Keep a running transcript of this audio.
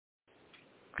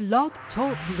Blog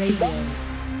Talk Radio.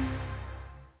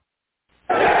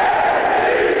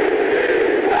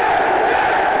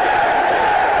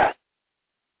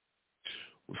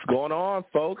 What's going on,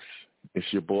 folks? It's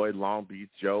your boy Long Beach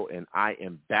Joe, and I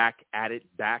am back at it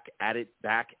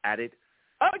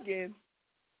again.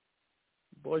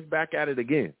 Boy's back at it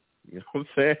again. You know what I'm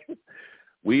saying?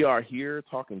 We are here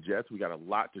talking Jets. We got a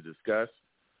lot to discuss.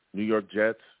 New York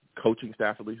Jets coaching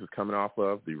staff, at least, is coming off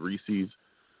of the Reese's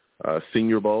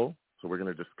Senior Bowl. So we're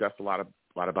going to discuss a lot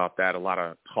about that, a lot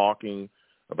of talking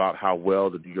about how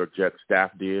well the New York Jets staff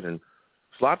did, and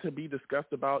it's a lot to be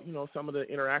discussed about, you know, some of the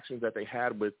interactions that they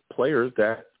had with players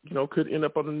that, you know, could end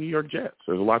up on the New York Jets.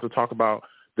 There's a lot to talk about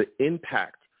the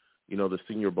impact, you know, the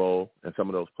Senior Bowl and some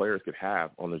of those players could have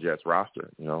on the Jets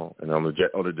roster, you know, and on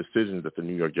the decisions that the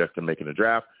New York Jets can make in the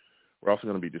draft. We're also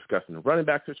going to be discussing the running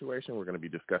back situation. We're going to be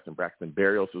discussing Braxton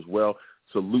Berrios as well.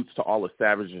 Salutes to all the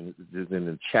savages in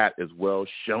the chat as well,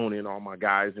 showing in all my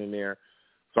guys in there.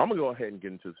 So I'm going to go ahead and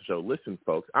get into the show. Listen,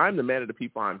 folks, I'm the man of the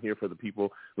people. I'm here for the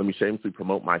people. Let me shamelessly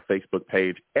promote my Facebook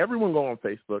page. Everyone go on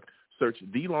Facebook, search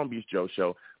The Long Beach Joe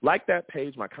Show. Like that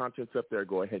page. My content's up there.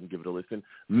 Go ahead and give it a listen.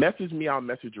 Message me. I'll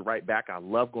message you right back. I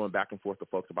love going back and forth with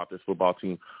folks about this football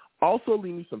team. Also,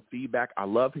 leave me some feedback. I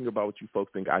love hearing about what you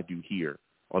folks think I do here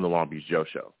on the Long Beach Joe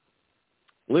Show.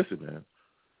 Listen, man,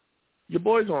 your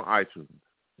boy's on iTunes.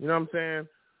 You know what I'm saying?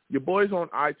 Your boy's on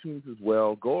iTunes as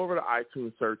well. Go over to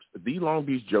iTunes, search The Long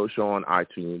Beach Joe Show on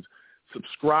iTunes.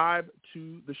 Subscribe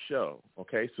to the show,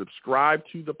 okay? Subscribe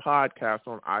to the podcast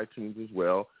on iTunes as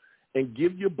well, and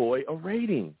give your boy a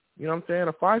rating. You know what I'm saying?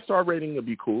 A 5-star rating would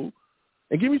be cool.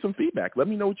 And give me some feedback. Let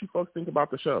me know what you folks think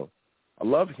about the show. I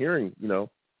love hearing, you know,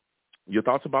 your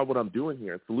thoughts about what I'm doing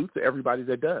here. Salute to everybody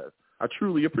that does. I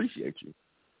truly appreciate you.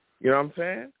 You know what I'm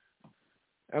saying?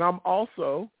 And I'm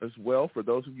also, as well, for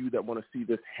those of you that want to see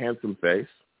this handsome face,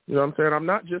 you know what I'm saying? I'm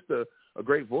not just a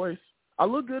great voice. I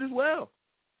look good as well.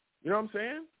 You know what I'm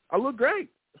saying? I look great.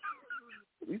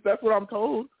 At least that's what I'm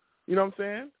told. You know what I'm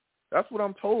saying? That's what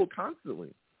I'm told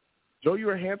constantly. Joe,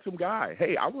 you're a handsome guy.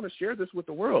 Hey, I want to share this with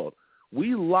the world.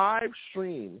 We live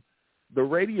stream the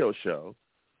radio show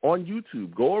on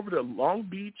YouTube. Go over to Long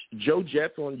Beach Joe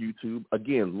Jets on YouTube.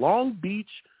 Again, Long Beach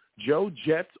Joe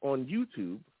Jets on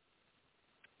YouTube.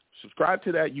 Subscribe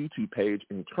to that YouTube page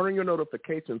and turn on your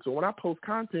notifications so when I post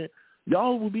content,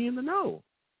 y'all will be in the know.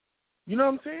 You know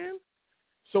what I'm saying?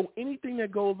 So anything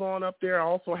that goes on up there, I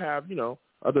also have, you know,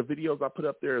 other videos I put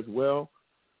up there as well.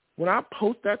 When I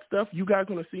post that stuff, you guys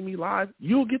want to see me live,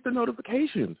 you'll get the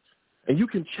notifications. And you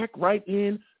can check right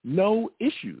in, no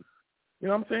issues. You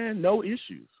know what I'm saying? No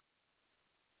issues.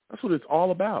 That's what it's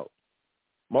all about.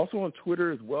 I'm also on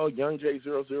Twitter as well,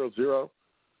 YoungJ000.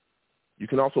 You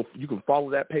can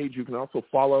follow that page. You can also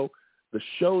follow the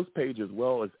show's page as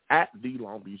well as at The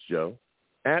Long Beach Joe,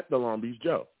 at The Long Beach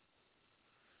Joe.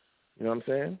 You know what I'm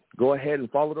saying? Go ahead and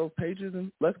follow those pages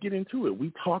and let's get into it.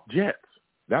 We talk Jets.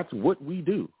 That's what we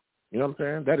do. You know what I'm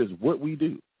saying? That is what we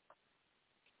do.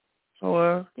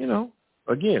 So, you know,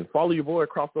 again, follow your boy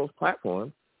across those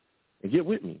platforms and get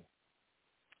with me.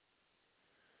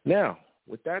 Now,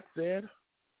 with that said,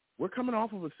 we're coming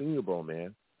off of a Senior Bowl,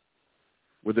 man,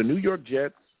 where the New York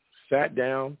Jets sat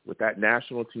down with that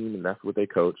national team, and that's what they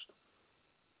coached.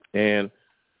 And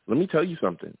let me tell you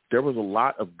something. There was a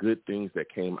lot of good things that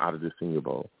came out of this Senior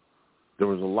Bowl. There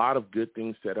was a lot of good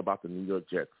things said about the New York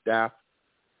Jets staff.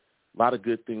 A lot of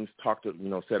good things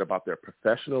said about their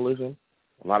professionalism.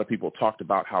 A lot of people talked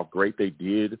about how great they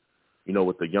did, you know,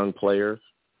 with the young players.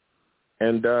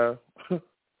 And a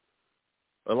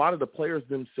lot of the players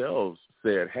themselves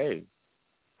said, hey,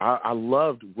 I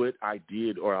loved what I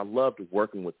did, or I loved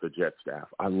working with the Jet staff.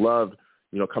 I loved,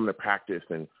 you know, coming to practice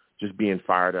and just being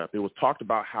fired up. It was talked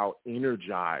about how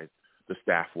energized the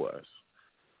staff was.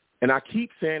 And I keep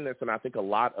saying this, and I think a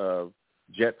lot of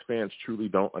Jets fans truly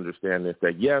don't understand this,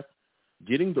 that, yes,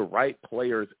 getting the right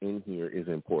players in here is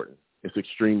important. It's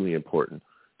extremely important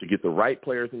to get the right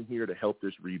players in here to help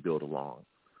this rebuild along.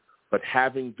 But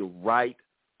having the right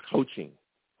coaching,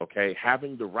 okay,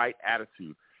 having the right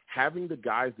attitude, having the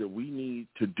guys that we need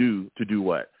to do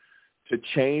what? To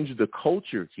change the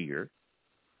culture here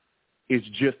is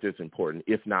just as important,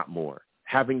 if not more.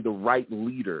 Having the right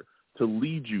leader to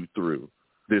lead you through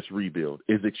this rebuild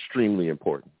is extremely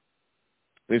important.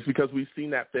 And it's because we've seen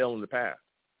that fail in the past.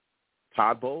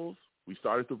 Todd Bowles, we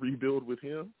started the rebuild with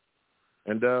him,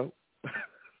 and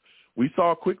we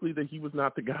saw quickly that he was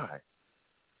not the guy.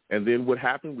 And then what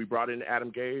happened? We brought in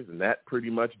Adam Gase, and that pretty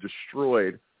much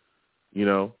destroyed, you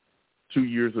know, 2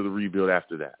 years of the rebuild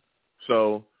after that.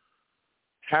 So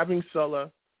having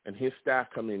Sulla and his staff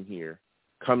come in here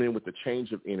come in with the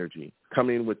change of energy, come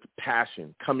in with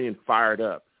passion, come in fired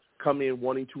up, come in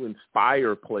wanting to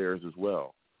inspire players as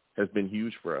well, has been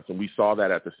huge for us. And we saw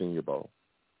that at the Senior Bowl.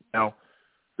 Now,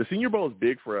 the Senior Bowl is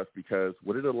big for us because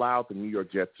what it allowed the New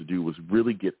York Jets to do was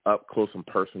really get up close and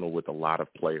personal with a lot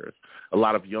of players, a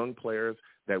lot of young players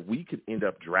that we could end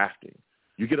up drafting.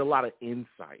 You get a lot of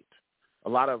insight, a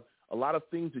lot of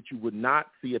things that you would not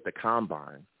see at the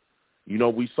Combine. You know,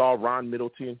 we saw Ron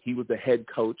Middleton. He was the head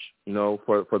coach, you know,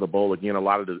 for the Bowl. Again, a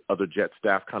lot of the other Jet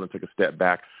staff kind of took a step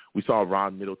back. We saw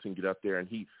Ron Middleton get up there, and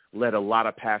he led a lot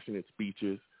of passionate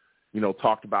speeches, you know,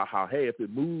 talked about how, hey, if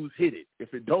it moves, hit it.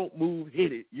 If it don't move,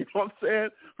 hit it. You know what I'm saying?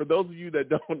 For those of you that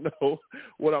don't know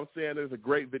what I'm saying, there's a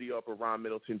great video up of Ron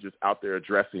Middleton just out there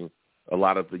addressing a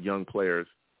lot of the young players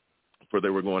before they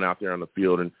were going out there on the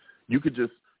field. And you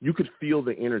could feel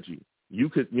the energy. You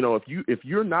could, you know, if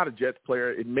you're not a Jets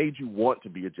player, it made you want to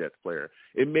be a Jets player.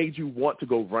 It made you want to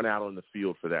go run out on the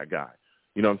field for that guy,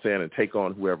 you know what I'm saying, and take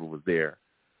on whoever was there.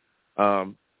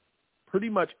 Pretty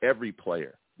much every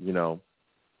player, you know,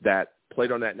 that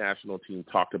played on that national team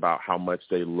talked about how much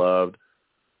they loved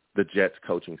the Jets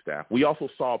coaching staff. We also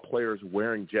saw players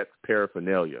wearing Jets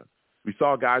paraphernalia. We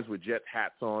saw guys with Jets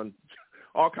hats on,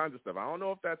 all kinds of stuff. I don't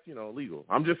know if that's, you know, legal.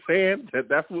 I'm just saying that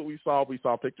that's what we saw. We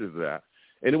saw pictures of that.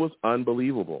 And it was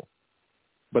unbelievable.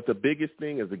 But the biggest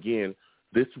thing is, again,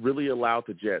 this really allowed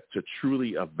the Jets to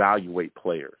truly evaluate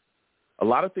players. A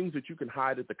lot of things that you can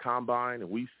hide at the Combine, and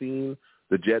we've seen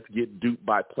the Jets get duped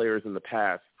by players in the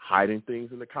past hiding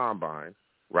things in the Combine,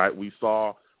 right? We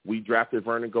drafted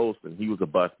Vernon Golston. He was a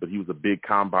bust, but he was a big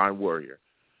Combine warrior,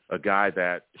 a guy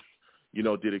that, you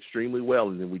know, did extremely well.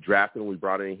 And then we drafted him, we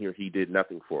brought him in here. He did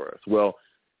nothing for us. Well,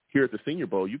 here at the Senior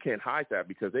Bowl, you can't hide that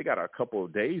because they got a couple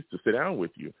of days to sit down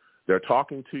with you. They're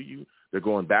talking to you. They're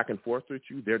going back and forth with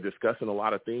you. They're discussing a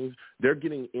lot of things. They're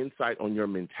getting insight on your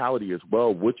mentality as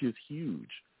well, which is huge.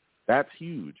 That's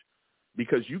huge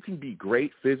because you can be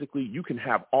great physically. You can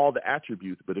have all the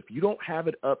attributes, but if you don't have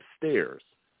it upstairs,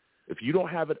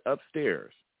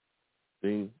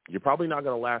 then you're probably not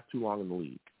going to last too long in the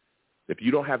league. If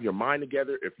you don't have your mind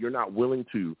together, if you're not willing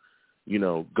to, you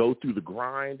know, go through the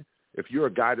grind, if you're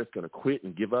a guy that's going to quit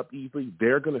and give up easily,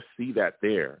 they're going to see that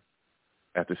there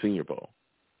at the Senior Bowl.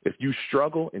 If you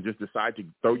struggle and just decide to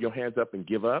throw your hands up and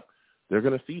give up, they're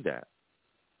going to see that.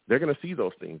 They're going to see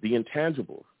those things, the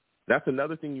intangibles. That's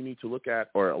another thing you need to look at,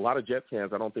 or a lot of Jets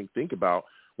fans I don't think about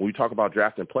when we talk about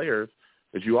drafting players,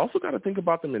 is you also got to think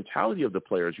about the mentality of the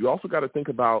players. You also got to think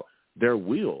about their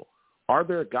will. Are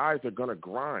there guys that are going to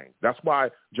grind? That's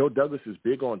why Joe Douglas is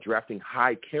big on drafting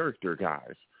high character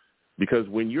guys. Because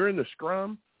when you're in the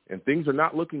scrum and things are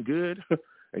not looking good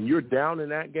and you're down in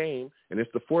that game and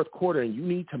it's the fourth quarter and you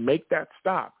need to make that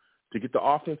stop to get the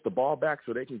offense the ball back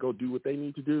so they can go do what they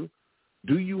need to do,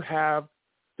 do you have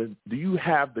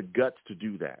the guts to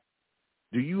do that?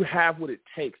 Do you have what it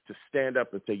takes to stand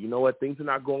up and say, you know what, things are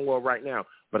not going well right now,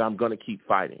 but I'm going to keep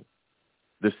fighting?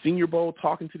 The Senior Bowl,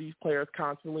 talking to these players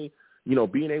constantly, you know,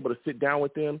 being able to sit down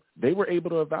with them, they were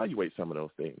able to evaluate some of those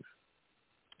things.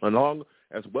 Along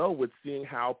as well with seeing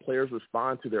how players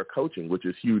respond to their coaching, which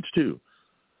is huge too.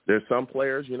 There's some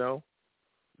players, you know,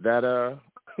 that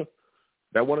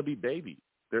that want to be babied.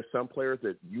 There's some players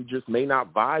that you just may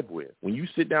not vibe with. When you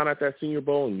sit down at that Senior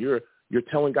Bowl and you're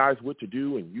telling guys what to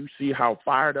do and you see how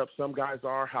fired up some guys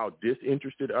are, how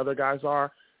disinterested other guys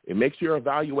are, it makes your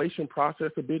evaluation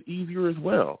process a bit easier as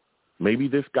well. Maybe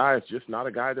this guy is just not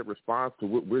a guy that responds to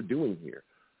what we're doing here.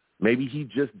 Maybe he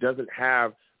just doesn't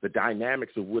have the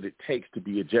dynamics of what it takes to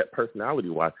be a Jet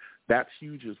personality-wise. That's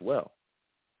huge as well.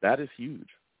 That is huge.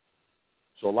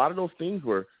 So a lot of those things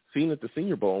were seen at the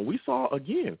Senior Bowl. And we saw,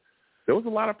 again, there was a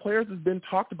lot of players that's been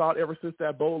talked about ever since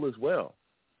that bowl as well,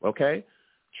 okay?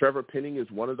 Trevor Penning is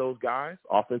one of those guys,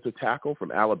 offensive tackle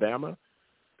from Alabama.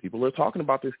 People are talking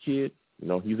about this kid. You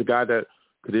know, he's a guy that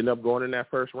could end up going in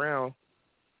that first round.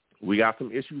 We got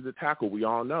some issues at tackle, we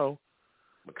all know.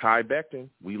 Mekhi Becton,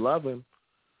 we love him.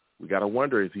 We got to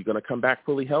wonder, is he going to come back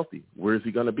fully healthy? Where is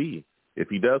he going to be? If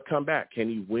he does come back, can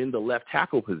he win the left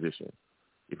tackle position?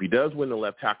 If he does win the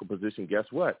left tackle position, guess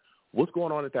what? What's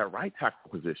going on at that right tackle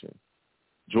position?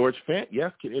 George Fant,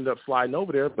 yes, can end up sliding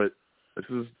over there, but this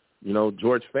is, you know,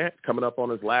 George Fant coming up on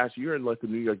his last year unless the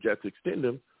New York Jets extend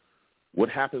him. What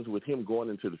happens with him going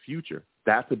into the future?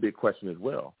 That's a big question as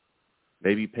well.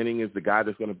 Maybe Penning is the guy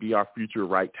that's going to be our future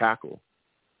right tackle.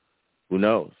 Who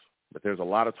knows? But there's a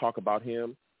lot of talk about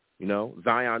him. You know,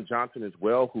 Zion Johnson as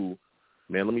well, who,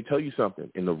 man, let me tell you something.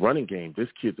 In the running game, this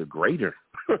kid's a grader,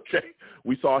 okay?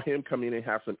 We saw him come in and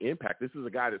have some impact. This is a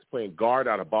guy that's playing guard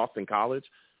out of Boston College.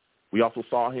 We also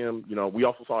saw him, you know, we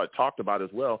also saw it talked about as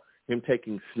well, him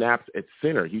taking snaps at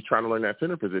center. He's trying to learn that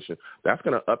center position. That's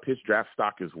going to up his draft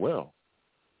stock as well,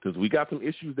 because we got some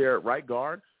issues there at right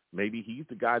guard. Maybe he's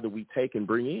the guy that we take and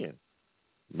bring in.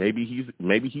 Maybe he's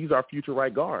our future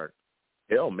right guard.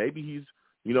 Hell, maybe he's,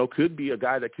 could be a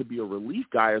guy that could be a relief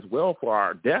guy as well for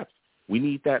our depth. We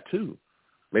need that too.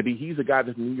 Maybe he's a guy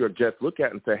that the New York Jets look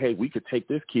at and say, hey, we could take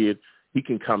this kid. He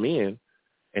can come in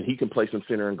and he can play some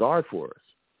center and guard for us.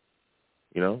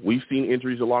 We've seen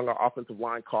injuries along our offensive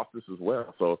line cost us as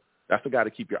well. So that's the guy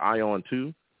to keep your eye on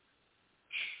too.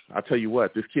 I'll tell you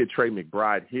what, this kid Trey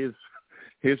McBride, his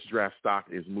draft stock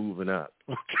is moving up.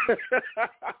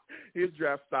 His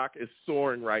draft stock is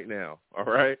soaring right now, all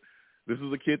right? This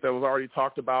is a kid that was already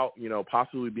talked about,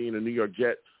 possibly being a New York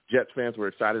Jets fans were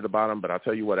excited about him. But I'll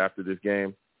tell you what, after this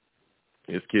game,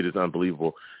 this kid is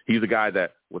unbelievable. He's a guy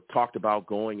that was talked about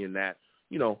going in that,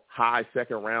 high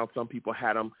second round. Some people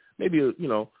had him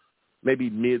maybe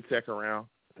mid-second round.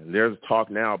 And there's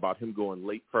talk now about him going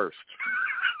late first.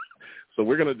 So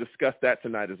we're going to discuss that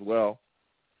tonight as well.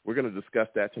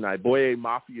 Boye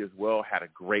Mafia as well had a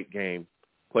great game,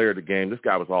 player of the game. This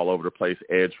guy was all over the place.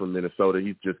 Edge from Minnesota.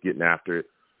 He's just getting after it,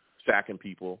 sacking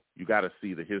people. You got to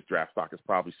see that his draft stock is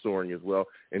probably soaring as well.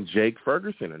 And Jake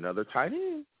Ferguson, another tight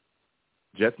end.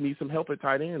 Jets need some help at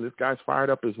tight end. This guy's fired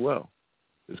up as well.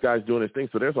 This guy's doing his thing.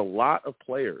 So there's a lot of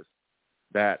players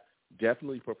that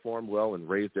definitely performed well and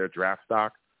raised their draft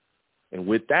stock. And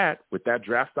with that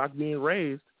draft stock being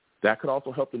raised, that could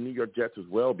also help the New York Jets as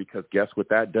well, because guess what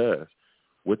that does?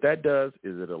 What that does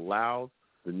is it allows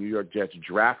the New York Jets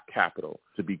draft capital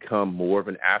to become more of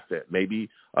an asset. Maybe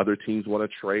other teams want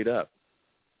to trade up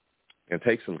and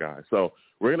take some guys. So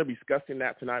we're going to be discussing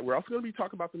that tonight. We're also going to be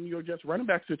talking about the New York Jets running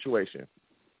back situation.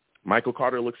 Michael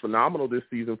Carter looks phenomenal this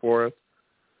season for us,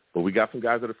 but we got some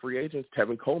guys that are free agents.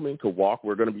 Tevin Coleman could walk.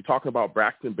 We're going to be talking about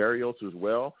Braxton Berrios as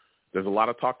well. There's a lot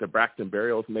of talk that Braxton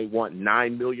Berrios may want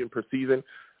 $9 million per season.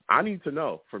 I need to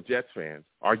know from Jets fans,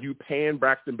 are you paying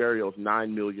Braxton Berrios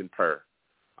 $9 million per?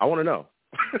 I want to know.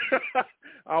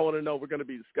 I want to know. We're going to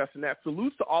be discussing that.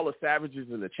 Salutes to all the savages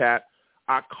in the chat.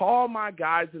 I call my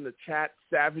guys in the chat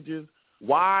savages.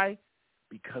 Why?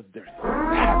 Because they're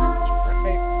savages,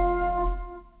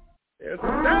 right? They're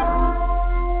savages.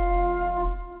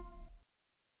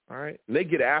 All right? And they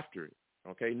get after it,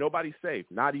 okay? Nobody's safe,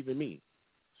 not even me.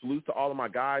 Salutes to all of my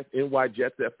guys, NY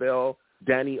Jets FL,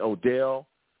 Danny Odell,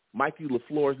 Mikey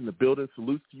LaFleur is in the building.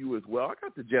 Salutes to you as well. I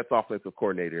got the Jets offensive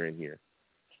coordinator in here.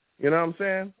 You know what I'm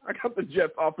saying? I got the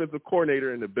Jets offensive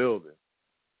coordinator in the building.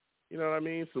 You know what I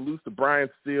mean? Salutes to Brian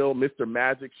Steele, Mr.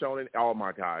 Magic, Shonen, all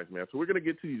my guys, man. So we're going to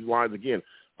get to these lines again.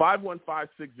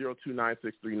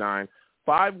 515-602-9639.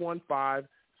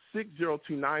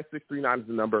 515-602-9639 is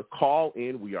the number. Call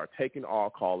in. We are taking all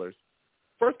callers.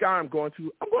 First guy I'm going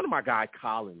to my guy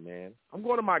Colin, man. I'm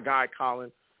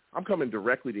coming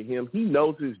directly to him. He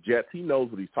knows his Jets. He knows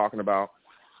what he's talking about.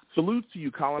 Salute to you,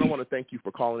 Colin. I want to thank you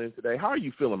for calling in today. How are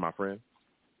you feeling, my friend?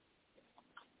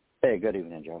 Hey, good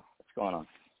evening, Joe. What's going on?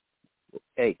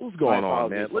 Hey, what's going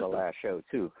on, man? For the last show,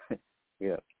 too.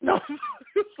 Yeah. No,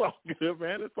 it's all good,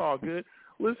 man. It's all good.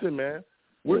 Listen, man,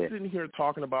 we're sitting here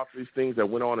talking about these things that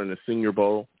went on in the Senior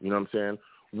Bowl. You know what I'm saying?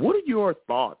 What are your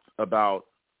thoughts about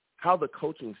how the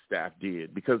coaching staff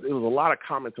did? Because there was a lot of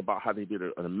comments about how they did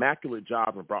an immaculate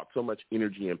job and brought so much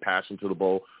energy and passion to the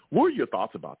bowl. What are your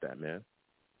thoughts about that, man?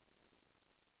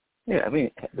 Yeah, I mean,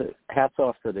 hats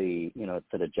off to the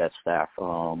Jets staff.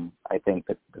 I think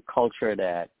that the culture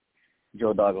that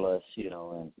Joe Douglas,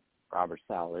 and Robert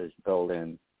Saleh is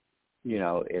building,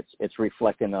 it's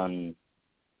reflecting on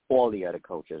all the other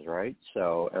coaches, right?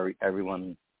 So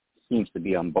everyone seems to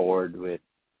be on board with,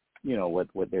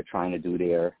 what they're trying to do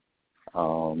there.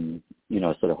 So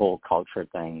the whole culture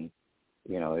thing,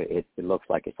 it looks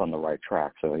like it's on the right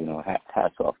track. So,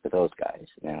 hats off to those guys,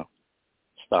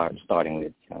 starting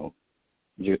with,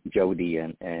 Jody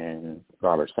and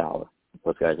Robert Saleh.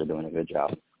 Those guys are doing a good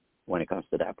job when it comes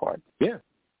to that part. Yeah.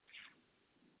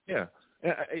 Yeah,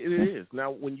 it is. Now,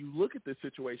 when you look at this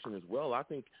situation as well, I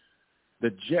think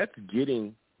the Jets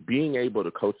being able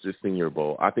to coach this Senior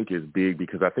Bowl, I think is big,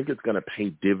 because I think it's going to pay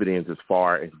dividends as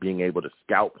far as being able to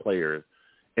scout players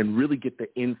and really get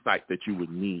the insight that you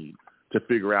would need to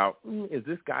figure out, is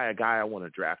this guy a guy I want to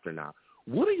draft or not?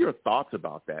 What are your thoughts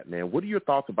about that, man? What are your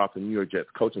thoughts about the New York Jets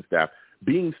coaching staff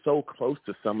being so close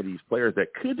to some of these players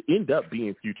that could end up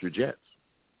being future Jets?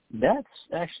 That's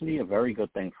actually a very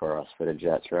good thing for us, for the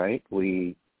Jets, right?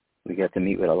 We get to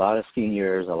meet with a lot of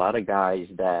seniors, a lot of guys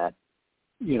that,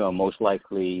 most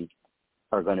likely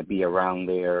are going to be around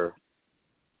there,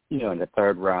 in the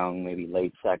third round, maybe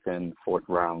late second, fourth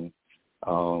round.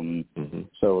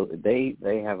 So they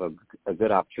have a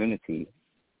good opportunity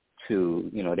to,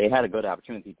 they had a good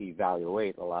opportunity to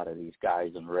evaluate a lot of these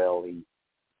guys and really,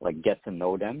 get to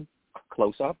know them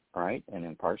close up, right, and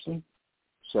in person.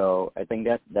 So I think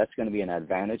that's going to be an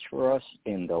advantage for us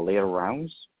in the later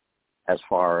rounds as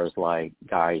far as,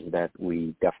 guys that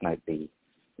we definitely,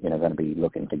 going to be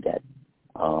looking to get.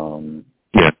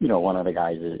 One of the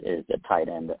guys is the tight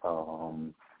end.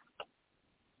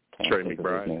 Can't think of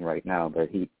his name right now, but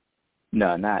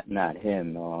not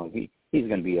him. He's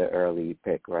going to be an early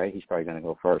pick, right? He's probably going to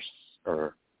go first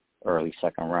or early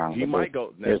second round. He might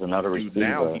go. There's another receiver.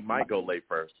 Now he might go late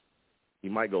first. He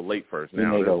might go late first.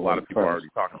 Now there's a lot of people already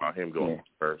talking about him going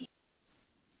first.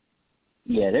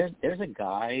 Yeah, there's a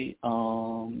guy.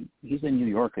 He's a New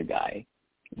Yorker guy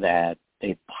that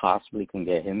they possibly can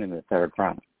get him in the third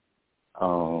round.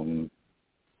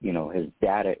 His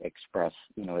data expressed,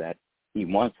 that he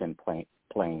wants him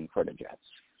playing for the Jets.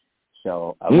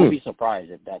 So I won't be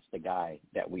surprised if that's the guy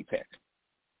that we pick.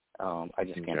 I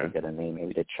just can't think of the name.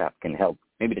 Maybe the chat can help.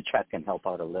 Maybe the chat can help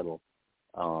out a little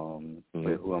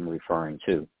with who I'm referring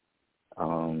to.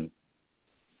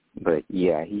 But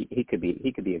yeah, he could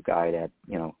be a guy that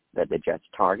that the Jets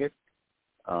target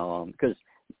because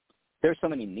there's so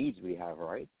many needs we have,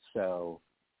 right? So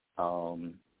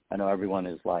I know everyone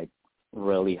is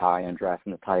really high on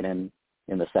drafting the tight end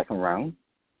in the second round,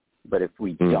 but if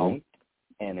we don't,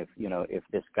 and if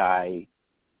this guy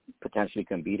potentially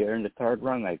can be there in the third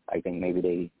round, I think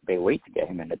maybe they wait to get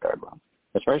him in the third round,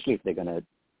 especially if they're going to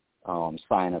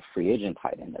sign a free agent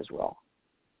tight end as well.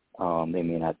 They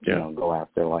may not go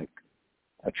after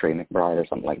a Trey McBride or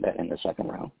something like that in the second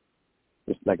round.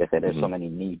 Just like I said, there's so many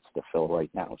needs to fill right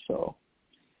now. So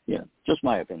yeah, just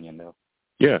my opinion though.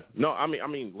 Yeah, no, I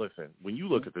mean, listen, when you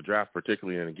look at the draft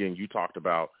particularly, and again, you talked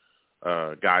about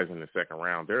guys in the second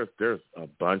round, there's a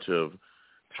bunch of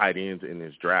tight ends in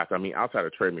this draft. I mean, outside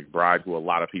of Trey McBride, who a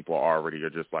lot of people already are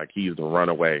just he's the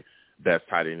runaway best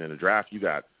tight end in the draft, you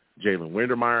got Jalen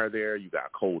Windermeyer there, you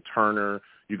got Cole Turner,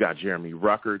 you got Jeremy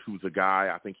Ruckert, who's a guy,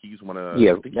 I think he's one of he's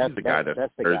the guy,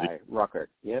 Ruckert.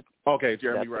 Yep. Okay,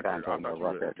 Jeremy Ruckert. I'm not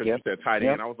sure because you said tight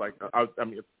end. I was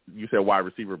you said wide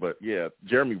receiver, but yeah,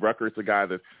 Jeremy Ruckert's a guy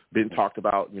that's been talked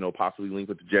about, possibly linked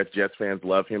with the Jets. Jets fans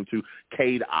love him too.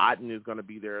 Cade Otton is going to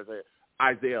be there.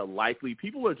 Isaiah Likely.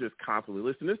 People are just constantly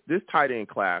listening. This tight end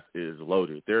class is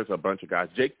loaded. There's a bunch of guys.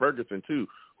 Jake Ferguson too,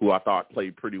 who I thought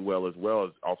played pretty well as well,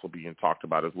 is also being talked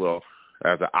about as well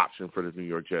as an option for the New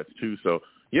York Jets too. So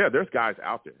yeah, there's guys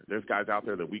out there. There's guys out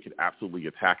there that we could absolutely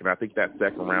attack, and I think that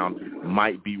second round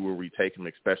might be where we take them,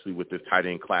 especially with this tight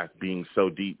end class being so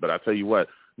deep. But I tell you what,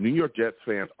 New York Jets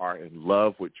fans are in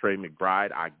love with Trey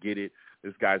McBride. I get it.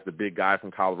 This guy's the big guy from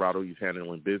Colorado. He's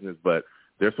handling business, but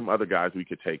there's some other guys we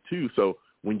could take too. So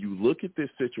when you look at this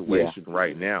situation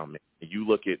right now, man, and you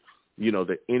look at,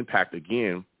 the impact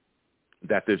again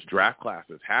that this draft class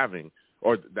is having,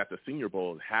 or that the Senior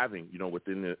Bowl is having,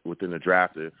 within the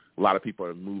draft, a lot of people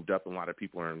are moved up, and a lot of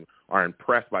people are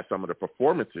impressed by some of the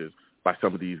performances by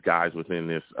some of these guys within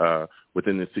this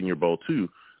Senior Bowl too.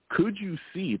 Could you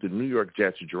see the New York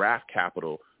Jets draft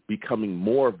capital becoming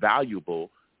more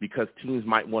valuable because teams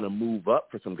might want to move up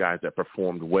for some guys that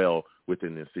performed well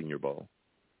within this Senior Bowl?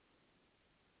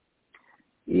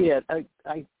 Yeah,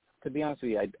 I to be honest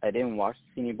with you, I didn't watch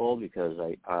the Senior Bowl because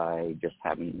I just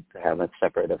happened to have a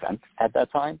separate event at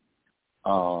that time.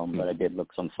 But I did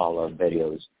look some follow-up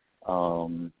videos.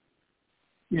 A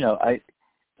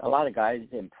lot of guys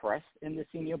impressed in the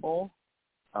Senior Bowl.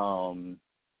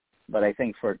 But I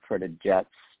think for the Jets,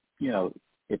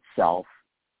 itself,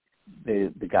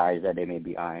 the guys that they may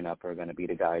be eyeing up are going to be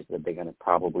the guys that they're going to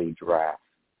probably draft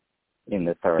in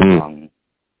the third round.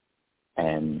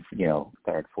 And,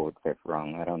 third, fourth, fifth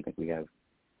round. I don't think we have,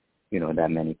 that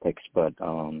many picks, but,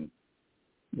 I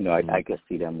could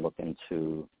see them looking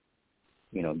to,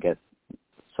 get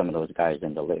some of those guys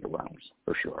in the later rounds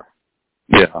for sure.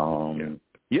 Yeah. I'm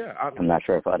not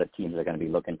sure if other teams are going to be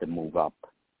looking to move up,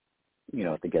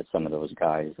 to get some of those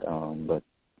guys, but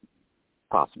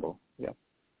possible. Yeah.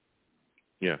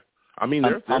 Yeah. I mean,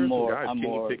 there's some guys.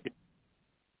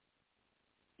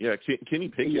 Kenny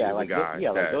Pickett is a guy.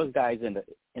 Like those guys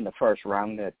in the first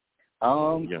round. That,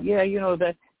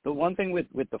 that the one thing with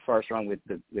the first round with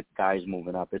guys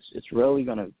moving up, it's really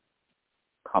going to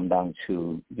come down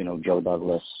to Joe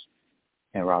Douglas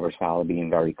and Robert Saleh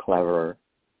being very clever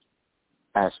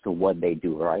as to what they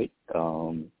do. Right?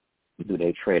 Do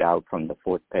they trade out from the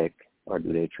fourth pick, or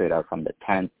do they trade out from the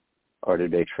 10th, or do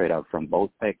they trade out from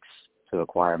both picks to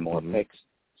acquire more picks?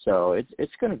 So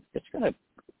it's gonna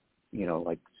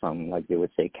like they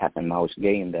would say, cat and mouse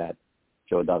game that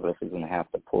Joe Douglas is going to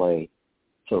have to play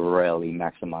to really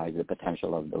maximize the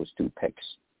potential of those 2 picks.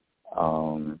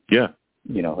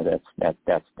 You know,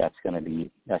 that's going to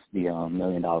be the $1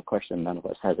 million question. None of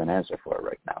us has an answer for it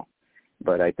right now,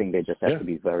 but I think they just have to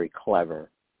be very clever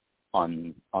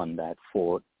on that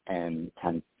 4th and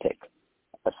 10th pick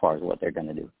as far as what they're going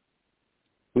to do.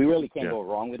 We really can't go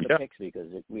wrong with the picks because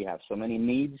we have so many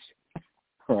needs,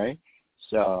 right?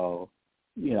 So,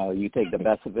 you know, you take the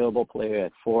best available player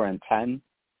at 4 and 10,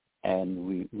 and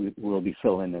we will be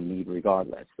filling the need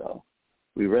regardless. So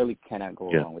we really cannot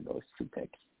go wrong with those 2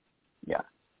 picks. Yeah.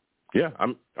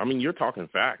 I mean, you're talking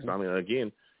facts. I mean,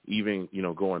 again, even, you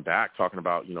know, going back, talking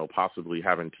about, you know, possibly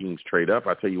having teams trade up,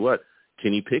 I tell you what,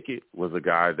 Kenny Pickett was a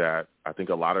guy that I think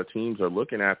a lot of teams are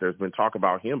looking at. There's been talk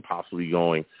about him possibly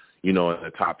going, you know, in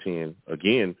the top 10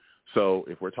 again. So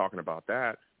if we're talking about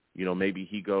that, you know, maybe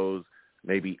he goes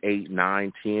maybe 8,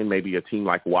 9, 10, maybe a team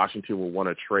like Washington will want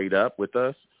to trade up with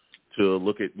us to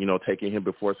look at, you know, taking him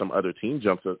before some other team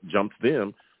jumps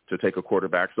them to take a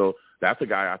quarterback. So that's a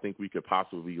guy I think we could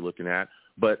possibly be looking at.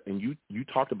 But, and you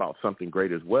talked about something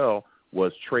great as well,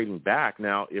 was trading back.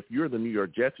 Now, if you're the New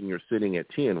York Jets and you're sitting at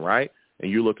 10, right,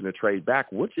 and you're looking to trade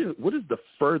back, what is the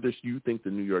furthest you think the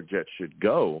New York Jets should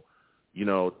go, you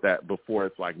know, that before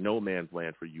it's like no man's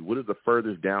land for you? What is the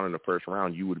furthest down in the first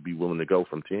round you would be willing to go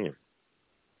from 10?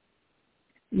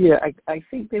 Yeah, I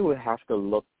think they would have to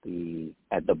look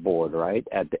at the board, right,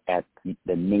 at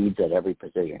the needs at every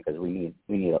position, because we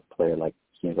need a player like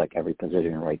seems like every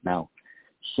position right now.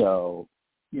 So,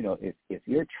 you know, if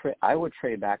you're I would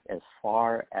trade back as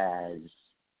far as,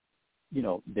 you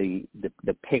know, the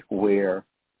pick where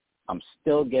I'm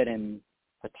still getting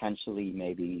potentially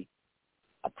maybe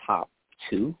a top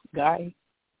 2 guy,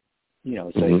 you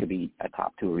know, so it could be a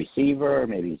top 2 receiver,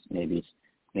 maybe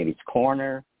it's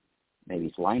corner, maybe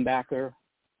it's linebacker,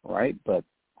 right? But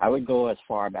I would go as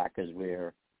far back as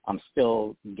where I'm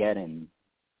still getting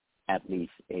at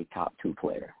least a top 2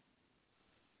 player.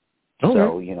 Okay.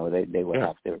 So, you know, they would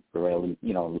have to really,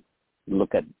 you know,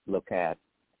 look at,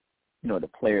 you know, the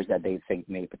players that they think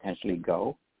may potentially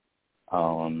go.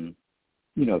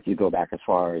 You know, if you go back as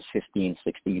far as 15,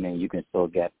 16, and you can still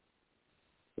get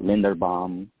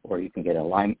Linderbaum, or you can get a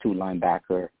 2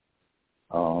 linebacker.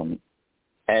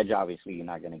 Edge, obviously, you're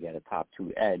not going to get a top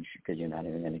 2 edge because you're not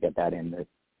even going to get that in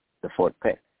the 4th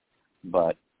pick.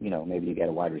 But, you know, maybe you get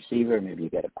a wide receiver, maybe you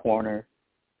get a corner,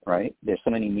 right? There's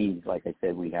so many needs, like I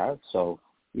said, we have. So,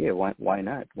 yeah, why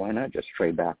not? Why not just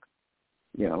trade back,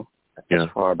 you know, as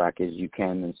far back as you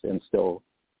can and still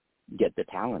get the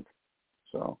talent?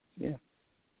 So, yeah.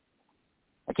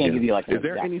 I can't give you, like, an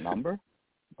exact number,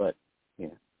 but, yeah.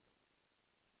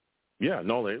 Yeah,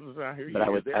 no, I hear you. But I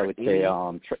would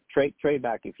say trade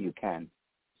back if you can.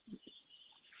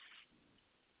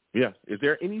 Yeah. Is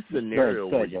there any scenario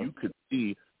where you could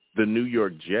see the New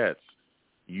York Jets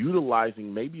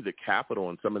utilizing maybe the capital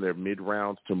in some of their mid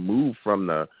rounds to move from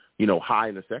the, you know, high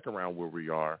in the second round where we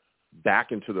are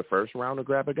back into the first round to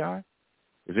grab a guy?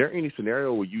 Is there any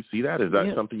scenario where you see that? Is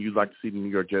that something you'd like to see the New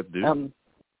York Jets do?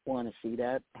 Want to see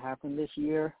that happen this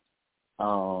year.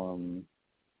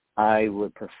 I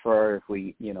would prefer if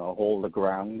we, you know, hold the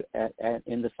ground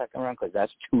in the second round, because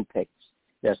that's 2 picks.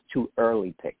 That's 2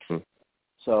 early picks.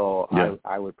 So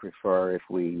I would prefer if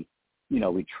we, you know,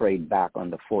 we trade back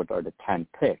on the 4th or the 10th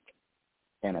pick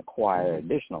and acquire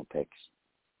additional picks.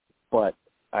 But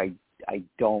I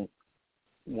don't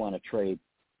want to trade,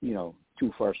 you know,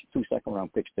 2 second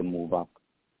round picks to move up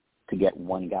to get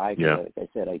 1 guy. Like I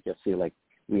said, I just feel like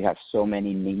we have so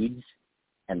many needs.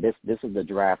 And this is the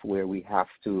draft where we have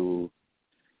to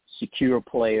secure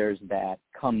players that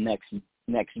come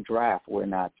next draft. We're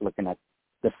not looking at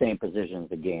the same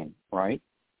positions again, right?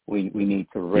 We need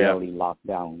to really lock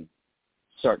down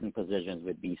certain positions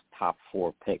with these top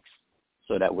 4 picks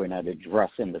so that we're not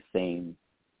addressing the same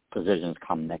positions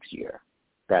come next year.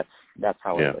 That's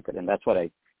how I look at it. And that's what I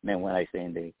meant when I say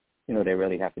they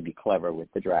really have to be clever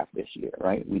with the draft this year,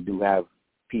 right? We do have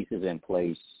pieces in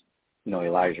place, you know,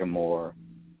 Elijah Moore,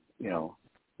 you know,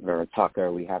 Vera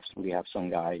Tucker. We have some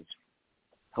guys.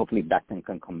 Hopefully Becton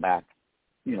can come back,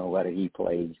 you know, whether he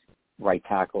plays right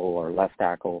tackle or left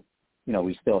tackle. You know,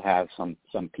 we still have some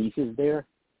pieces there.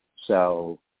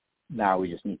 So now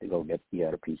we just need to go get the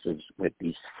other pieces with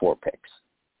these 4 picks.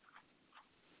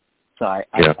 So I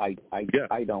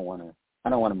don't want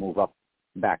to move up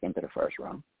back into the first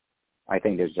round. I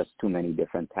think there's just too many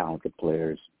different talented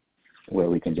players where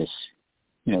we can just,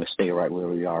 you know, stay right where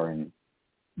we are. And,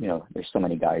 you know, there's so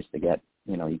many guys to get.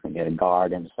 You know, you can get a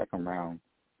guard in the second round.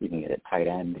 You can get a tight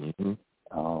end.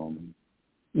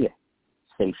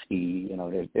 Safety. You know,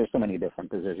 there's so many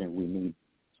different positions we need.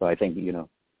 So I think, you know,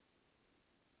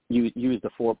 use the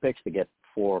 4 picks to get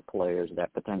 4 players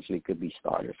that potentially could be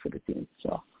starters for the team.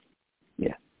 So,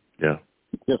 yeah. Yeah.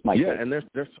 Just my take. And there's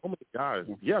so many guys.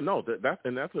 Yeah, no,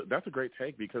 that's a great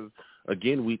take because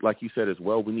again, we like you said as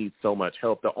well, we need so much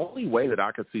help. The only way that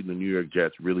I could see the New York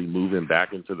Jets really moving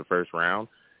back into the first round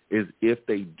is if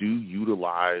they do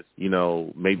utilize,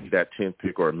 maybe that 10th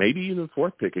pick or maybe even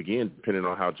 4th pick again, depending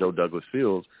on how Joe Douglas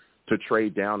feels, to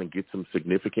trade down and get some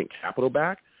significant capital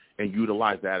back and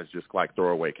utilize that as just like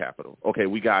throwaway capital. Okay,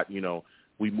 we got,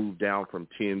 we moved down from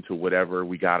 10 to whatever.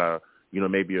 We got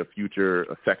maybe a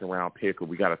second-round pick, or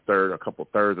we got a couple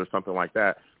thirds or something like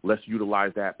that. Let's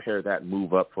utilize that, pair that,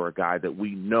 move up for a guy that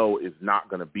we know is not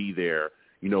going to be there,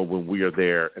 when we are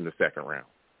there in the second round.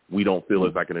 We don't feel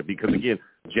it's not going to be. Because, again,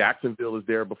 Jacksonville is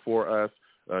there before us.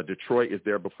 Detroit is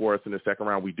there before us in the second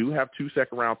round. We do have 2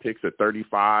 second-round picks at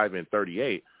 35 and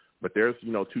 38, but there's,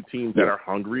 2 teams that are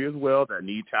hungry as well, that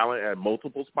need talent at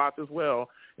multiple spots as well.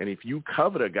 And if you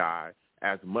covet a guy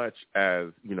as much as,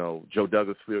 Joe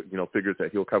Douglas, figures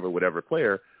that he'll cover whatever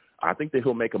player, I think that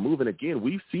he'll make a move. And again,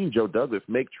 we've seen Joe Douglas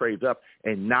make trades up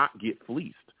and not get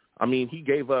fleeced. I mean, he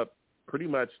gave up pretty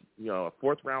much, a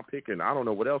 4th-round pick, and I don't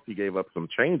know what else he gave up, some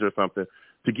change or something,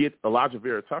 to get Elijah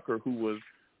Vera-Tucker, who was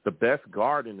the best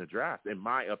guard in the draft, in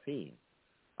my opinion.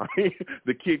 I mean,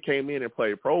 the kid came in and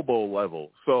played Pro Bowl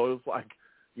level. So it's like,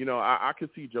 I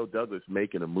could see Joe Douglas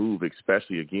making a move,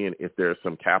 especially, again, if there's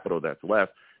some capital that's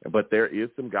left. But there is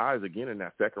some guys, again, in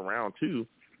that second round, too.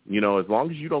 As long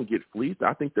as you don't get fleeced,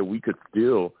 I think that we could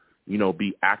still,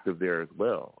 be active there as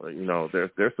well.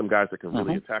 There's some guys that can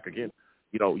really attack. Again,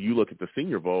 you look at the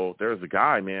Senior Bowl, there's a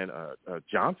guy, man,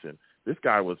 Johnson. This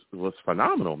guy was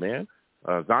phenomenal, man.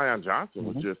 Zion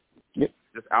Johnson was just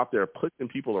out there pushing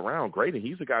people around great, and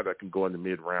he's a guy that can go in the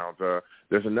mid-rounds.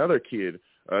 There's another kid,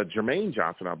 Jermaine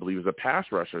Johnson, I believe, is a pass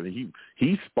rusher.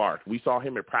 He sparked. We saw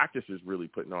him at practices really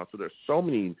putting on. So there's so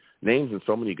many names and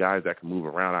so many guys that can move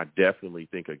around. I definitely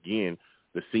think, again,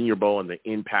 the Senior Bowl and the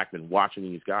impact and watching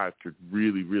these guys could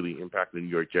really, really impact the New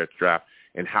York Jets draft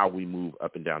and how we move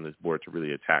up and down this board to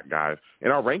really attack guys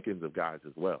and our rankings of guys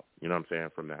as well. You know what I'm saying,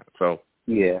 from that. So,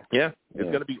 it's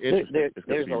going to be interesting. It's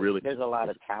going to be really. There's a lot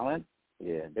of talent.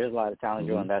 Yeah, there's a lot of talent,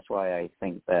 Joe, and that's why I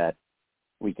think that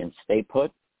we can stay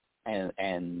put.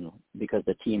 And because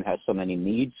the team has so many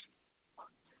needs,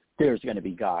 there's going to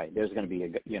be guys. There's going to be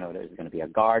there's going to be a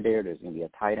guard there. There's going to be a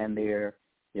tight end there.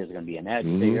 There's going to be an edge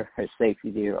there, a safety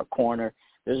there, a corner.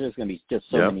 There's just going to be just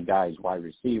so many guys, wide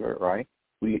receiver, right?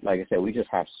 Like I said, we just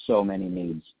have so many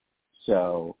needs.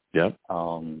 So,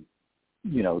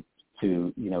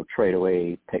 to trade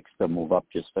away picks to move up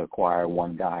just to acquire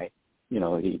one guy,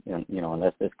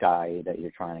 unless this guy that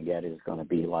you're trying to get is going to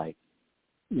be like,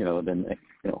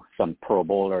 some Pro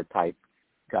Bowler type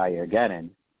guy you're getting,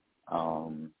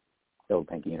 still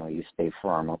think, you stay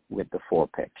firm up with the 4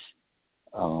 picks.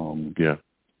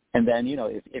 And then,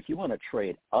 if you want to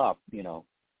trade up,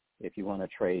 if you want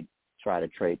to try to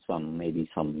trade some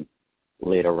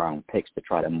later round picks to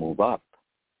try to move up,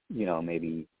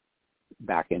 maybe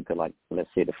back into, like, let's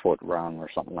say the 4th round or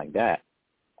something like that,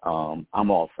 I'm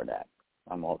all for that.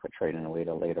 I'm all for trading away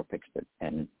the later picks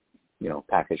and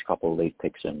package a couple of late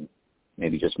picks and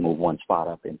maybe just move one spot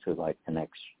up into, like, the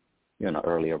next,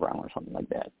 earlier round or something like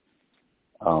that.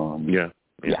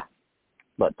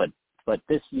 But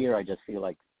this year I just feel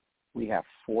like we have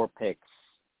 4 picks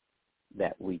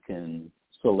that we can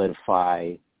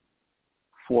solidify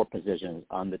 4 positions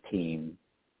on the team.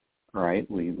 Right?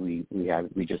 We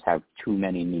just have too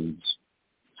many needs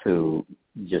to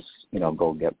just,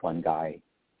 go get one guy,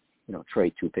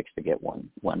 trade 2 picks to get one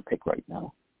pick right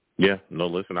now. Yeah, no,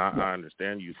 listen, I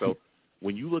understand you. So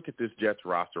when you look at this Jets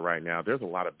roster right now, there's a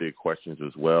lot of big questions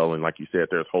as well. And like you said,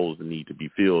 there's holes that need to be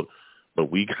filled. But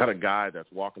we got a guy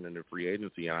that's walking into free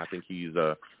agency, and I think he's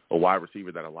a wide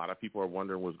receiver that a lot of people are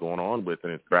wondering what's going on with,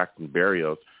 and it's Braxton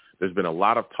Berrios. There's been a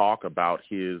lot of talk about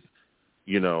his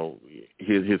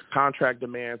contract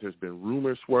demands. There's been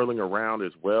rumors swirling around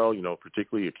as well,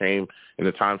 particularly it came in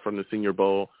the time from the Senior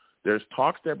Bowl. There's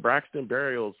talks that Braxton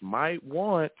Berrios might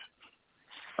want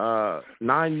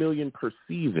 $9 million per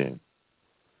season.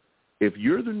 If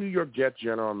you're the New York Jets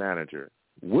general manager,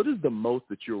 what is the most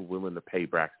that you're willing to pay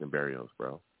Braxton Berrios,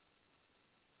 bro?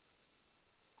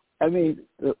 I mean,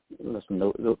 listen,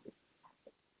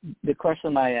 the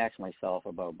question I ask myself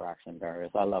about Braxton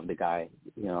Berrios, I love the guy,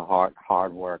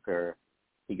 hard worker.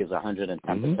 He gives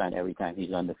 110% every time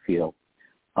he's on the field.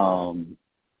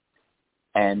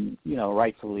 And,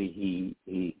 rightfully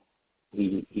he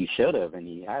should have, and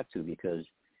he had to, because,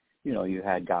 you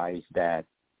had guys that,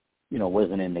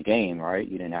 wasn't in the game, right?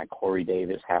 You didn't have Corey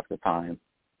Davis half the time.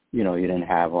 You didn't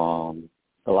have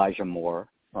Elijah Moore.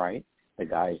 right? The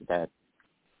guys that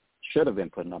should have been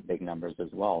putting up big numbers as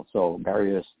well. So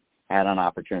Barrios had an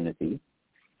opportunity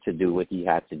to do what he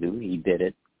had to do. He did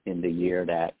it in the year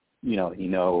that, he's going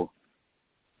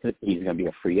to be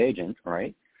a free agent,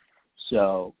 right?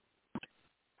 So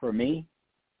for me,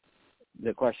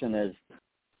 the question is,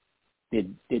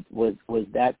 was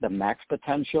that the max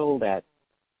potential that,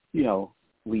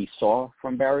 we saw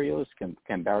from Barrios?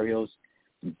 Can Barrios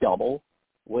double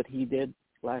what he did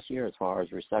last year as far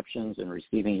as receptions and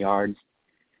receiving yards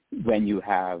when you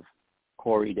have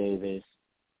Corey Davis,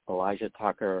 Elijah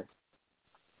Tucker,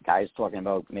 guys talking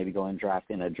about maybe going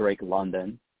drafting a Drake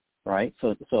London, right?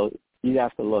 So you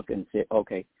have to look and say,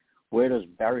 okay, where does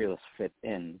Barrios fit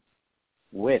in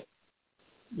with,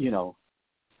 a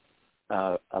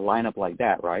lineup like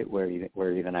that, right? Where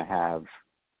you're going to have,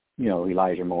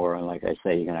 Elijah Moore, and like I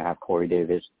say, you're going to have Corey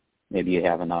Davis. Maybe you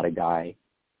have another guy,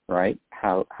 right?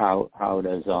 How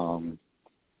does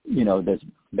does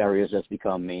Barrios just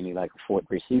become mainly like a fourth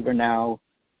receiver now,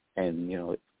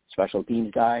 and special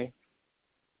teams guy?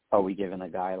 Are we giving a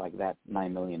guy like that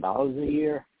 $9 million a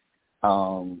year? I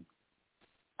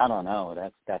don't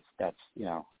know. That's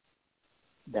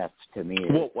to me.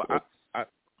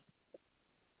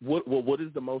 What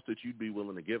is the most that you'd be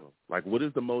willing to give him? Like, what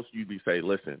is the most you'd be say?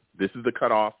 Listen, this is the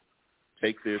cutoff.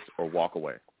 Take this or walk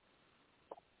away.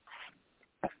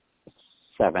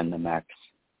 7 the max.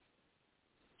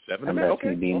 7 and the max. That's Okay.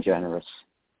 me being generous.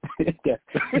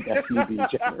 that's me being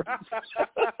generous.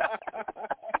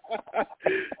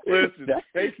 Listen,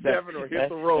 take 7 or hit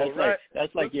the road, right?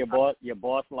 That's like your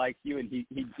boss likes you and he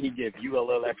gives you a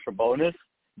little extra bonus.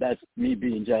 That's me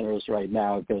being generous right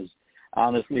now, because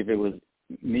honestly, if it was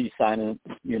me signing,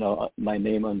 my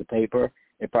name on the paper,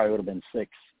 it probably would have been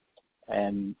 6.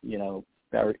 And,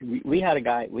 we had a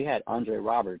guy, we had Andre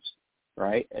Roberts,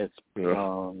 right? It's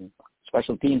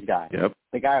special teams guy. Yep.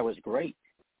 The guy was great,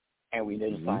 and we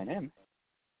didn't sign him,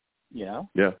 Yeah.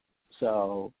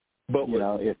 So, but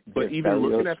if even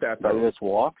Barrios, looking at that, though, Barrios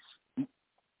walks.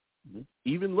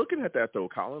 even looking at that, though,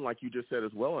 Colin, like you just said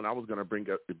as well, and I was going to bring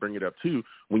it up too,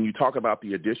 when you talk about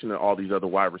the addition of all these other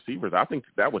wide receivers, I think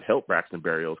that would help Braxton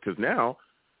Berrios, because now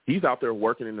he's out there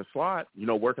working in the slot,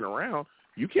 working around.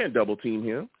 You can't double team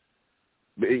him.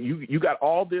 You got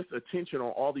all this attention on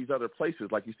all these other places.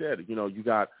 Like you said, you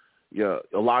got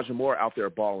Elijah Moore out there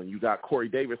balling. You got Corey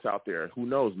Davis out there. Who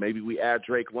knows? Maybe we add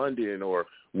Drake London or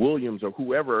Williams or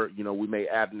whoever, we may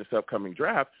add in this upcoming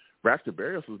draft. Braxton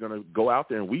Berrios is going to go out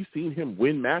there, and we've seen him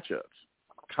win matchups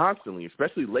constantly,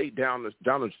 especially late down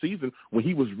the season when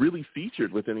he was really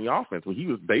featured within the offense, when he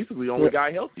was basically the only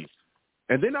guy healthy.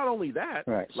 And then not only that,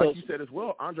 right. Like you said as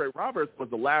well, Andre Roberts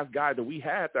was the last guy that we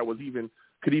had that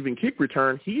could even kick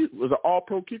return. He was an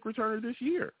all-pro kick returner this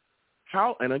year.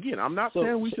 How? And again, I'm not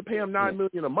saying we should pay him $9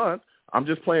 million a month. I'm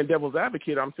just playing devil's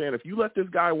advocate. I'm saying if you let this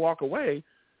guy walk away,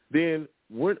 then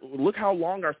look how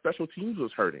long our special teams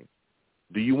was hurting.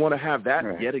 Do you want to have that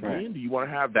yet again? Right. Do you want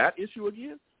to have that issue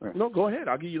again? Right. No, go ahead.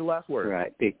 I'll give you the last word.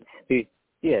 Right. The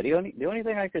only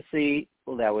thing I could see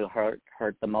that will hurt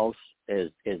the most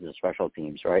is the special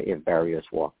teams, right? If Barrios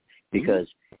walk, because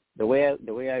the way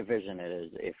I vision it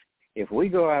is if we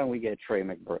go out and we get Trey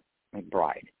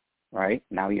McBride, right?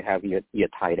 Now you have your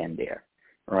tight end there,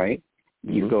 right?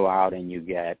 You go out and you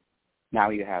have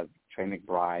Trey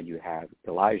McBride, you have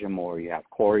Elijah Moore, you have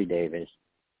Corey Davis,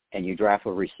 and you draft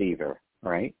a receiver,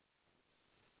 right?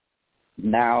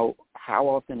 Now, how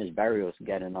often is Barrios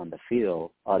getting on the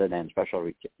field other than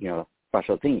special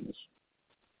teams?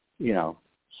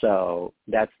 So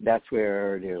that's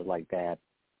where there's like that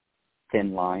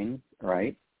thin line,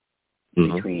 right?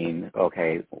 Between,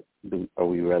 okay, are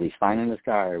we really signing this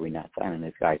guy or are we not signing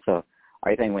this guy? So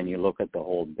I think when you look at the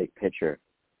whole big picture,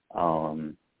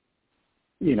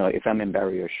 if I'm in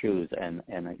Barrios' shoes and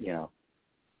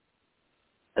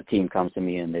a team comes to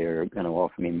me and they're going to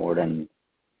offer me more than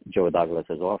Joe Douglas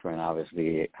is offering,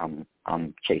 obviously I'm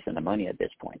chasing the money at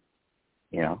this point,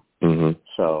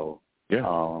 So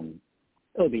it'll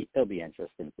be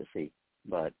interesting to see,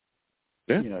 but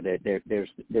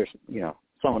there's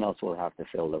someone else will have to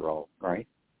fill the role, right?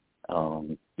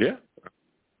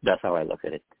 That's how I look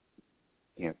at it.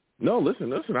 No,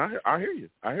 listen. I hear you.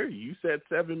 You said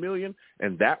 $7 million,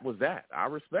 and that was that. I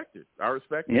respect it.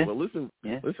 Yeah. Well, listen,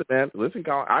 man. Listen,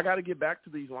 Colin. I got to get back to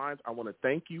these lines. I want to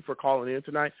thank you for calling in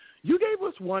tonight. You gave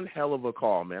us one hell of a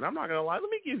call, man. I'm not gonna lie.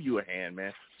 Let me give you a hand,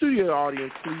 man. Studio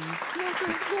audience, please. Go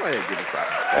ahead and give us a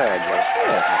hand.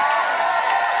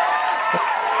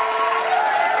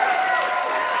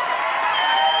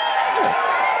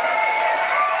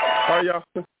 All right, All right,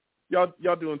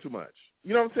 y'all doing too much.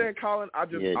 You know what I'm saying, Colin? I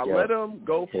let them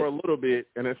go for a little bit,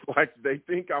 and it's like they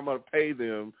think I'm going to pay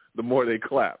them the more they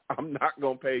clap. I'm not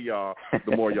going to pay y'all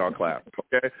the more y'all clap,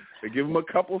 okay? They give them a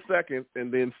couple seconds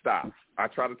and then stop. I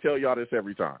try to tell y'all this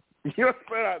every time. You know what I'm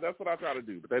saying? That's what I try to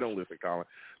do, but they don't listen, Colin.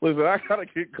 Listen, I got to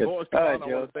get going, Colin. I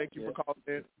want to thank you for calling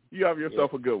in. You have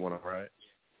yourself a good one, all right?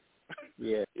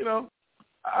 Yeah. You know,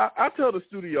 I tell the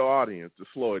studio audience to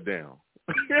slow it down.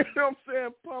 You know what I'm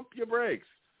saying? Pump your brakes.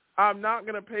 I'm not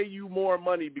going to pay you more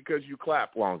money because you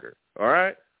clap longer, all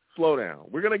right? Slow down.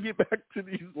 We're going to get back to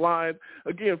these lines.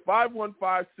 Again,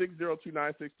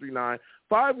 515-602-9639.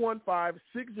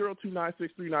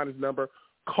 515-602-9639 is the number.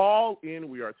 Call in.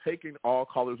 We are taking all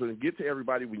callers. We're going to get to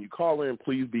everybody. When you call in,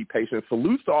 please be patient.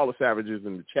 Salutes to all the savages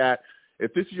in the chat.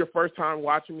 If this is your first time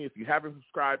watching me, if you haven't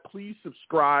subscribed, please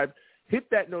subscribe. Hit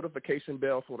that notification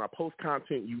bell so when I post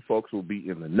content, you folks will be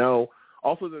in the know.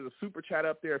 Also, there's a super chat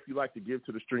up there. If you'd like to give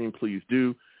to the stream, please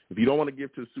do. If you don't want to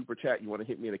give to the super chat, you want to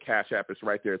hit me in the Cash App. It's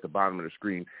right there at the bottom of the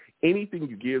screen. Anything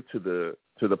you give to the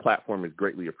platform is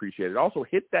greatly appreciated. Also,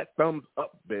 hit that thumbs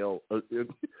up bell.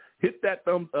 Hit that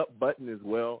thumbs up button as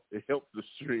well. It helps the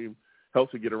stream,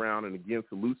 helps to get around. And again,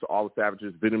 salutes to all the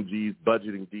savages, Venom G's,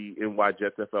 Budgeting D, NY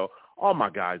Jets FL, all my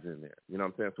guys in there. You know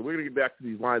what I'm saying? So we're going to get back to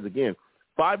these lines again.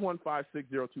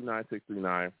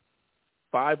 515-602-9639.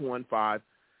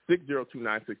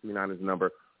 515-602-9639 is the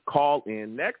number. Call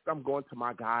in. Next, I'm going to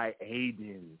my guy,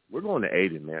 Aiden. We're going to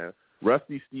Aiden, man.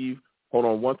 Rusty Steve, hold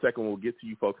on one second. We'll get to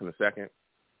you folks in a second.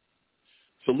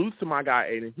 Salutes to my guy,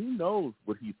 Aiden. He knows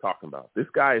what he's talking about. This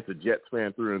guy is a Jets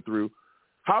fan through and through.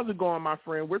 How's it going, my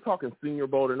friend? We're talking Senior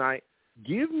Bowl tonight.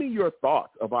 Give me your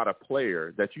thoughts about a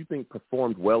player that you think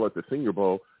performed well at the Senior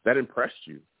Bowl that impressed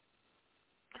you.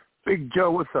 Big Joe,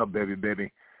 what's up, baby?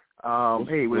 Hey,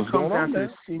 when it comes down to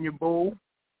the Senior Bowl,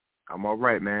 I'm all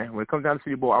right, man. When it comes down to the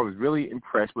Senior Bowl, I was really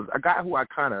impressed with a guy who I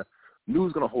kind of knew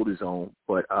was going to hold his own,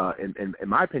 but in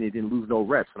my opinion, didn't lose no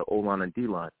reps on the O-line and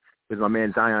D-line. Is my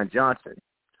man Zion Johnson.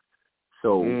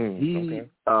 So he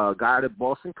got out of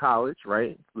Boston College,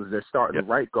 right? Was their starting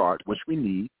right guard, which we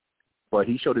need. But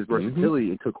he showed his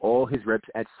versatility and took all his reps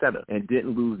at center and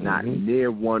didn't lose not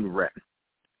near one rep.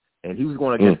 And he was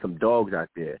going against some dogs out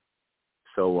there.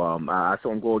 So I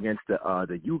saw him go against the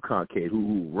UConn kid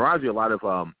who reminds me a lot of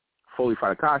Foley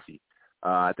Fatukasi.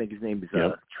 I think his name is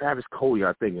Travis Cody,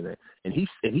 I think, and he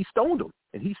stoned him.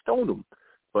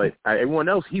 But everyone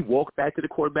else, he walked back to the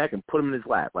quarterback and put him in his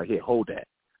lap, like, here, hold that.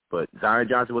 But Zion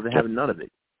Johnson wasn't having none of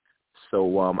it.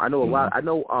 So I know a lot. I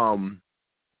know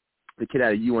the kid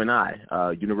out of UNI,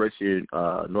 University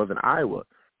of Northern Iowa.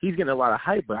 He's getting a lot of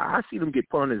hype, but I seen him get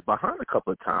put on his behind a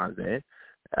couple of times, man.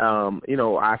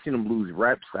 I seen him lose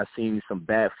reps. I seen some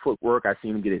bad footwork. I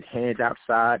seen him get his hands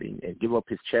outside and give up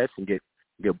his chest and get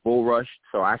bull rushed.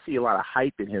 So I see a lot of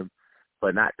hype in him,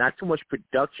 but not too much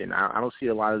production. I don't see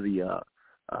a lot of the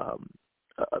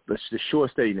sure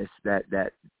steadiness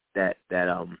that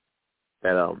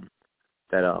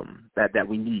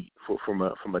we need from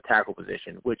a tackle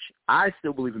position, which I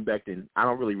still believe in Becton. I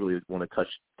don't really want to touch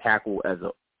tackle as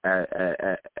a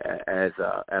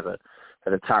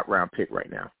top round pick right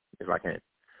now, if I can.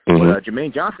 But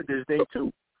Jermaine Johnson did his thing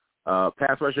too.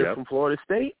 Pass rusher from Florida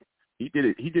State. He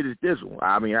did his dizzle.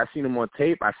 I mean, I seen him on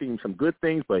tape. I seen some good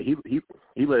things, but he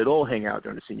let it all hang out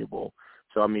during the Senior Bowl.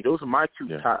 So I mean, those are my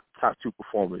top two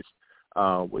performers.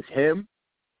 Was him,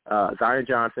 Zion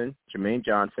Johnson, Jermaine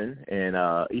Johnson, and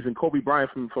even Kobe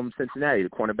Bryant from Cincinnati, the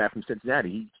cornerback from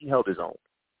Cincinnati. He held his own.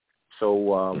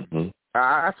 So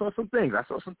I saw some things.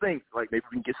 Like maybe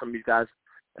we can get some of these guys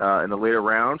in the later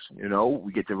rounds. You know,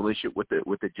 we get the relationship with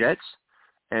the Jets,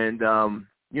 and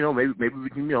maybe we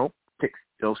can pick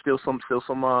still some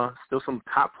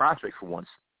top prospects for once.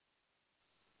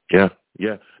 Yeah.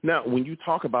 Now, when you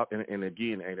talk about, and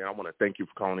again, Aiden, I want to thank you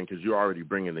for calling in because you're already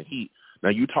bringing the heat. Now,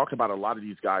 you talked about a lot of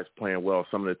these guys playing well,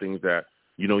 some of the things that,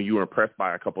 you were impressed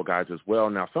by a couple of guys as well.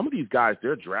 Now, some of these guys,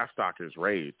 their draft stock is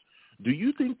raised. Do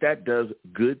you think that does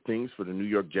good things for the New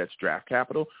York Jets draft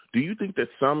capital? Do you think that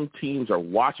some teams are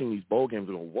watching these bowl games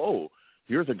and going, whoa,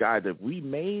 here's a guy that we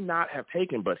may not have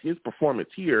taken, but his performance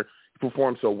here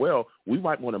performed so well, we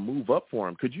might want to move up for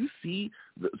him. Could you see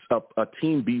a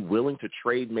team be willing to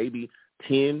trade maybe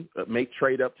 10,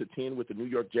 trade up to 10 with the New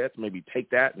York Jets, maybe take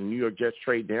that and New York Jets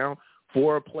trade down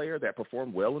for a player that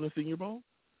performed well in the Senior Bowl?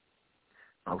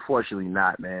 Unfortunately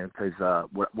not, man, because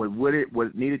what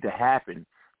needed to happen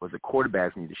was the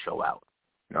quarterbacks need to show out.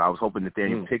 I was hoping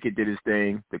Nathaniel Pickett did his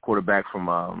thing, the quarterback from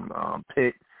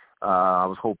Pitt. I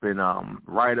was hoping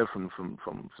Ryder from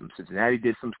Cincinnati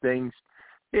did some things.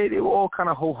 They were all kind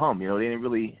of ho-hum, no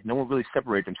one really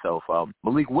separated himself.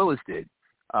 Malik Willis did.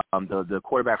 the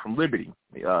quarterback from Liberty,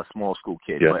 small school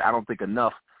kid. Yeah. But I don't think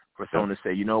enough for someone to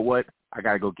say, you know what, I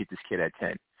got to go get this kid at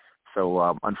 10.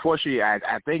 So, unfortunately,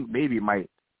 I think maybe it might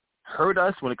hurt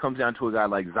us when it comes down to a guy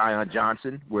like Zion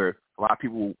Johnson, where a lot of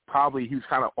people probably he was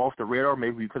kind of off the radar.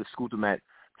 Maybe we could have schooled him at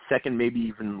second, maybe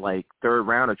even like third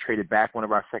round, or traded back one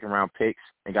of our second-round picks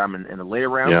and got him in the later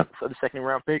round for the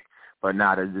second-round pick. But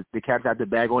the Cavs got the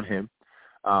bag on him.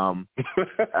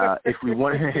 If we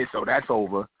want, so that's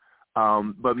over.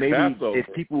 But maybe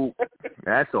if people,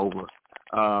 that's over.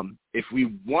 If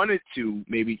we wanted to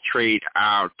maybe trade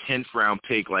our 10th round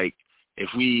pick, like if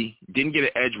we didn't get an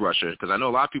edge rusher, because I know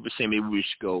a lot of people say maybe we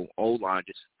should go O-line,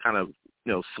 just kind of,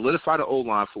 solidify the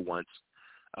O-line for once.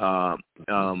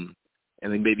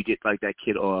 And then maybe get like that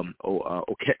kid Okemu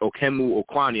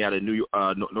Okwani out of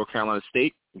North Carolina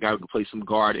State, a guy who can play some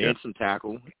guard and some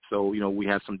tackle. So, we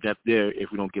have some depth there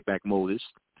if we don't get back Modis.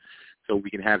 So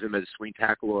we can have him as a swing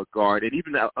tackle or a guard. And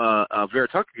even Vera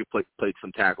Tucker could play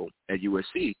some tackle at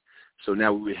USC. So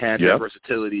now we would have that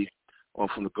versatility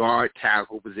from the guard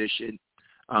tackle position,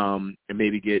 and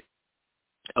maybe get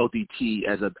LDT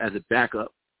as a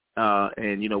backup.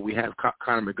 And, we have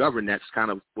Connor McGovern that's kind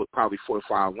of what probably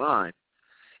fortify our line.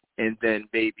 And then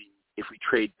maybe if we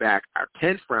trade back our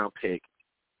 10th round pick,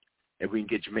 and we can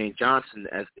get Jermaine Johnson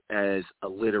as a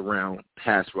later round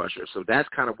pass rusher. So that's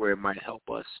kind of where it might help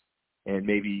us, and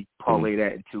maybe parlay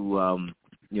that into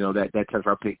that 10th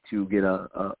round pick to get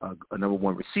a number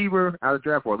one receiver out of the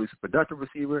draft, or at least a productive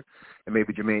receiver, and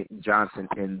maybe Jermaine Johnson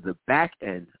in the back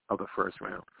end of the first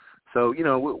round. So,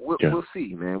 we'll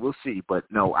see, man. We'll see. But,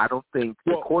 no, I don't think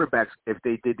the quarterbacks, if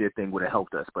they did their thing, would have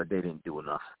helped us, but they didn't do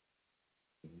enough.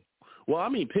 Well, I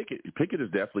mean, Pickett has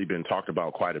definitely been talked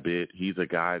about quite a bit. He's a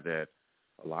guy that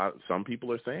some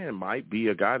people are saying might be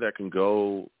a guy that can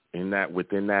go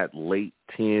within that late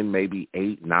 10, maybe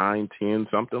 8, 9, 10,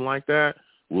 something like that.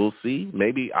 We'll see.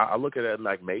 Maybe I look at it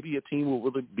like maybe a team will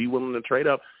really be willing to trade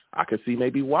up. I could see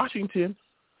maybe Washington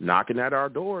knocking at our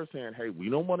door saying, hey, we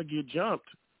don't want to get jumped.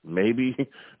 Maybe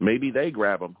they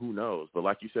grab him. Who knows? But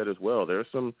like you said as well, there's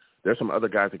some other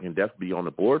guys that can definitely be on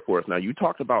the board for us. Now, you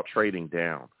talked about trading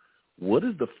down. What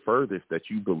is the furthest that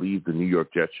you believe the New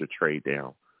York Jets should trade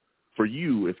down? For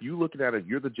you, if you're looking at it,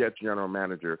 you're the Jets general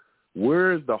manager,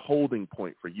 where is the holding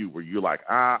point for you where you're like,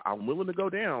 I'm willing to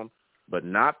go down, but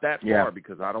not that far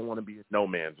because I don't want to be in no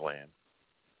man's land?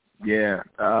 Yeah.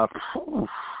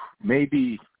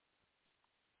 Maybe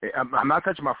I'm not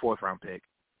touching my 4th round pick.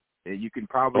 You can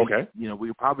probably, we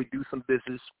could probably do some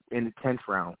business in the 10th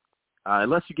round.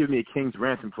 Unless you give me a king's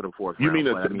ransom for the 4th round. You mean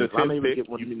the 10th pick?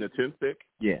 You mean the 10th pick?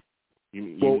 Yeah.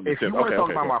 If you want to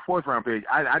talk about my 4th round pick,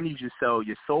 I need you to sell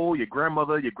your soul, your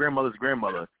grandmother, your grandmother's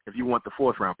grandmother, if you want the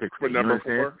 4th round pick. For number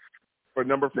 4? For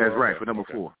number 4? That's right, for number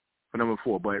 4. For number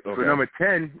 4. But for number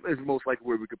 10 is most likely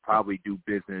where we could probably do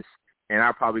business. And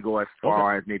I'll probably go as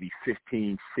far as maybe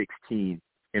 15, 16.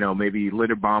 Maybe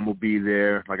Linderbaum will be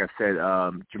there. Like I said,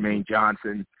 Jermaine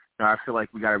Johnson. I feel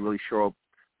like we got to really show up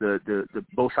the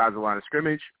both sides of the line of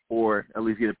scrimmage, or at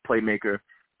least get a playmaker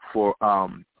for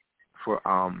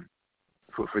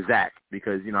Zach,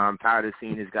 because I'm tired of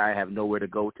seeing this guy have nowhere to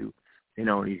go to. He's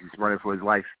just running for his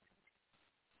life.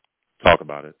 Talk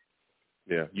about it.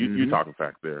 Yeah, you talking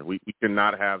facts there. We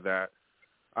cannot have that.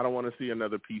 I don't want to see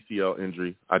another PCL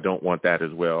injury. I don't want that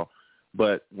as well.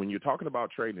 But when you're talking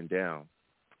about trading down,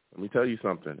 let me tell you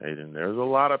something, Aiden. There's a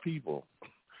lot of people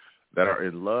that are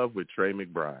in love with Trey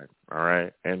McBride, all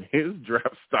right? And his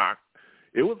draft stock,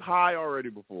 it was high already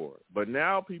before. But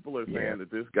now people are saying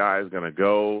that this guy is going to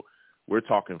go. We're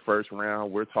talking first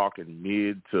round. We're talking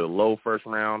mid to low first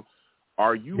round.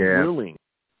 Are you willing,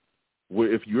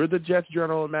 if you're the Jets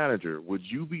general manager, would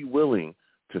you be willing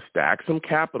to stack some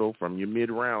capital from your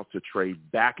mid-rounds to trade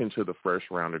back into the first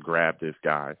round to grab this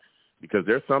guy? Because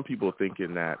there's some people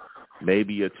thinking that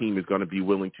maybe a team is going to be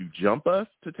willing to jump us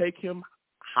to take him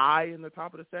high in the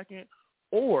top of the second,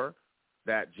 or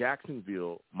that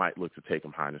Jacksonville might look to take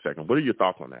him high in the second. What are your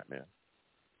thoughts on that, man?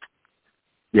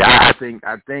 Yeah,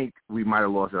 I think we might have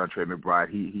lost it on Trey McBride.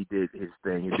 He did his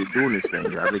thing. He did doing his thing.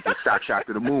 I think he shot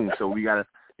to the moon. So we gotta,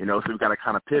 so we gotta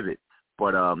kind of pivot.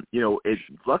 But it's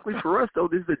luckily for us though,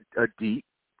 this is a deep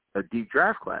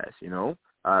draft class.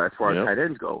 As far as tight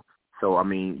ends go. So,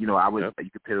 you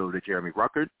could pivot over to Jeremy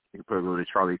Ruckert. You could pivot over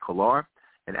to Charlie Kolar.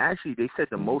 And actually, they said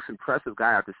the most impressive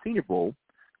guy at the Senior Bowl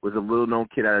was a little-known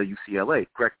kid out of UCLA,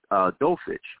 Greg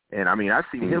Dulcich. And, I've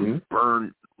seen him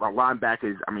burn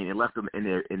linebackers. It left them in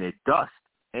their dust.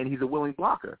 And he's a willing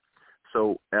blocker.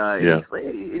 So, he has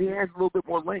a little bit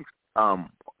more length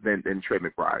than Trey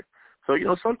McBride. So,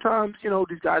 sometimes,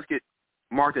 these guys get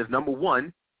marked as number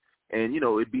one, and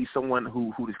it'd be someone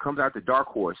who just comes out the dark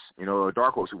horse, a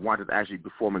dark horse who winds up actually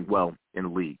performing well in the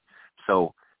league.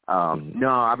 So no,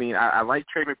 I mean I like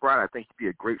Trey McBride. I think he'd be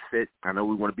a great fit. I know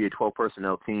we want to be a 12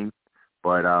 personnel team,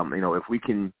 but if we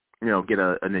can get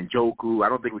an Njoku, I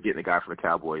don't think we're getting a guy from the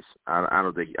Cowboys. I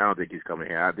don't think he's coming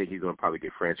here. I think he's going to probably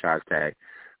get franchise tag.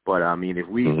 But I mean, if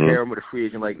we pair him with a free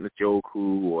agent like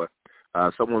Njoku or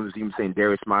someone was even saying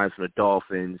Darius Myers from the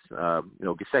Dolphins,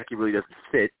 Gesicki really doesn't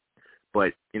fit.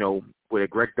 But with a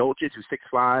Greg Dulcich who's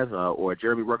 6'5", or a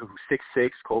Jeremy Ruckert who's 6'6",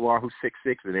 Kolar who's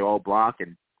 6'6", and they all block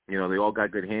and they all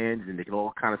got good hands and they can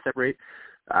all kind of separate.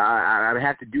 I'd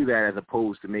have to do that as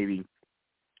opposed to maybe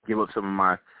give up some of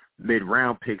my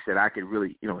mid-round picks that I could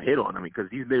really hit on. I mean, because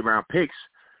these mid-round picks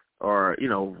are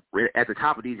at the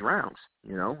top of these rounds.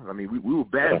 I mean, we were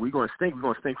bad. We're going to stink. We're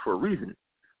going to stink for a reason.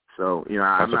 So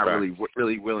I'm not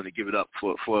really willing to give it up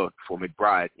for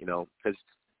McBride. Because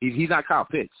he's not Kyle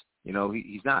Pitts. He's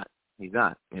not. He's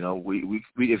not. We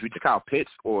if it's Kyle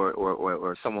Pitts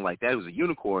or someone like that who's a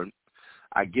unicorn,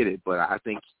 I get it. But I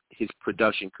think his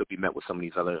production could be met with some of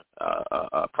these other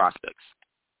prospects.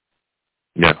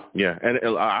 Yeah, and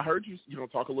I heard you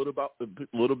talk a little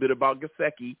bit about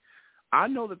Gesicki. I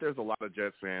know that there's a lot of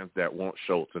Jets fans that want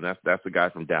Schultz, and that's the guy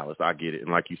from Dallas. I get it,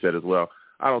 and like you said as well,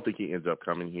 I don't think he ends up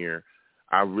coming here.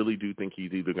 I really do think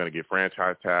he's either going to get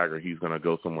franchise tag or he's going to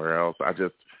go somewhere else.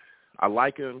 I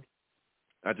like him.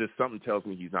 Something tells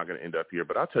me he's not going to end up here.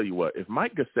 But I'll tell you what, if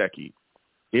Mike Gesicki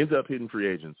ends up hitting free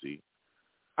agency,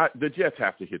 the Jets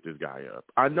have to hit this guy up.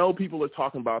 I know people are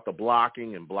talking about the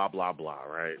blocking and blah, blah, blah,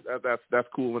 right? That's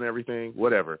cool and everything,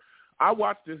 whatever. I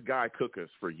watched this guy cook us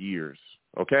for years,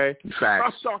 okay? Facts.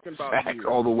 I'm talking about Facts years.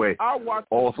 all the way. I watched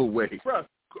all the way.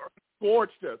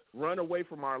 Scorched us, run away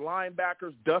from our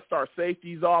linebackers, dust our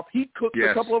safeties off. He cooked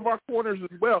a couple of our corners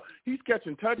as well. He's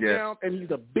catching touchdowns, and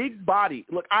he's a big body.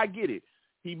 Look, I get it.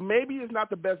 He maybe is not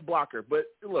the best blocker, but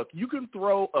look, you can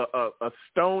throw a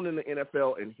stone in the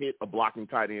NFL and hit a blocking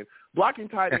tight end. Blocking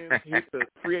tight ends hit the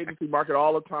free agency market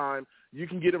all the time. You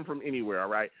can get him from anywhere, all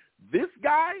right? This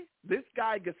guy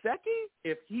Gesicki,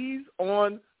 if he's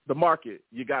on the market,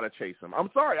 you got to chase him. I'm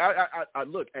sorry. I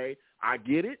look, I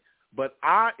get it, but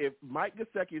if Mike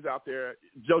Gesicki's out there,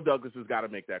 Joe Douglas has got to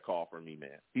make that call for me,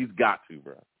 man. He's got to,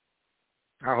 bro.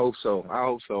 I hope so.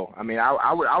 I mean,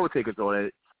 I would take a throw at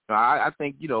it. I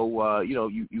think you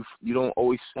don't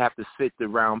always have to fit the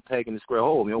round peg in the square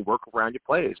hole. Work around your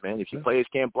players, man. If your players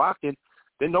can't block, then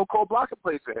don't call blocking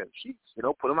plays for him.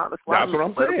 Put them out in the slot. That's what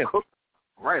I'm saying.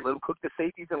 Let them cook the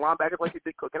safeties and linebackers like they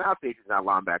did cooking our safeties and our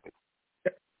linebackers.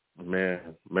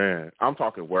 Man, I'm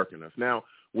talking working us. Now,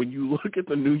 when you look at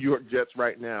the New York Jets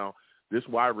right now, this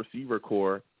wide receiver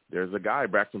core, there's a guy,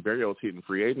 Braxton Berrios, hitting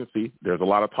free agency. There's a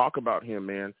lot of talk about him,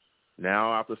 man.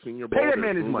 Now after Senior Bowl, pay that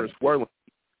man his money. Swirling.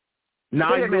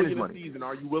 $9 million a money. season.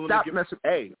 Are you willing Stop to give? messing.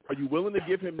 Hey, are you willing to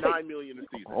give him $9 million a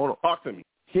season? Hold on. Talk to me.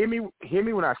 Hear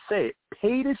me when I say it.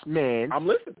 Pay this man. I'm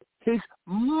listening. His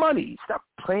money. Stop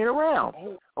playing around.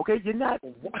 Okay, you're not.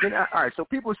 All right. So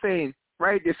people are saying,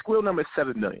 right? Their squeal number is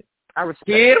 $7 million. I respect.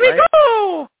 Here we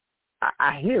go.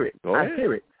 I hear it. I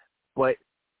hear it. But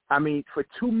I mean, for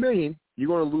 $2 million, you're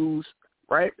going to lose.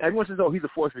 Right? Everyone says, "Oh, he's a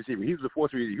fourth receiver. He was a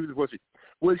fourth receiver.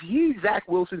 Was he Zach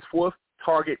Wilson's fourth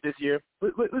target this year?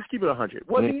 Let's keep it 100.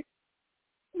 Was he?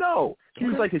 No. He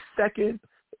was like his second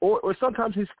or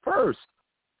sometimes his first.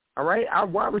 All right? Our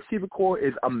wide receiver core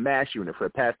is a mass unit for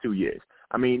the past 2 years.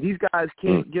 I mean, these guys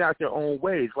can't get out their own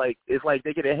way. It's like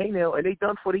they get a hangnail and they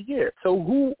done for the year. So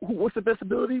what's the best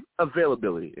ability?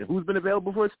 Availability. And who's been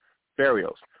available for us?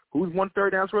 Berrios. Who's won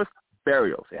third downs for us?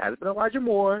 Berrios. It hasn't been Elijah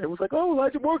Moore. It was like, oh,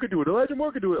 Elijah Moore could do it.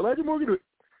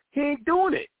 He ain't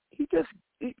doing it. He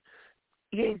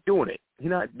ain't doing it. He's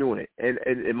not doing it. And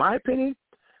in my opinion,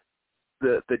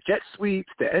 the jet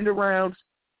sweeps, the end arounds,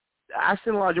 I've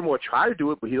seen Elijah Moore try to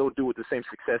do it, but he don't do it with the same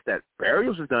success that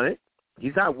Berrios has done it.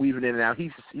 He's not weaving in and out.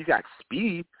 He's got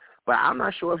speed, but I'm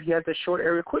not sure if he has the short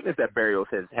area quickness that Berrios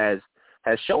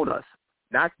has shown us.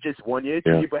 Not just 1 year, 2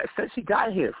 years, but since he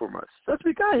got here from us.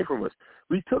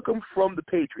 We took him from the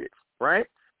Patriots, right?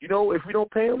 If we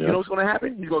don't pay him, you know what's going to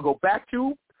happen? He's going to go back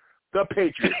to the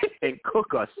Patriots and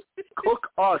cook us.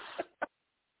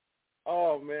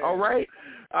 Oh, man. All right?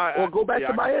 Or go back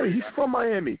to Miami. He's from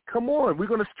Miami. Come on. We're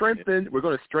going to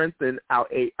strengthen our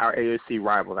AFC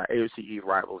rivals, our AFC East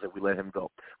rivals if we let him go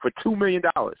for $2 million,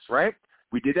 right?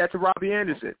 We did that to Robbie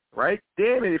Anderson, right?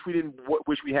 Damn it if we didn't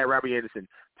wish we had Robbie Anderson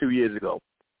 2 years ago.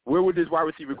 Where would this wide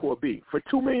receiver core be? For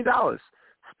 $2 million.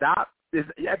 Stop.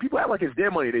 People act like it's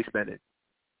their money they spend it.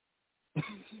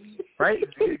 Right?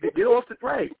 Get off the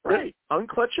right.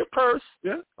 Unclutch your purse.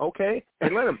 Yeah. Okay?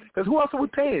 And let them. Because who else are we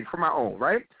paying from our own,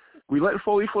 right? We let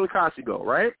Foley Fulicasi go,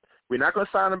 right? We're not going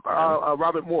to sign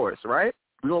Robert Morris, right?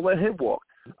 We're going to let him walk.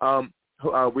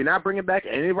 We're not bringing back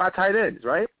any of our tight ends,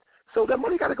 right? So that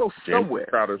money got to go somewhere,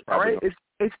 all right?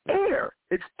 It's air.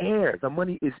 It's air. The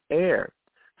money is air.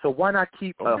 So why not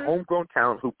keep a homegrown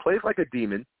talent who plays like a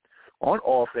demon on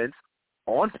offense,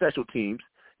 on special teams?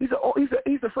 He's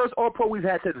the first All-Pro we've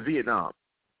had since Vietnam.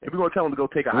 And we're going to tell him to go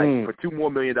take a hike for $2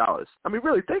 more million. I mean,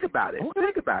 really, think about it.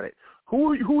 Think about it.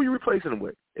 Who are you replacing him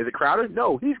with? Is it Crowder?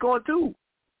 No, he's gone too.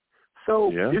 So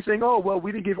you're saying, oh, well,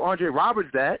 we didn't give Andre Roberts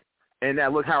that, and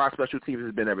now look how our special teams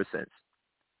has been ever since.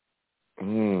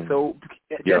 So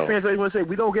Jets fans always want to say,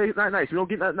 we don't get not nice. We don't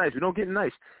get not nice. We don't get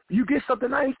nice. You get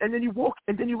something nice, and then you walk,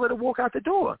 and then you let it walk out the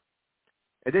door.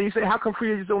 And then you say, how come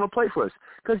free agents don't want to play for us?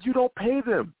 Because you don't pay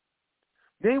them.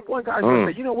 Name one guy who's going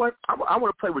to say, you know what, I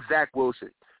want to play with Zach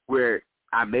Wilson, where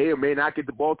I may or may not get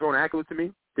the ball thrown accurately to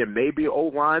me. There may be an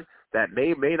O-line that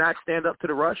may not stand up to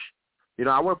the rush. You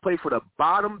know, I want to play for the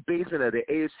bottom basement of the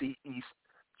AFC East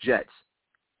Jets.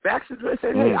 Baxter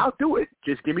said, hey, I'll do it.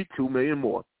 Just give me $2 million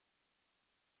more.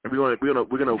 And we're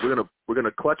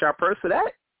gonna clutch our purse for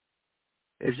that.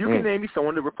 If you can name me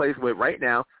someone to replace with right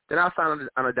now, then I'll sign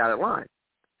on a dotted line.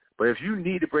 But if you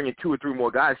need to bring in 2 or 3 more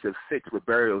guys to fix what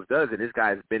Berrios does, and this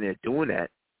guy's been there doing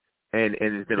that, and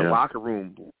it's been a locker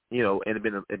room, you know, and it's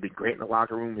been great in the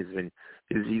locker room. He's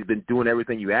been doing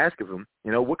everything you ask of him.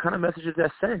 You know, what kind of message does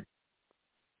that send?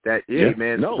 That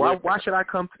man, why should I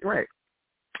come? Right,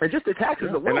 and just the taxes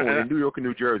alone in New York and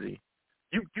New Jersey.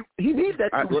 He needs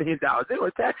that $2 million. They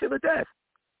will tax him to death.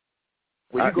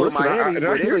 When you go to Miami,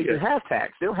 where they don't even have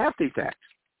tax, they don't have state tax.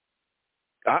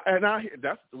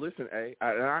 Listen,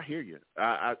 I hear you.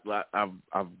 I've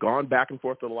gone back and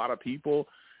forth with a lot of people,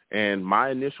 and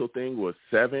my initial thing was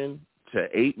 $7 to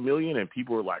 $8 million, and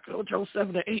people were like, "Oh, Joe,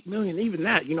 $7 to $8 million, even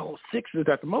that, 6 is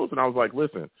at the most." And I was like,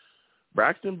 "Listen,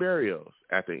 Braxton Berrios,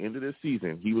 at the end of this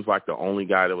season, he was like the only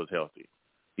guy that was healthy.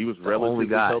 He was relatively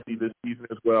healthy this season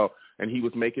as well, and he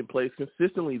was making plays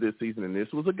consistently this season. And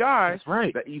this was a guy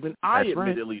that even I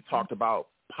admittedly talked about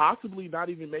possibly not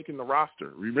even making the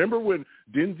roster. Remember when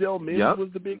Denzel Mims was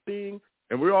the big thing,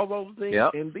 and we're all those things?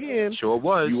 And then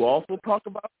you also talk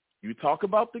about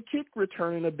the kick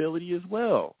returning ability as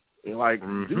well. You're like,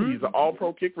 dude, he's an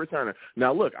all-pro kick returner.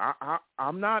 Now, look,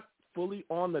 I'm not fully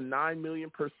on the $9 million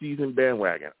per season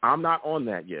bandwagon. I'm not on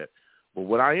that yet. But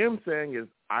what I am saying is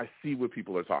I see what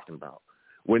people are talking about.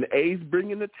 When A's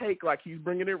bringing the take like he's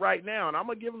bringing it right now, and I'm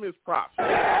going to give him his props. I'm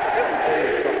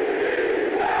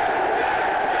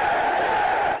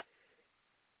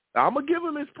going to give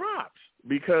him his props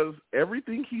because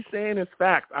everything he's saying is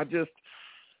fact. $9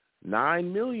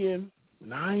 million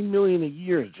a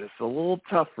year is just a little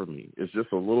tough for me. It's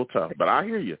just a little tough. But I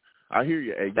hear you.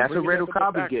 Hey, that's what Randall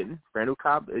Cobb is getting. Randall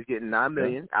Cobb is getting $9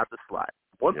 million out the slot.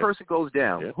 One person goes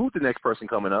down. Who's the next person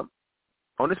coming up?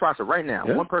 On this roster right now,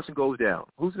 one person goes down.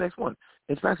 Who's the next one?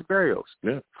 It's Max Berrios.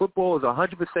 Football is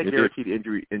 100% guaranteed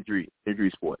injury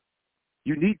sport.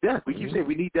 You need depth. We keep saying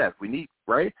we need depth. We need,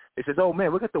 right? It says, oh,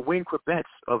 man, look at the Wayne Corbett's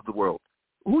of the world.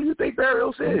 Who do you think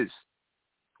Berrios is?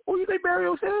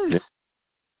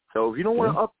 So if you don't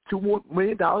want to up $2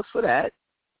 million for that,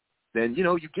 then,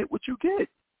 you get what you get.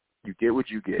 You get what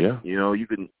you get. You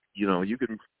can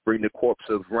bring the corpse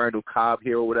of Randall Cobb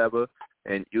here or whatever,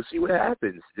 and you'll see what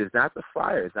happens. It's not the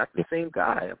fire. It's not the same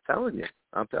guy. I'm telling you.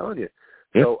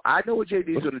 So I know what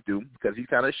JD's going to do because he's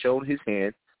kind of shown his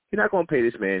hand. He's not going to pay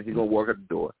this man. He's going to work at the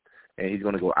door, and he's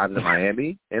going to go out to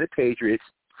Miami and the Patriots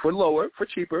for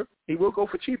cheaper. He will go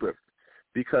for cheaper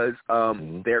because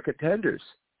they're contenders.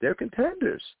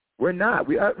 We're not.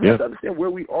 We have to understand where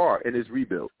we are in this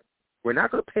rebuild. We're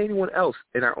not going to pay anyone else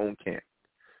in our own camp.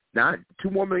 Not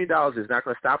 $2 more million is not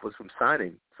going to stop us from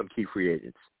signing some key free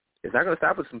agents. It's not going to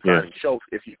stop us from signing Schultz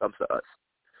if he comes to us.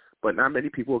 But not many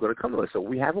people are going to come to us. So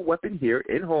we have a weapon here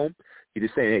in home. He's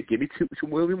just saying, hey, give me $2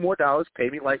 million more, pay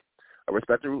me like a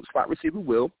respectable slot receiver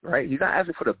will, right? He's not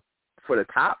asking for the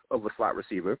top of a slot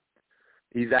receiver.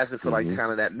 He's asking for like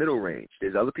kind of that middle range.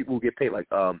 There's other people who get paid like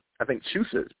I think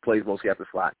Schuster plays mostly at the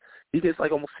slot. He gets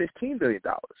like almost $15 billion.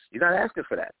 He's not asking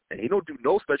for that, and he don't do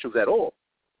no specials at all.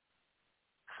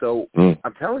 So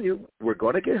I'm telling you, we're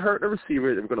going to get hurt in the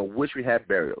receiver, and we're going to wish we had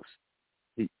Berrios.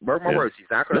 Mark my words, he's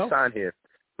not going to sign here.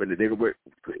 We're going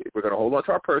to hold on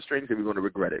to our purse strings, and we're going to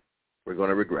regret it.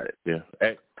 Yeah.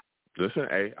 Hey, listen,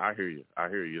 I hear you.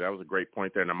 That was a great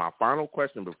point there. Now, my final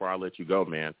question before I let you go,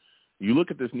 man. You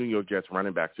look at this New York Jets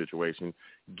running back situation.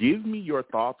 Give me your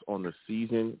thoughts on the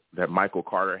season that Michael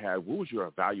Carter had. What was your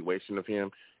evaluation of him,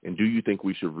 and do you think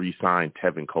we should re-sign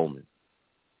Tevin Coleman?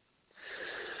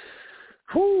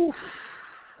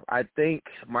 I think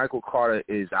Michael Carter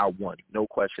is our one, no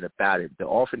question about it. The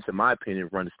offense, in my opinion,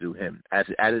 runs through him as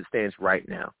it stands right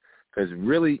now. Because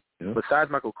really, besides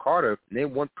Michael Carter,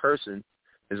 name one person.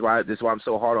 This is why I'm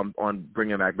so hard on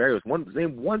bringing back Berrios.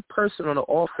 Name one person on the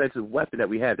offensive weapon that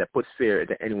we have that puts fear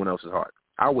into anyone else's heart.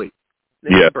 I'll wait.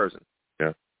 Name one person.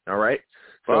 Yeah. All right?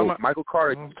 So Michael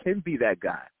Carter can be that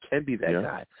guy.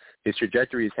 Guy. His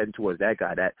trajectory is heading towards that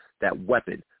guy, that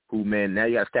weapon. Who, man, now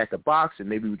you got to stack the box, and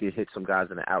maybe we can hit some guys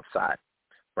on the outside,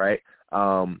 right?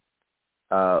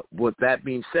 With that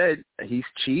being said, he's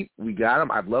cheap. We got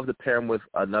him. I'd love to pair him with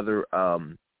another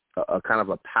a kind of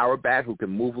a power back who can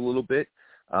move a little bit.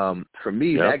 For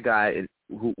me, that guy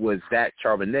who was Zach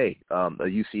Charbonnet, a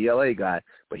UCLA guy,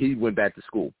 but he went back to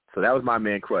school. So that was my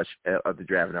man crush of the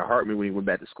draft. And it hurt me when he went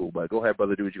back to school. But go ahead,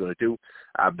 brother, do what you're going to do.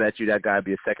 I bet you that guy will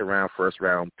be a second-round,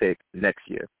 first-round pick next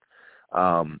year.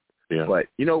 But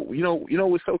you know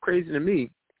what's so crazy to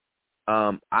me?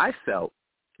 I felt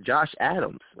Josh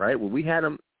Adams, right? When we had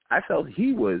him, I felt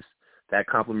he was that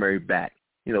complimentary back.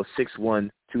 6'1",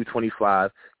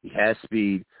 225. He has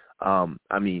speed.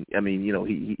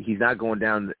 He's not going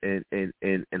down in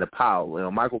a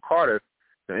pile. Michael Carter,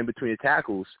 in between the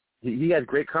tackles, he has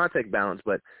great contact balance,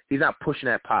 but he's not pushing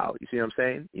that pile. You see what I'm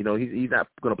saying? He's not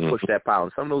going to push that pile.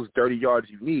 And some of those dirty yards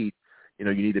you need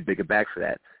a bigger back for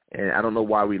that. And I don't know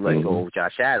why we let go of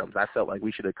Josh Adams. I felt like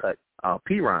we should have cut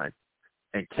Perine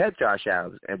and kept Josh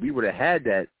Adams, and we would have had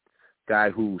that guy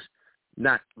who's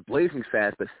not blazing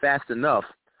fast, but fast enough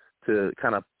to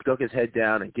kind of duck his head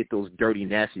down and get those dirty,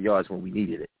 nasty yards when we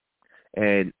needed it.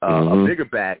 And a bigger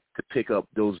back to pick up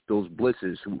those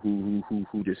blitzes who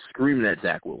just screaming at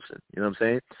Zach Wilson. You know what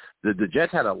I'm saying? The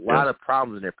Jets had a lot of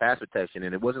problems in their pass protection,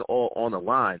 and it wasn't all on the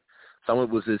line. Some of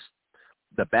it was just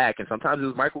the back, and sometimes it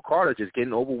was Michael Carter just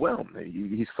getting overwhelmed.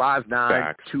 He's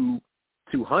 5'9",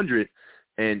 200,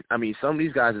 and some of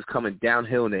these guys is coming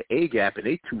downhill in the A gap, and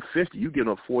they 250. You give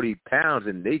them 40 pounds,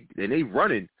 and they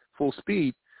running full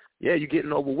speed. Yeah, you're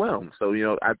getting overwhelmed. So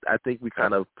I think we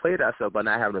kind of played ourselves by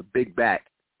not having a big back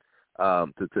to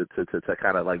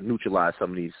kind of like neutralize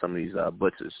some of these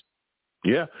blitzes.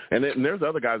 Yeah, and there's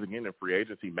other guys again in free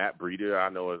agency. Matt Breida, I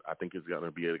think is going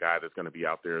to be a guy that's going to be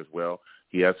out there as well.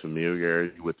 He has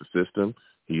familiarity with the system.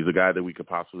 He's a guy that we could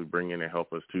possibly bring in and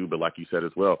help us too. But like you said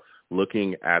as well,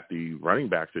 looking at the running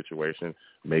back situation,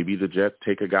 maybe the Jets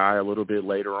take a guy a little bit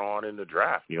later on in the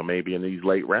draft. Maybe in these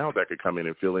late rounds that could come in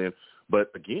and fill in.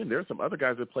 But again, there's some other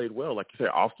guys that played well. Like you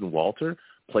said, Austin Walter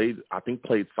played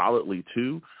solidly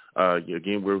too.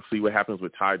 Again, we'll see what happens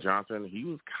with Ty Johnson. He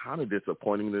was kind of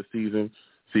disappointing this season.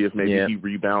 See if maybe he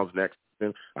rebounds next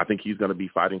season. I think he's going to be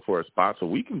fighting for a spot. So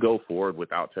we can go forward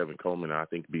without Tevin Coleman and I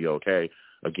think be okay.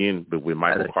 Again, but with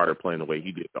Michael Carter playing the way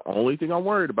he did, the only thing I'm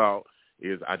worried about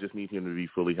is I just need him to be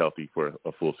fully healthy for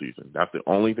a full season. That's the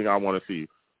only thing I want to see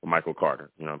with Michael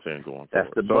Carter. You know what I'm saying? Going forward.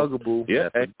 That's the bugaboo. Yeah,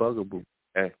 that's the bugaboo.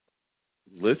 Hey.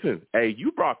 Listen, you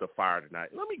brought the fire tonight.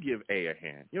 Let me give A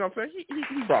hand. You know what I'm saying?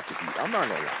 He brought the heat. I'm not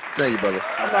going to lie. Thank you, brother.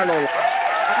 I'm not going to lie.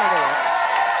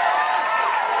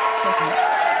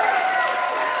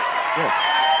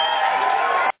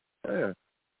 Yeah.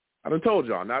 I done told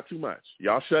y'all not too much.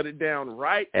 Y'all shut it down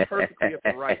right perfectly at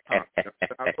the right time.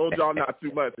 I told y'all not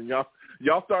too much, and y'all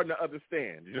starting to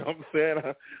understand. You know what I'm saying?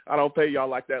 I don't pay y'all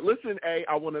like that. Listen,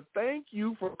 I want to thank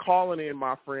you for calling in,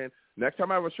 my friend. Next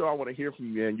time I have a show, I want to hear from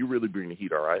you, man. You really bring the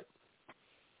heat, all right?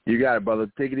 You got it, brother.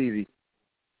 Take it easy.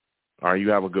 All right, you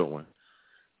have a good one.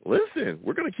 Listen,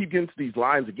 we're going to keep getting to these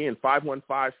lines again.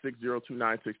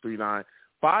 515-602-9639.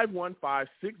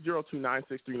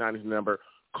 515-602-9639 is the number.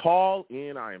 Call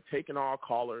in. I am taking all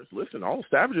callers. Listen, all the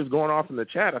savages going off in the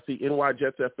chat. I see NY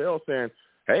Jets FL saying,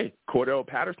 hey, Cordell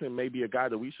Patterson may be a guy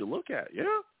that we should look at.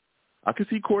 Yeah, I could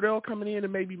see Cordell coming in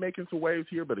and maybe making some waves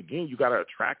here. But, again, you got to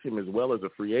attract him as well as a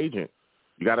free agent.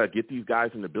 You got to get these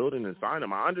guys in the building and sign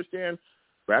them. I understand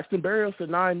Braxton Berrios at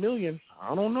 $9 million.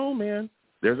 I don't know, man.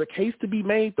 There's a case to be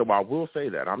made, though. I will say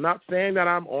that. I'm not saying that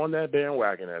I'm on that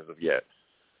bandwagon as of yet.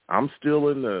 I'm still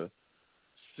in the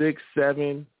 6,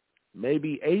 7,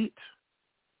 maybe 8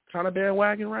 kind of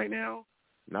bandwagon right now.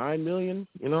 $9 million,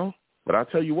 But I'll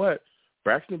tell you what,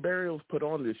 Braxton Berrios put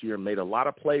on this year and made a lot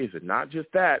of plays. And not just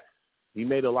that, he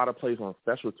made a lot of plays on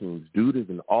special teams. Dude is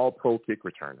an all-pro kick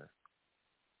returner.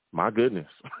 My goodness.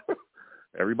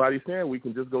 Everybody's saying we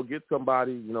can just go get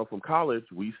somebody, from college.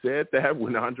 We said that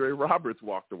when Andre Roberts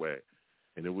walked away.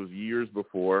 And it was years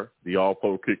before the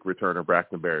all-pro kick returner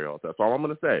Braxton Berrios. That's all I'm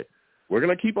going to say. We're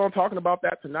going to keep on talking about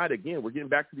that tonight. Again, we're getting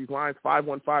back to these lines,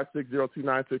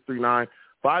 515-602-9639,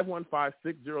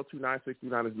 515-602-9629 is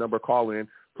the number. Call in.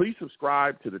 Please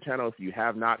subscribe to the channel if you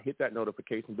have not. Hit that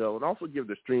notification bell and also give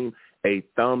the stream a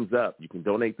thumbs up. You can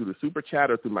donate through the Super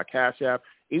Chat or through my Cash App.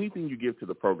 Anything you give to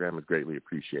the program is greatly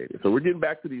appreciated. So we're getting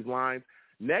back to these lines.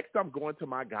 Next, I'm going to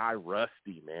my guy,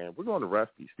 Rusty, man. We're going to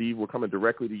Rusty. Steve, we're coming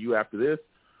directly to you after this.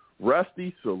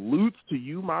 Rusty, salutes to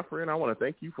you, my friend. I want to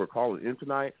thank you for calling in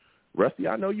tonight. Rusty,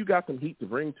 I know you got some heat to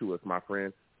bring to us, my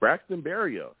friend. Braxton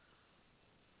Berrios.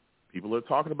 People are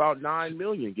talking about $9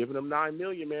 million, giving him $9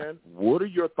 million, man. What are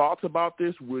your thoughts about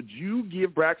this? Would you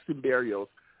give Braxton Berrios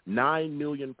 $9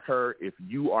 million per if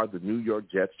you are the New York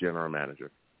Jets general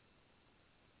manager?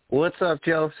 What's up,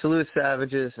 Joe? Salute,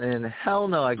 Savages. And hell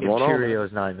no, I give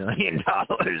Cheerios $9 million.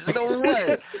 No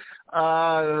way.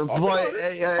 Talk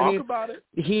about it.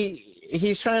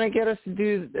 He's trying to get us to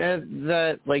do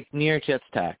that like New York Jets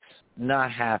tax.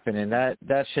 Not happening. That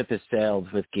ship has sailed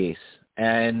with Gase.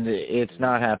 And it's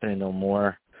not happening no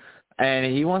more.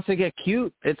 And he wants to get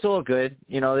cute. It's all good.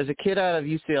 You know, there's a kid out of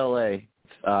UCLA,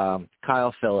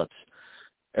 Kyle Phillips,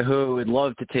 who would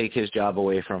love to take his job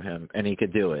away from him, and he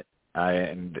could do it.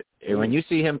 And when you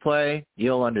see him play,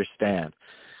 you'll understand.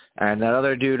 And that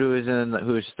other dude who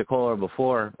was the caller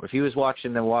before, if he was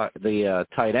watching the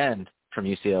tight end from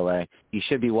UCLA, he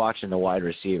should be watching the wide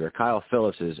receiver. Kyle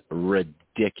Phillips is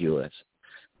ridiculous.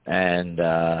 And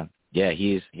yeah,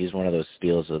 he's one of those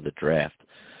steals of the draft.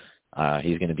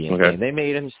 He's going to be in the game. They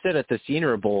made him sit at the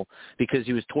Senior Bowl because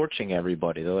he was torching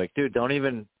everybody. They're like, dude, don't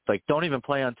even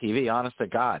play on TV, honest to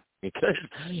God, because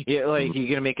you're going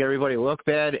to make everybody look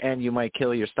bad, and you might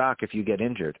kill your stock if you get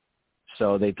injured.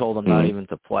 So they told him not even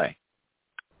to play.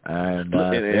 And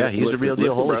he's a real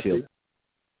deal, Holyfield.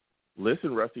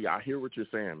 Listen, Rusty, I hear what you're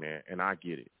saying, man, and I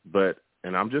get it.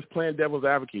 And I'm just playing devil's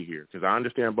advocate here because I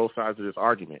understand both sides of this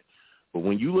argument. But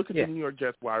when you look at the New York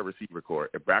Jets wide receiver corps,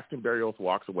 if Braxton Berrios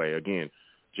walks away, again,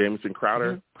 Jamison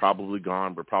Crowder, probably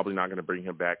gone. We're probably not going to bring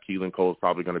him back. Keelan Cole's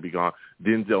probably going to be gone.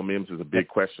 Denzel Mims is a big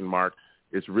question mark.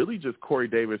 It's really just Corey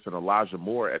Davis and Elijah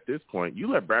Moore at this point. You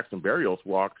let Braxton Berrios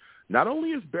walk. Not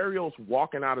only is Berrios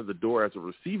walking out of the door as a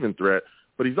receiving threat,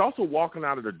 but he's also walking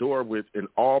out of the door with an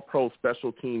all-pro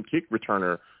special team kick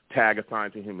returner tag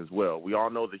assigned to him as well. We all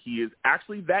know that he is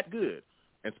actually that good.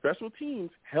 And special teams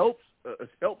helps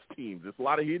teams. There's a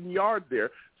lot of hidden yards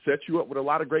there, sets you up with a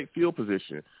lot of great field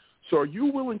position. So are you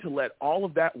willing to let all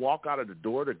of that walk out of the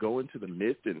door to go into the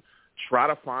mist and try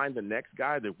to find the next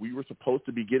guy that we were supposed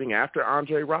to be getting after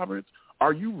Andre Roberts?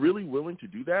 Are you really willing to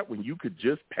do that when you could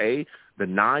just pay the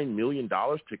 $9 million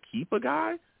to keep a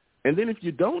guy? And then if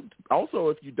you don't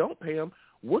pay him,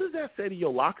 what does that say to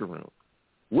your locker room?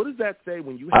 What does that say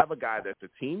when you have a guy that's a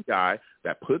team guy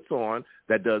that puts on,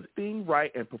 that does things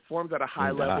right and performs at a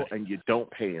high level and you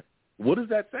don't pay him? What does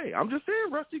that say? I'm just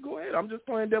saying, Rusty, go ahead. I'm just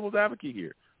playing devil's advocate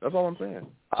here. That's all I'm saying.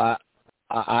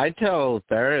 I tell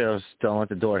Berrios, don't let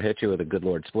the door hit you with a good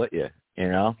Lord split you. You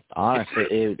know,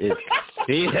 honestly,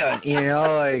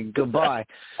 like goodbye.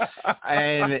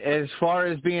 And as far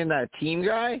as being that team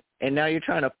guy, and now you're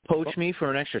trying to poach me for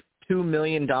an extra $2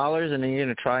 million, and then you're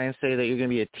going to try and say that you're going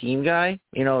to be a team guy,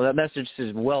 you know, that message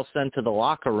is well sent to the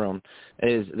locker room.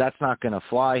 That's not going to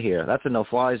fly here. That's a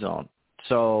no-fly zone.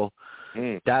 So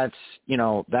that's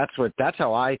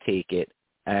how I take it.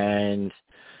 And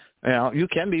you know, you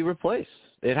can be replaced.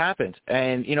 It happens.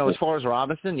 And, you know, as far as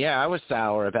Robinson, I was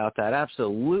sour about that,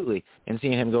 absolutely, and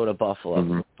seeing him go to Buffalo.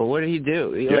 Mm-hmm. But what did he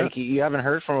do? Like, you haven't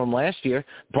heard from him last year.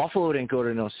 Buffalo didn't go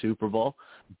to no Super Bowl.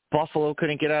 Buffalo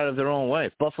couldn't get out of their own way.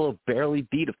 Buffalo barely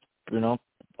beat,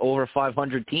 over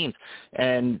 500 teams.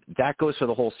 And that goes for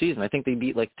the whole season. I think they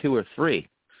beat like 2 or 3.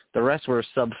 The rest were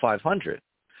sub 500.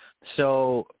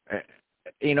 So,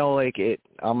 you know, like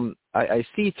I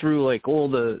see through like all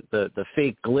the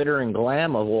fake glitter and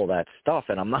glam of all that stuff,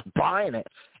 and I'm not buying it.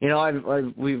 You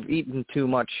know, we've eaten too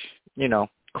much,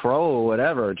 crow or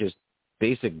whatever, just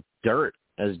basic dirt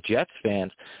as Jets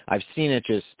fans. I've seen it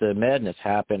just the madness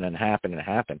happen and happen and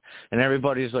happen, and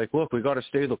everybody's like, look, we got to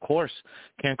stay the course.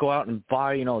 Can't go out and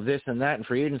buy this and that in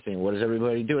free agency. And what does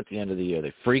everybody do at the end of the year?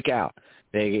 They freak out.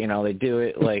 They do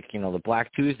it like, the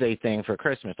Black Tuesday thing for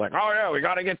Christmas. Like, oh, yeah, we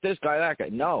got to get this guy, that guy.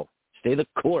 No, stay the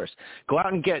course. Go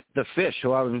out and get the fish,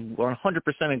 who I would 100%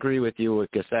 agree with you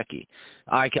with Gesicki.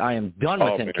 I am done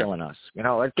with him killing us.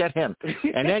 Let's get him.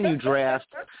 And then you draft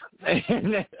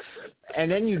and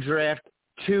then you draft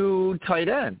 2 tight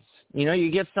ends.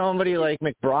 You get somebody like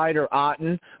McBride or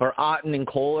Otten and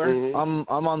Kohler.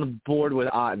 Mm-hmm. I'm on the board with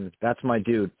Otten. That's my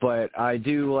dude. But I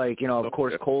do like, of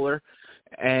course, Kohler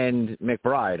and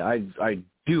McBride. I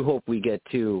do hope we get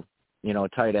 2,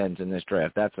 tight ends in this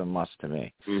draft. That's a must to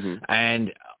me. Mm-hmm.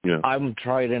 And I'm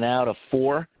trying out a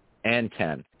 4 and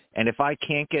 10. And if I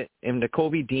can't get him,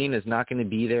 Nakobe Dean is not going to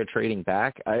be there trading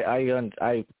back.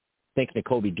 I think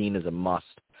Nakobe Dean is a must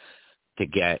to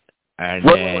get. And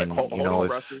wait.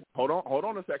 Hold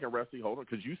on a second, Rusty. Hold on,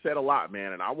 because you said a lot,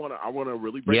 man, and I want to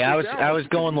really break this down. I was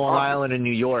going Long Island and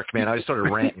New York, man. I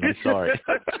started ranting. I'm sorry.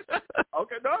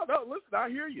 Okay, no, listen, I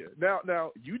hear you.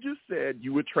 Now, you just said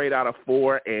you would trade out of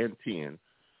 4 and 10.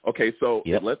 Okay, so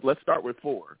let's start with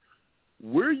 4.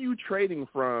 Where are you trading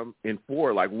from in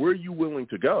 4? Like, where are you willing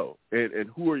to go, and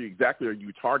who are you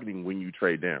targeting when you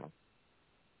trade down?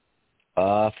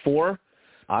 4.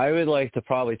 I would like to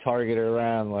probably target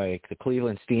around like the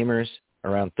Cleveland Steamers,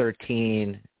 around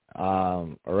 13,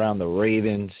 around the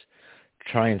Ravens,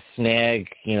 try and snag,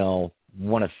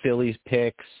 one of Philly's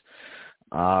picks,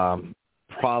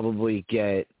 probably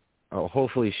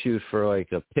hopefully shoot for like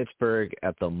a Pittsburgh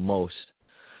at the most.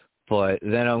 But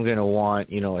then I'm going to want,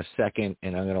 a second,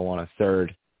 and I'm going to want a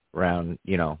third round,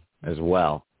 as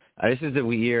well. This is the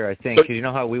year, I think, because you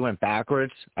know how we went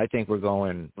backwards? I think we're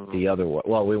going the other way.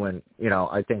 Well,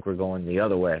 I think we're going the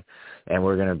other way, and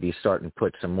we're going to be starting to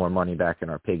put some more money back in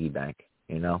our piggy bank,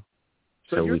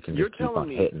 so we can just keep on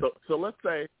hitting. So let's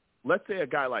say a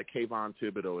guy like Kayvon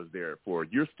Thibodeau is there for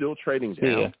you're still trading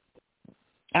down? Yeah.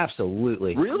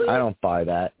 Absolutely. Really? I don't buy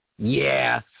that.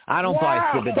 Yeah. I don't buy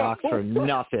Thibodeau for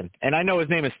nothing. And I know his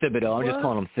name is Thibodeau. I'm just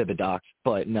calling him Thibodeau,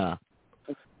 but no.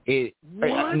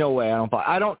 No way. I don't buy.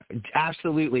 I don't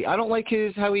like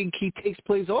how he takes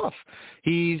plays off.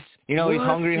 He's he's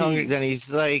hungry.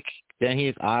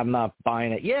 I'm not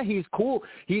buying it. Yeah, he's cool.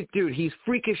 He's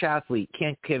freakish athlete.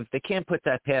 They can't put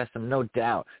that past him, no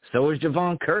doubt. So is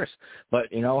Javon Curse.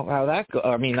 But you know how that goes.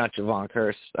 I mean, not Javon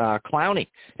Curse. Clowney.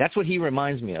 That's what he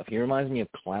reminds me of. He reminds me of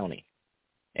Clowney.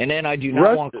 And then I do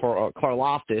not want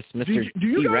Karlaftis, Mr.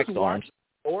 T-Rex arms.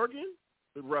 Oregon?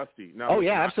 Rusty. Now,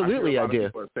 absolutely I do.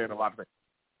 People are saying a lot of things.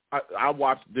 I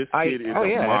watched this kid is a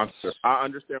monster. I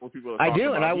understand what people are talking about. I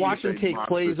do, and I watch him take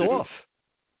plays off.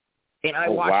 And I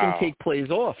watch him take plays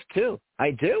off, too.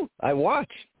 I do. I watch.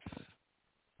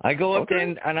 I go up there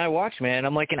and I watch, man.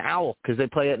 I'm like an owl because they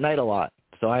play at night a lot.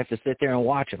 So I have to sit there and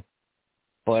watch them.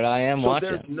 But I am watching.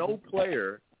 So there's no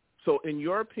player. So in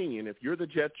your opinion, if you're the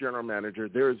Jets general manager,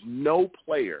 there is no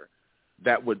player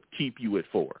that would keep you at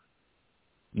 4.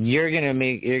 You're gonna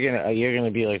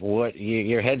be like, what?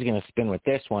 Your head's gonna spin with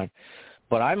this one.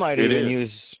 But I might even use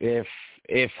if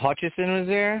Hutchison was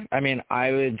there. I mean,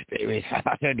 I'd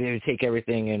take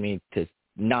everything in me to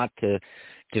not to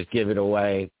just give it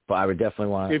away. But I would definitely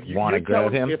want to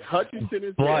grab him. If Hutchison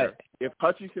is there,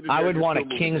 I would want a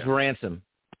King's ransom.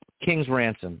 King's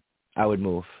ransom. I would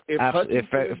move. If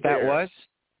that was,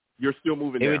 you're still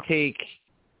moving. It would take.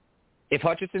 If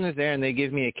Hutchison is there and they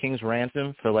give me a King's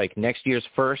ransom for like next year's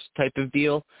first type of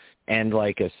deal and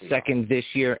like a second this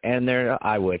year and there,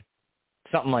 I would.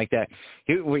 Something like that.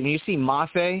 When you see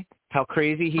Mafe, how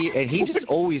crazy he just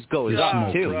always goes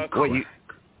up too.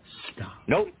 Stop.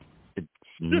 Nope.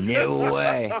 No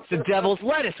way. It's the devil's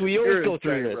lettuce. We always go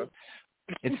through this.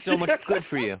 It's so much good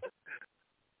for you.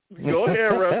 Go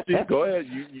ahead, Rusty. Go ahead.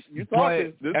 You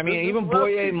talking. Even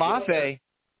Boye Mafe,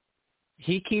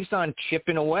 he keeps on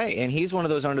chipping away, and he's one of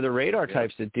those under-the-radar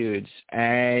types of dudes,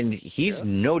 and he's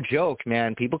no joke,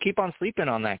 man. People keep on sleeping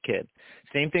on that kid.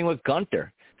 Same thing with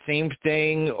Gunter. Same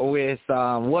thing with,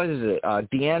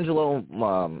 D'Angelo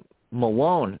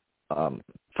Malone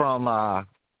from,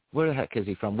 where the heck is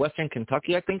he from? Western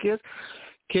Kentucky, I think he is.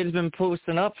 Kid's been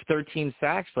posting up 13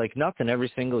 sacks like nothing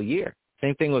every single year.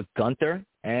 Same thing with Gunter,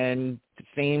 and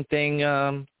same thing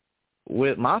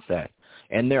with Mafe.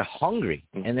 And they're hungry,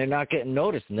 and they're not getting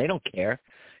noticed, and they don't care.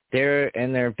 They're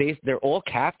all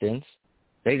captains.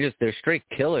 They're straight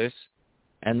killers,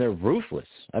 and they're ruthless.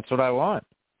 That's what I want,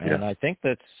 and I think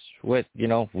that's what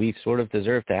we sort of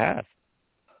deserve to have.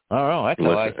 I don't know. That's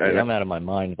how I say. I'm out of my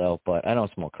mind though, but I don't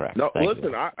smoke crack. No,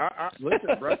 listen, listen,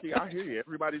 Rusty, I hear you.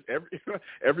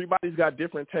 Everybody's got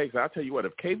different takes. I'll tell you what.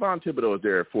 If Kayvon Thibodeau is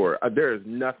there for, there is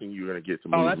nothing you're going to get to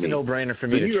move. Oh, that's a no-brainer for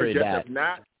me to trade that. Have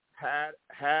not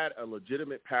had a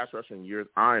legitimate pass rusher in years.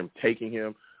 I am taking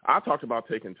him. I talked about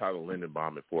taking Tyler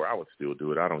Linderbaum before. I would still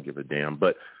do it. I don't give a damn.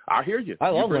 But I hear you. I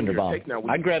love Linderbaum.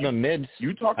 I'd grab him mids.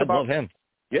 I love him.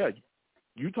 Yeah.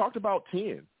 You talked about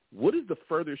 10. What is the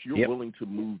furthest you're willing to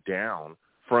move down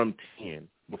from 10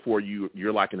 before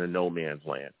you're like in a no man's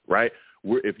land, right?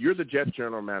 If you're the Jets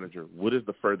general manager, what is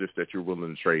the furthest that you're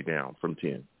willing to trade down from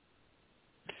 10?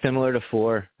 Similar to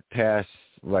 4, past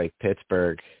like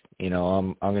Pittsburgh.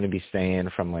 I'm going to be staying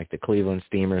from like the Cleveland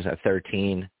Steamers at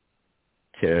 13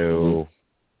 to,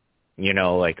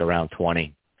 like around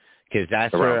 20, because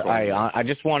that's where I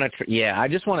just want to. I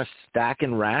just want to stack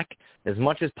and rack as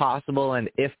much as possible, and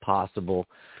if possible,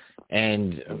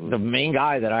 And the main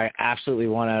guy that I absolutely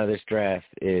want out of this draft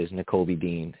is Nakobe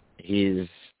Dean. He's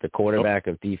the quarterback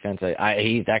of defense.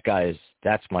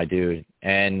 That's my dude.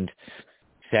 And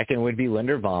second would be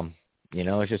Linderbaum.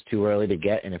 It's just too early to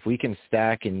get. And if we can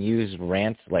stack and use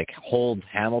hold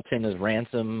Hamilton as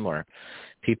ransom or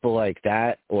people like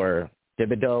that, or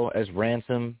Thibodeau as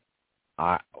ransom,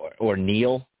 or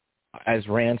Neal as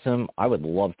ransom, I would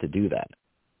love to do that.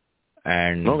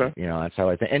 And that's how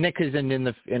I think. And because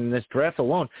in this draft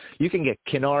alone, you can get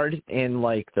Kennard in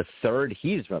the third.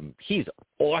 He's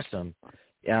awesome.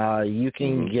 You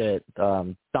can get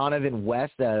Donovan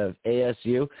West out of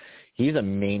ASU. He's a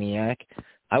maniac.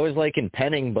 I was liking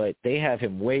Penning, but they have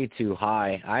him way too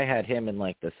high. I had him in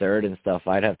the third and stuff.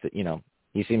 I'd have to,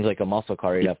 he seems like a muscle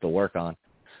car you'd have to work on.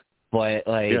 But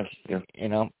those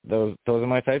are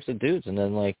my types of dudes. And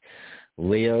then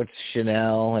Leo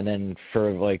Chanel, and then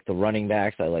for the running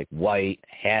backs, I like White,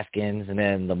 Haskins, and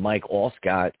then the Mike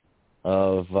Allscott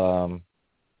of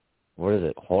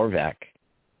Horvath.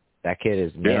 That kid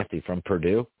is nasty from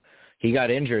Purdue. He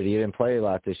got injured. He didn't play a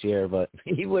lot this year, but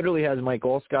he literally has Mike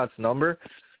Allscott's number,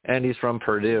 and he's from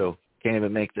Purdue. Can't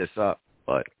even make this up.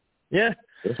 But I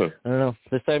don't know.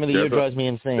 This time of the year drives me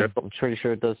insane. I'm pretty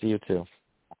sure it does to you too.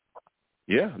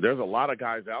 Yeah, there's a lot of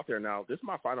guys out there now. This is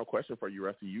my final question for you,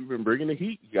 Rusty. You've been bringing the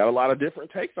heat. You got a lot of different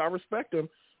takes. I respect them.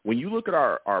 When you look at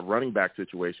our running back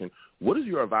situation, what is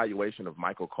your evaluation of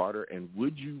Michael Carter, and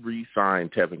would you re-sign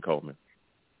Tevin Coleman?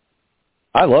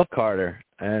 I love Carter,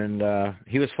 and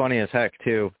he was funny as heck,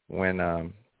 too, when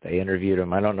they interviewed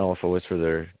him. I don't know if it was for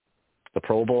the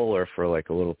Pro Bowl or for a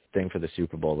little thing for the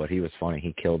Super Bowl, but he was funny.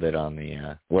 He killed it on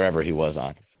the wherever he was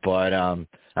on. But I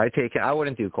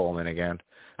wouldn't do Coleman again.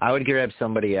 I would grab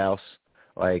somebody else,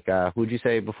 who'd you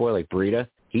say before, Breida?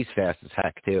 He's fast as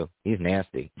heck, too. He's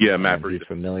nasty. Yeah, Matt Breida. He's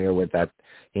familiar with that,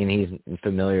 and he's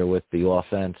familiar with the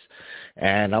offense.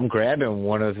 And I'm grabbing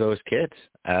one of those kids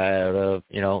out of,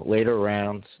 later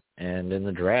rounds and in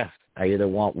the draft. I either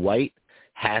want White,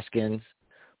 Haskins,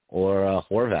 or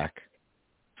Horvath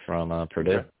from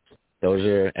Purdue. Okay. Those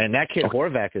are, and that kid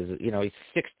Horvath is, he's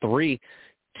 6'3",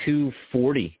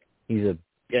 240.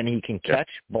 And he can catch,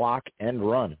 block, and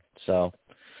run. So,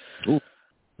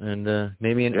 and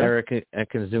maybe an Eric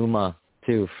Ekazuma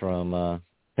too from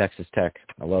Texas Tech.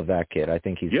 I love that kid. I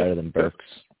think he's better than Burks.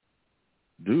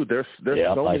 Dude, there's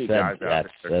so many guys out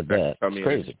there that come in.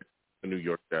 Crazy. The New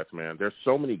York Jets, man. There's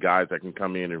so many guys that can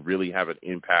come in and really have an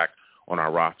impact on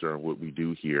our roster and what we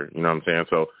do here. You know what I'm saying?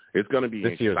 So it's going to be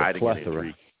this exciting and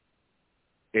intriguing.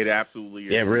 It absolutely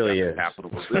is. Yeah, it really is.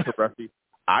 Listen, Rusty,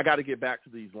 I got to get back to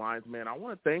these lines, man. I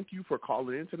want to thank you for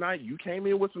calling in tonight. You came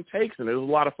in with some takes, and there was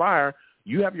a lot of fire.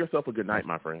 You have yourself a good night,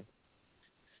 my friend.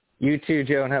 You too,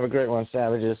 Joe, and have a great one,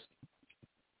 Savages.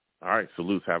 All right,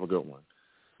 salutes. Have a good one.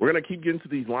 We're going to keep getting to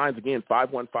these lines again.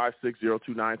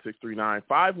 515-602-9639.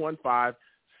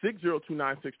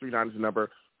 515-602-9639 is the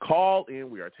number. Call in.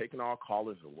 We are taking all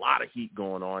callers. A lot of heat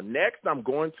going on. Next, I'm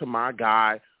going to my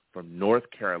guy from North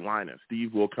Carolina.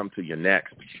 Steve, will come to you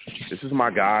next. This is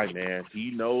my guy, man.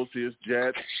 He knows his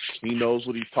Jets. He knows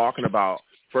what he's talking about.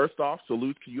 First off,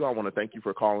 salute to you. I want to thank you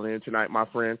for calling in tonight, my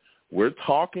friend. We're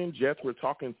talking Jets. We're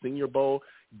talking Senior Bowl.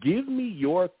 Give me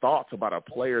your thoughts about a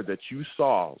player that you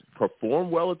saw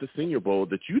perform well at the Senior Bowl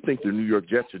that you think the New York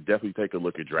Jets should definitely take a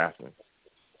look at drafting.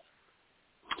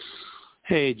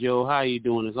 Hey, Joe. How you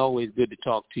doing? It's always good to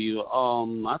talk to you.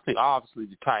 I think obviously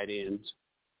the tight ends.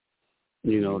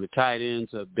 The tight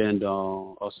ends have been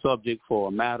a subject for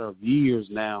a matter of years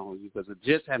now because it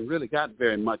just hadn't really gotten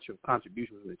very much of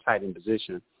contribution from the tight end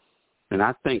position. And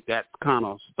I think that's kind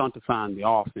of stuntifying the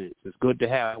offense. It's good to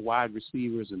have wide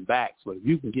receivers and backs, but if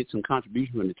you can get some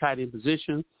contribution from the tight end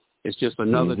position, it's just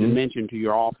another dimension to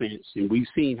your offense. And we've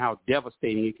seen how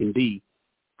devastating it can be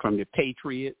from the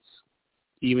Patriots,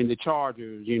 even the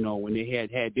Chargers, when they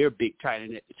had their big tight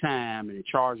end at the time, and the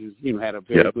Chargers, had a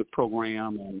very good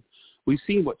program. And we've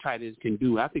seen what tight ends can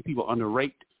do. I think people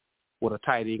underrate what a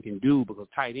tight end can do because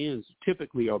tight ends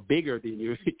typically are bigger than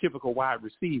your typical wide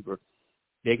receiver.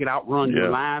 They can outrun your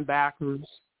linebackers,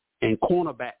 and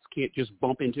cornerbacks can't just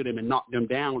bump into them and knock them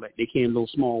down like they can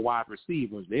those small wide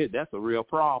receivers. That's a real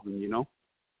problem,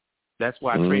 That's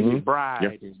why Trey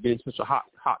McBride has been such a hot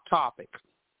topic.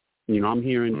 I'm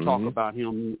hearing talk about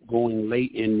him going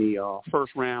late in the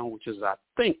first round, which is, I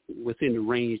think, within the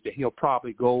range that he'll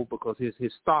probably go because his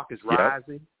stock is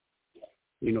rising.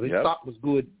 His stock was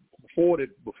good before the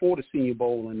Senior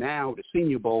Bowl, and now the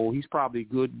Senior Bowl, he's probably a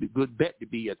good bet to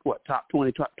be a top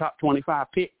 20, top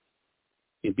 25 pick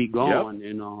and be gone.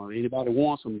 And anybody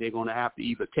wants him, they're going to have to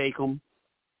either take him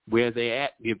where they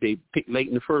at. If they pick late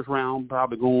in the first round,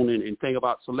 probably going and think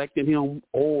about selecting him,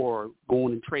 or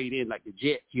going and trade in like the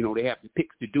Jets. You know, they have the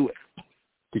picks to do it,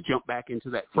 to jump back into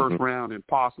that first round and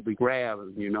possibly grab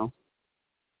him, you know.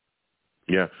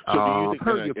 Yeah. So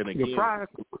do you think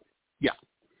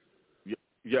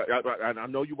Yeah, I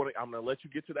know you want to. I'm going to let you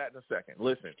get to that in a second.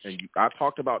 Listen, I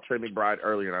talked about Trey McBride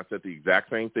earlier, and I said the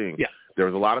exact same thing. Yeah. There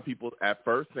was a lot of people at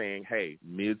first saying, hey,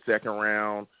 mid-second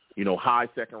round, you know, high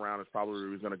second round is probably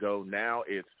where he's going to go. Now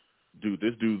it's, dude,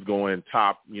 this dude's going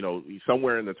top, you know,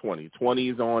 somewhere in the 20s.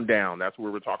 20s on down. That's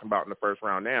where we're talking about in the first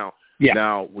round now. Yeah.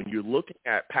 Now, when you're looking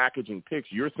at packaging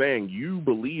picks, you're saying you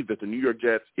believe that the New York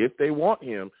Jets, if they want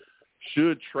him,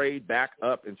 should trade back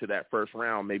up into that first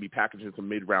round, maybe packaging some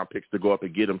mid-round picks to go up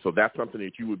and get him. So that's something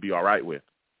that you would be all right with.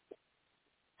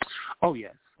 Oh,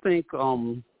 yes. I think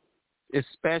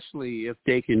especially if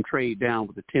they can trade down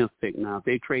with the 10th pick. Now, if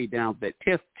they trade down with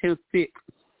that 10th pick,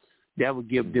 that would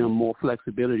give them more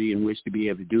flexibility in which to be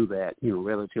able to do that, you know,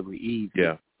 relatively easy.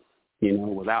 Yeah. You know,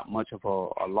 without much of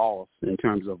a loss in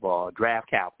terms of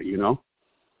draft capital, you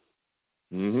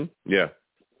know? Yeah.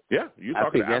 Yeah, you're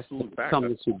talking absolute fact.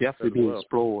 Something that should definitely be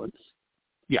explored.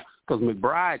 Yeah, because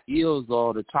McBride is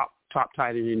the top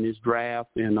tight end in this draft,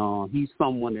 and he's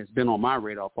someone that's been on my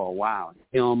radar for a while.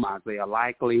 Him, Isaiah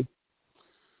Likely,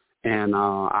 and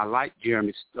I like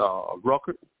Jeremy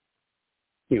Ruckert.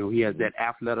 You know, he has that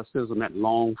athleticism, that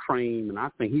long frame, and I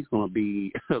think he's going to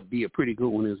be a pretty good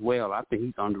one as well. I think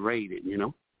he's underrated, you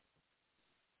know?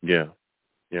 Yeah.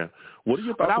 Yeah. What are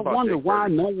your thoughts about But I wonder why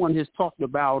Ferguson? no one has talked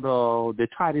about the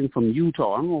tight end from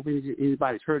Utah. I don't know if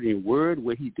anybody's heard any word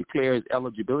where he declares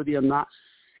eligibility or not.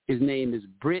 His name is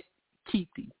Brett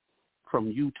Keithy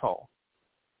from Utah.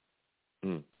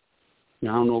 Now, I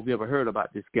don't know if you ever heard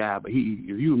about this guy, but if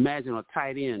you imagine a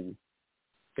tight end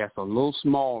that's a little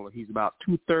smaller, he's about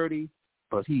 230,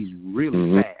 but he's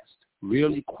really fast,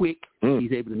 really quick.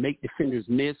 He's able to make defenders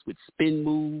miss with spin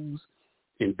moves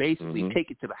and basically take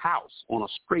it to the house on a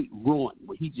straight run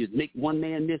where he just make one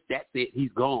man miss, that's it, he's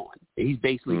gone. And he's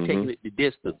basically taking it the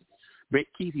distance. Brett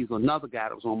Keithy is another guy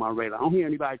that was on my radar. I don't hear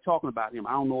anybody talking about him.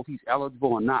 I don't know if he's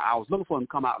eligible or not. I was looking for him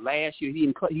to come out last year. He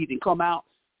didn't come out.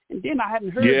 And then I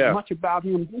haven't heard much about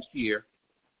him this year.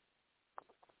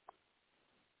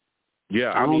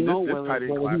 Yeah, I mean, don't this know tight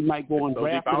end whether class, he might go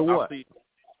undrafted or what.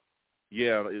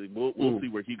 Yeah, we'll see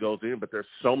where he goes in, but there's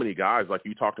so many guys, like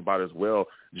you talked about as well.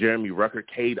 Jeremy Ruckert,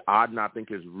 Cade Otton, I think,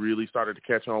 has really started to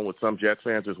catch on with some Jets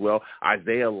fans as well.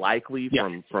 Isaiah Likely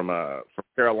from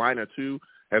Carolina, too,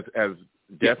 has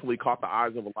definitely caught the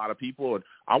eyes of a lot of people. And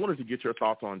I wanted to get your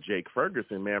thoughts on Jake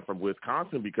Ferguson, man, from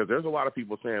Wisconsin, because there's a lot of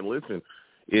people saying, listen,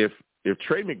 if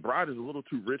Trey McBride is a little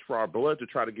too rich for our blood to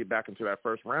try to get back into that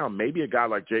first round, maybe a guy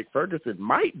like Jake Ferguson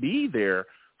might be there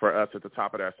for us at the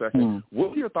top of that second.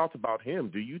 What are your thoughts about him?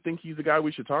 Do you think he's the guy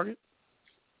we should target?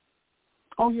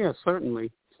 Oh, yeah,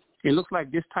 certainly. It looks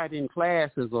like this tight end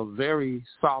class is a very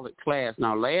solid class.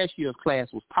 Now, last year's class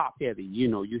was top-heavy. You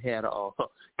know, you had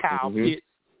Kyle Pitts,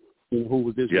 who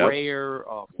was this rare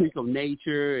freak of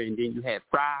nature, and then you had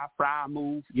Fry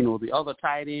move, you know, the other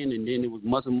tight end, and then it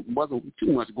wasn't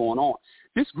too much going on.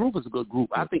 This group is a good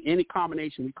group. I think any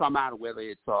combination we come out of, whether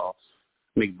it's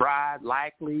McBride,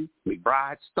 Likely,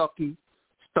 McBride, Stuckey,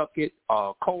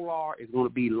 Kolar, is going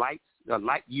to be light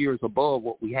years above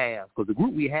what we have, because the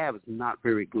group we have is not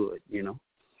very good, you know.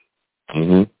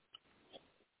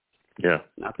 Yeah.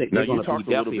 I think they're going to be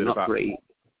definitely an upgrade.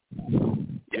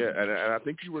 Yeah, and I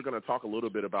think you were going to talk a little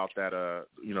bit about that.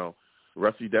 You know,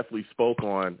 Rusty definitely spoke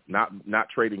on not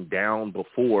trading down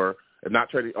before,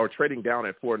 trading down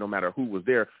at 4 no matter who was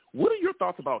there. What are your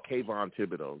thoughts about Kayvon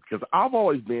Thibodeau? Because I've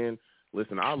always been,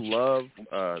 listen, I love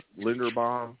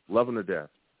Linderbaum, love him to death.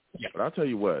 Yeah. But I'll tell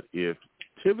you what, if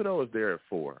Thibodeau is there at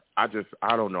 4, I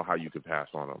don't know how you could pass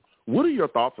on him. What are your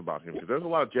thoughts about him? Because there's a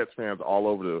lot of Jets fans all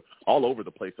over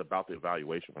the place about the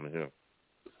evaluation on him.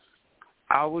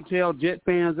 I would tell Jet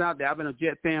fans out there, I've been a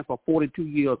Jet fan for 42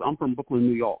 years. I'm from Brooklyn,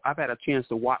 New York. I've had a chance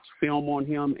to watch film on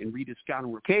him and read his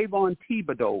scouting report. Kayvon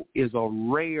Thibodeau is a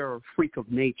rare freak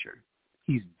of nature.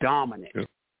 He's dominant. Yeah.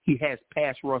 He has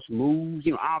pass rush moves.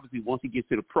 You know, obviously once he gets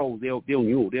to the pros, they'll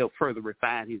further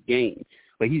refine his game.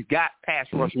 But he's got pass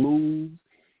rush moves.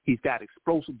 He's got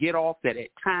explosive get off that at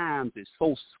times is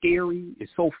so scary, is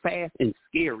so fast and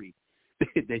scary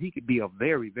that he could be a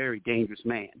very, very dangerous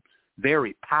man.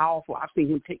 Very powerful. I've seen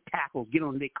him take tackles, get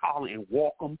on their collar and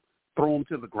walk them, throw them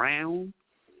to the ground.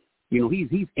 You know,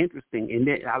 he's interesting. And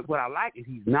what I like is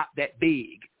he's not that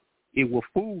big. It will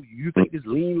fool you. You think this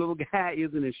lean little guy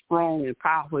isn't as strong and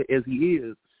powerful as he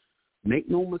is. Make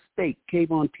no mistake,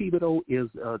 Kayvon Thibodeau is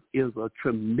a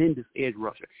tremendous edge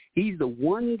rusher. He's the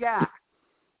one guy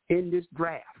in this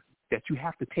draft that you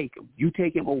have to take him. You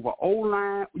take him over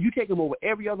O-line. You take him over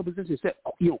every other position except,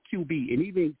 QB. And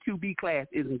even QB class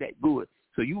isn't that good.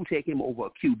 So you take him over a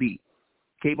QB.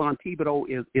 Kayvon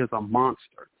Thibodeaux is a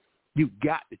monster. You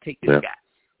got to take this guy.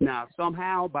 Now,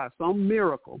 somehow, by some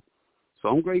miracle,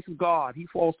 some grace of God, he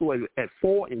falls through at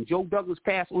 4, and Joe Douglas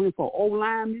passed on him for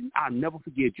O-lineman. I'll never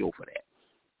forget Joe for that.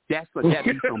 That'd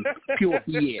be some pure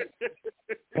BS.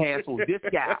 Pass on this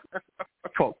guy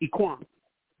for Ekwonu.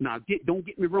 Now, don't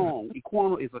get me wrong.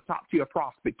 Ekwonu is a top-tier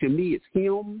prospect. To me, it's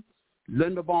him,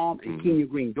 Linderbaum, and Kenyon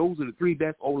Green. Those are the 3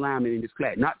 best O-linemen in this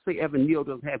class. Not to say Evan Neal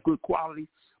doesn't have good qualities,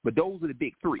 but those are the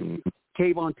big 3.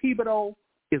 Kayvon Thibodeaux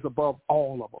is above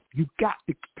all of them. You got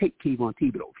to take Kayvon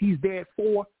Thibodeaux. If he's there at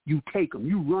 4, you take him.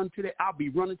 You run to that. I'll be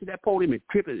running to that podium and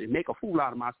trip it and make a fool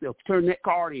out of myself. Turn that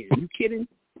card in. Are you kidding?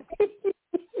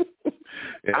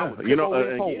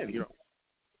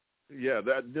 Yeah,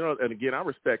 and again, I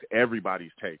respect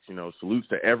everybody's takes. Salutes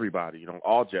to everybody.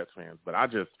 All Jets fans. But I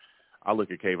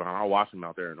look at Kayvon. I watched him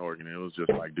out there in Oregon, and it was just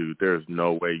like, dude, there's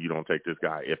no way you don't take this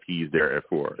guy if he's there at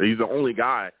 4. He's the only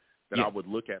guy that I would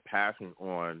look at passing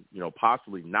on,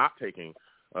 possibly not taking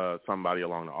somebody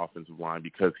along the offensive line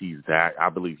because I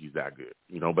believe he's that good.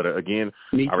 But again,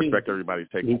 I respect everybody's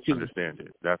take. Understand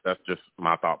it. That's just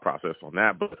my thought process on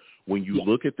that. But when you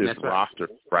look at this roster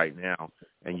right now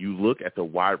and you look at the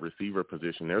wide receiver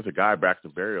position, there's a guy,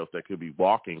 Braxton Berrios, that could be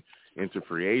walking into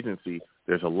free agency.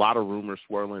 There's a lot of rumors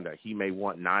swirling that he may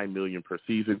want $9 million per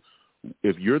season.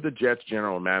 If you're the Jets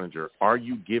general manager, are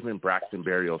you giving Braxton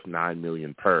Berrios $9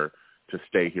 million per to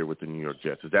stay here with the New York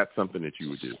Jets? Is that something that you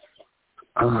would do?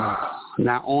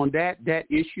 Now, on that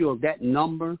issue of that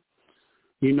number,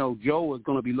 Joe is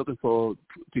going to be looking to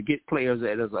get players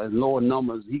at as lower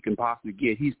numbers he can possibly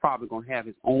get. He's probably going to have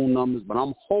his own numbers, but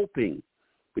I'm hoping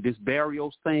with this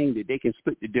Berrios thing that they can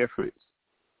split the difference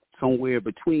somewhere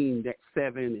between that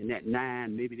 7 and that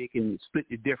 9. Maybe they can split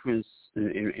the difference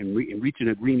and reach an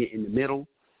agreement in the middle.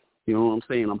 You know what I'm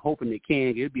saying? I'm hoping they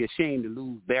can. It'd be a shame to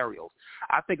lose Berrios.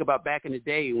 I think about back in the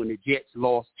day when the Jets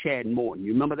lost Chad Morton.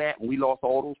 You remember that? When we lost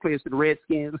all those players to the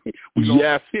Redskins?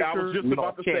 Yes, I was just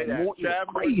about to say that. Chad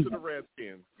Morton to the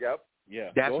Redskins. Yep.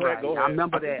 Yeah. That's right. I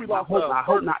remember that. I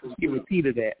hope not to see a repeat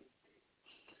of that.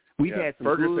 We've had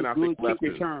some good kick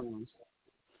returns.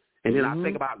 And then I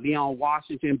think about Leon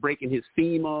Washington breaking his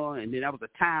femur, and then that was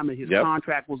a time that his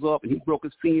contract was up, and he broke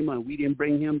his femur, and we didn't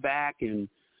bring him back. And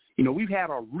we've had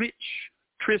a rich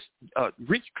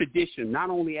tradition,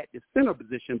 not only at the center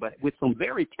position, but with some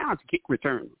very talented kick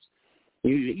returners.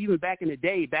 Even back in the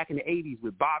day, back in the 80s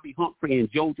with Bobby Humphrey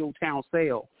and JoJo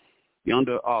Townsell,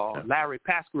 under Larry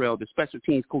Pasquarel, the special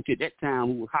teams coach at that time,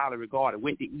 who was highly regarded,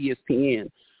 went to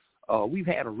ESPN. We've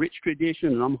had a rich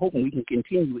tradition, and I'm hoping we can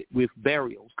continue it with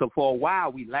Berrios, because for a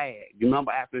while we lagged. You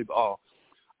remember after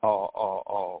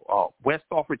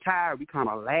Westhoff retired, we kind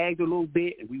of lagged a little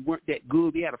bit, and we weren't that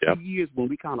good. We had a few years when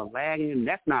we kind of lagged, and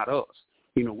that's not us.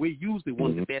 We're usually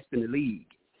one of the best in the league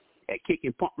at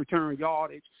kicking punt return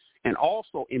yardage, and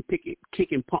also in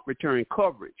kicking punt return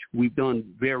coverage. We've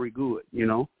done very good.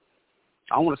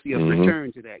 I want to see us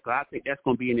return to that, because I think that's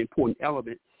going to be an important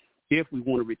element if we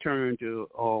want to return to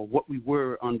what we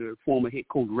were under former head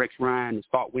coach Rex Ryan and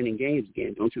start winning games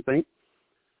again. Don't you think?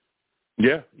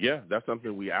 Yeah, that's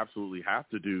something we absolutely have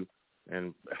to do.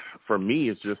 And for me,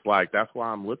 it's just like, that's why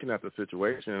I'm looking at the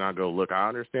situation and I go, look, I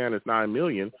understand it's $9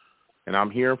 million, and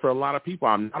I'm hearing from a lot of people,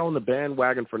 I'm not on the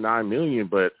bandwagon for $9 million,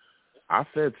 but I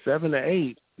said 7 to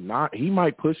 8. He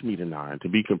might push me to 9, to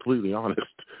be completely honest,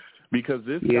 because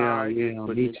this guy is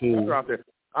out there.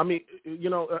 I mean,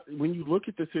 when you look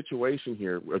at the situation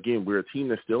here, again, we're a team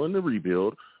that's still in the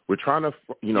rebuild. We're trying to,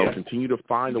 continue to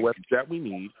find the weapons that we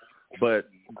need. But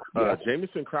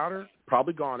Jamison Crowder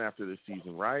probably gone after this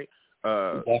season, right?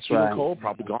 That's right. Cole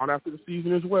probably gone after the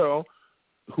season as well.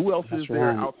 Who else is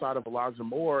there outside of Elijah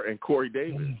Moore and Corey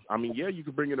Davis? I mean, you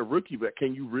could bring in a rookie, but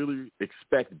can you really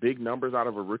expect big numbers out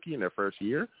of a rookie in their first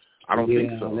year? I don't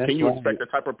think so. Can you expect the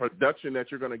type of production that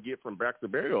you're going to get from Braxton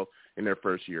Berrios in their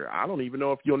first year? I don't even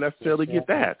know if you'll necessarily get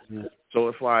that. So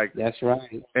it's like, that's right.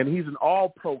 And he's an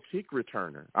all-pro kick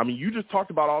returner. I mean, you just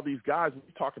talked about all these guys. We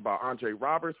talked about Andre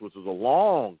Roberts, which was a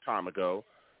long time ago.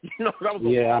 That was a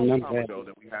long time ago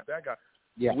that we had that guy.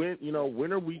 Yeah.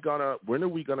 When are we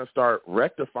gonna start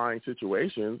rectifying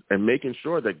situations and making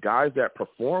sure that guys that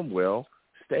perform well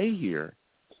stay here?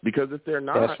 Because if they're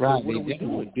not, that's right. What are we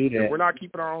doing? We're not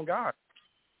keeping our own guys.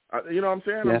 You know what I'm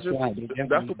saying? That's right.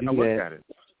 That's the way I look at it.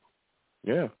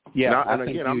 Yeah. Yeah.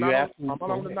 I'm not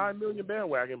on the $9 million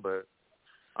bandwagon, but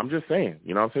I'm just saying.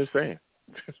 You know what I'm saying?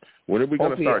 When are we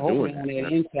going to start doing on that? the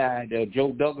inside,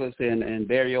 Joe Douglas and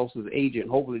Barrios' agent,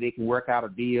 hopefully they can work out a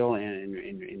deal and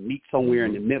meet somewhere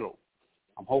in the middle.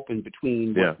 I'm hoping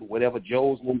between whatever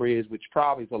Joe's number is, which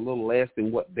probably is a little less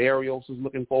than what Barrios is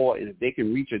looking for, and if they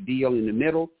can reach a deal in the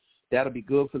middle, that'll be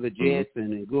good for the Jets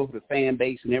and good for the fan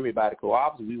base and everybody, because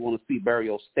obviously we want to see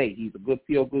Barrios stay. He's a good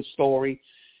feel-good story.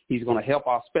 He's going to help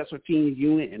our special teams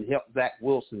unit and help Zach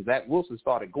Wilson. Zach Wilson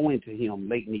started going to him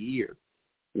late in the year.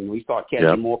 You know, he started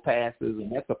catching more passes,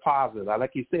 and that's a positive.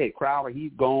 Like you said, Crowder,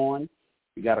 he's gone.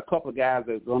 You got a couple of guys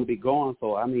that are going to be gone.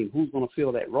 So, I mean, who's going to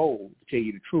fill that role, to tell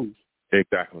you the truth?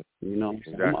 Exactly. You know,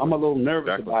 exactly. I'm a little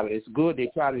nervous about it. It's good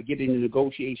they try to get into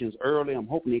negotiations early. I'm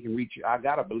hoping they can reach it. I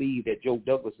got to believe that Joe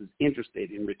Douglas is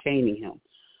interested in retaining him.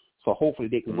 So hopefully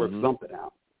they can work something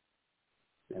out.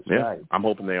 That's right. I'm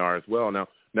hoping they are as well. Now,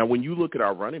 when you look at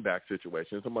our running back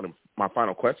situation, my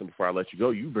final question before I let you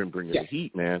go, you've been bringing the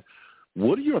heat, man.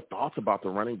 What are your thoughts about the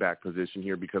running back position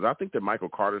here? Because I think that Michael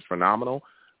Carter's phenomenal,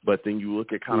 but then you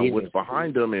look at kind of what's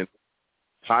behind him, and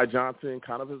Ty Johnson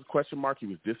kind of is a question mark. He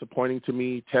was disappointing to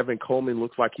me. Tevin Coleman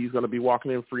looks like he's going to be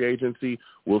walking in free agency.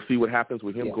 We'll see what happens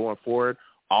with him going forward.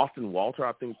 Austin Walter,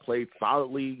 I think, played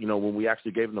solidly, you know, when we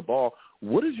actually gave him the ball.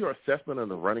 What is your assessment of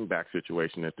the running back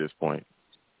situation at this point?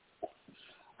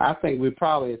 I think we're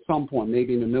probably at some point,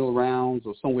 maybe in the middle rounds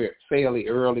or somewhere fairly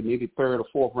early, maybe third or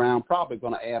fourth round, probably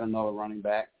going to add another running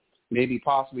back, maybe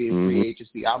possibly in free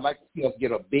agency. I'd like to see us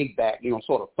get a big back, you know,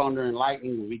 sort of thunder and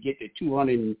lightning when we get to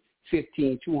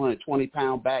 215,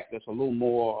 220-pound back that's a little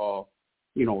more,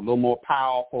 you know, a little more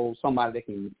powerful, somebody that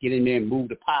can get in there and move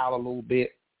the pile a little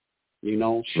bit, you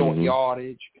know, short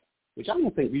yardage, which I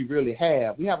don't think we really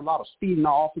have. We have a lot of speed in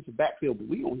the offensive backfield, but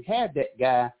we don't have that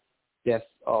guy that's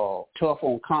tough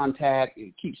on contact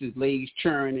and keeps his legs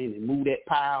churning and move that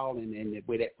pile and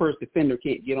where that first defender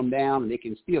can't get them down and they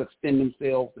can still extend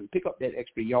themselves and pick up that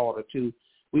extra yard or two.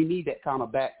 We need that kind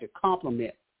of back to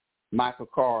complement Michael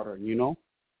Carter, you know?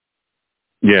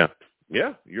 Yeah,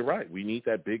 you're right. We need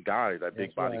that big guy, that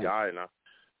big body guy, and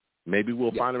maybe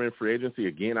we'll find him in free agency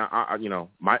again. I you know,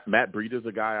 Matt Breida's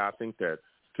a guy I think that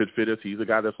could fit us. He's a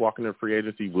guy that's walking in free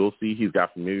agency. We'll see. He's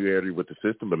got familiarity with the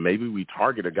system, but maybe we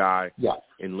target a guy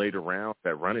in later rounds,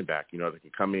 that running back, you know, that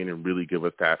can come in and really give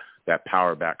us that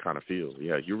power back kind of feel.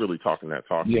 Yeah, you're really talking that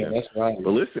talk. Yeah, man. That's right.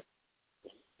 But listen,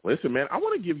 man, I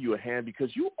want to give you a hand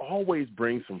because you always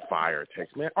bring some fire,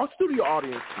 Tex, man. Our studio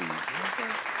audience, please.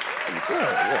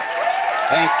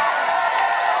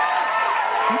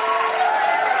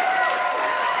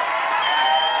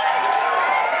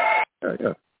 Thank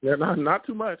you. Yeah, not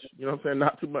too much. You know what I'm saying?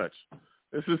 Not too much.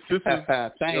 This is thank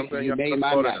you. You made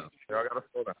my night. I gotta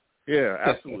slow down. Yeah,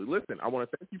 absolutely. Listen, I want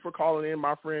to thank you for calling in,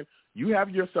 my friend. You have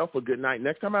yourself a good night.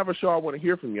 Next time I have a show, I want to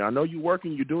hear from you. I know you're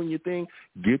working, you're doing your thing.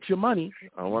 Get your money.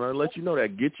 I want to let you know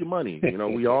that. Get your money. You know,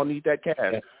 we all need that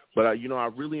cash. But, you know, I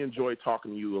really enjoy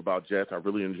talking to you about Jets. I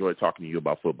really enjoy talking to you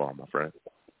about football, my friend.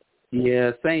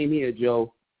 Yeah, same here,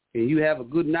 Joe. And you have a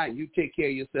good night. You take care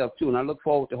of yourself, too. And I look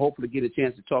forward to hopefully get a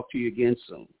chance to talk to you again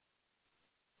soon.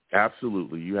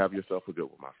 Absolutely. You have yourself a good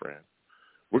one, my friend.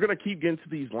 We're going to keep getting to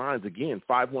these lines again.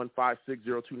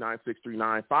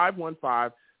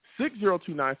 515-602-9639.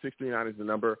 515-602-9639 is the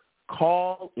number.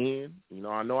 Call in. You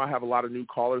know I have a lot of new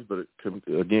callers, but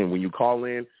again, when you call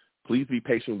in, please be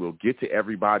patient. We'll get to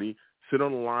everybody. Sit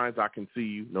on the lines. I can see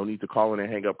you. No need to call in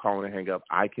and hang up,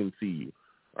 I can see you.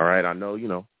 All right? I know,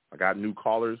 I got new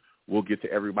callers. We'll get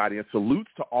to everybody. And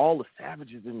salutes to all the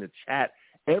savages in the chat.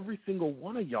 Every single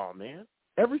one of y'all, man.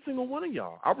 Every single one of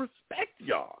y'all. I respect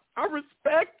y'all. I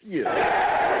respect you.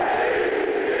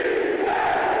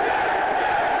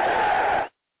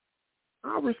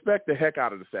 I respect the heck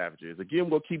out of the savages. Again,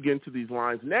 we'll keep getting to these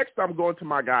lines. Next, I'm going to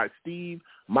my guy, Steve.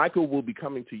 Michael will be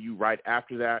coming to you right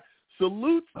after that.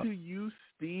 Salutes to you,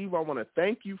 Steve. I want to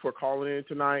thank you for calling in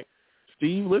tonight.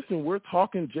 Steve, listen, we're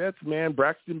talking Jets, man.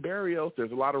 Braxton Berrios,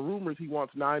 there's a lot of rumors he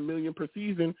wants $9 million per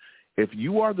season. If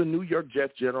you are the New York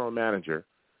Jets general manager,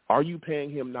 are you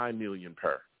paying him $9 million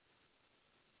per?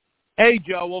 Hey,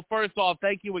 Joe. Well, first off,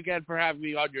 thank you again for having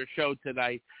me on your show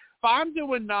tonight. If I'm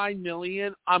doing $9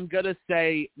 million, I'm gonna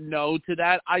say no to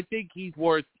that. I think he's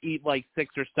worth like $6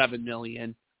 or $7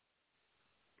 million.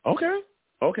 Okay.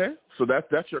 So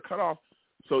that's your cutoff.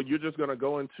 So you're just gonna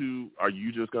go into? Are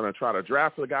you just gonna try to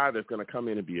draft a guy that's gonna come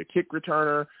in and be a kick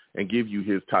returner and give you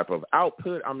his type of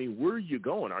output? I mean, where are you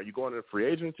going? Are you going to free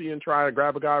agency and try to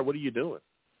grab a guy? What are you doing?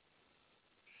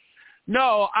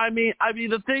 No, I mean,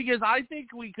 the thing is, I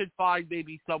think we could find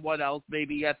maybe someone else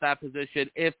maybe at that position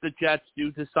if the Jets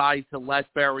do decide to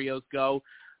let Berrios go.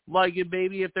 Like,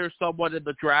 maybe if there's someone in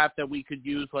the draft that we could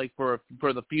use, like, for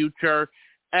the future.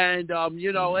 And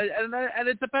you know, and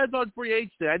it depends on free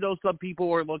agency. I know some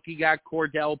people are looking at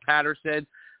Cordell Patterson,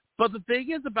 but the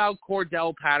thing is about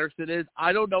Cordell Patterson is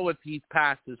I don't know if he's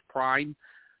past his prime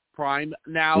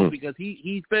now because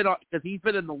he's been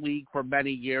in the league for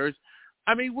many years.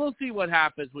 I mean, we'll see what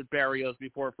happens with Berrios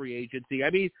before free agency.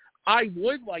 I mean, I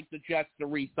would like the Jets to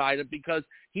re-sign him because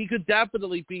he could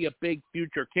definitely be a big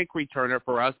future kick returner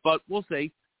for us, but we'll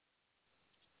see.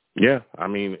 Yeah, I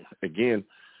mean, again,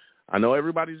 I know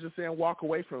everybody's just saying walk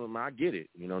away from him. I get it.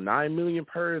 You know, $9 million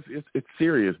per it's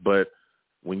serious, but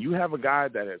when you have a guy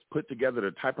that has put together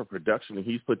the type of production that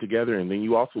he's put together, and then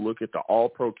you also look at the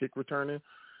all-pro kick returning,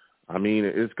 I mean,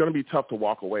 it's going to be tough to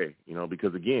walk away, you know,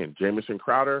 because, again, Jamison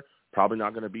Crowder probably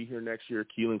not going to be here next year.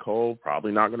 Keelan Cole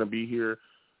probably not going to be here.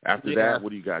 After that, what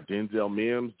do you got? Denzel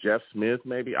Mims, Jeff Smith,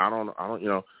 maybe? I don't, you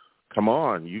know, come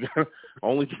on. You got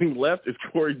only thing left is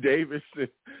Corey Davis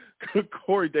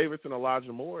and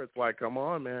Elijah Moore. It's like, come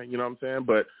on, man. You know what I'm saying?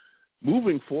 But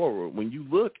moving forward, when you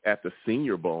look at the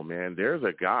Senior Bowl, man, there's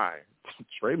a guy,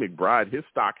 Trey McBride, his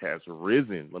stock has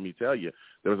risen. Let me tell you,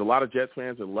 there was a lot of Jets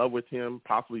fans in love with him,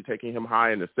 possibly taking him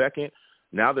high in the second.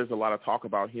 Now there's a lot of talk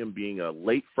about him being a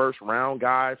late first-round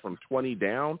guy from 20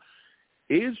 down.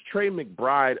 Is Trey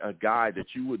McBride a guy that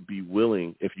you would be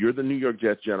willing, if you're the New York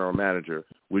Jets general manager,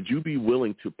 would you be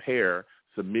willing to pair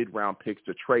some mid-round picks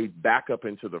to trade back up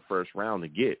into the first round to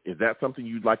get? Is that something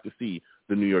you'd like to see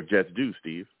the New York Jets do,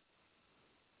 Steve?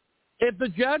 If the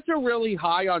Jets are really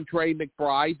high on Trey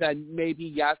McBride, then maybe,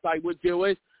 yes, I would do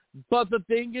it. But the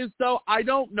thing is, though, I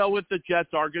don't know if the Jets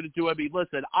are going to do it. I mean,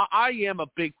 listen, I am a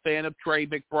big fan of Trey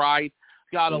McBride.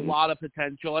 Got a lot of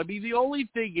potential. I mean, the only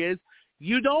thing is,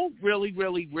 you don't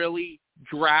really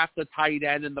draft a tight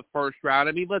end in the first round.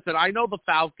 I mean, listen, I know the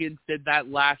Falcons did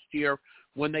that last year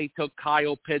when they took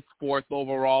Kyle Pitts 4th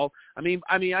overall. I mean,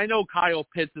 I know Kyle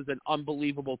Pitts is an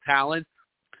unbelievable talent,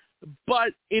 but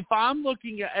if I'm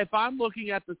looking at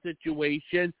the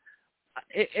situation,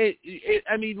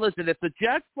 I mean, listen, if the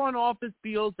Jets front office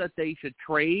feels that they should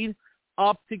trade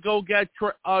up to go get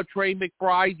Trey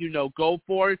McBride, you know, go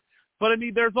for it. But, I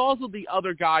mean, there's also the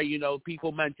other guy, you know,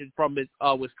 people mentioned from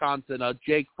Wisconsin,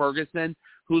 Jake Ferguson,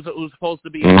 who's supposed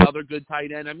to be another good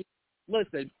tight end. I mean,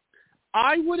 listen,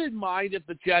 I wouldn't mind if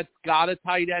the Jets got a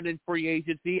tight end in free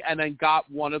agency and then got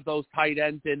one of those tight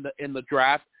ends in the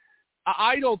draft.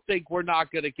 I don't think we're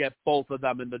not going to get both of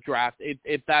them in the draft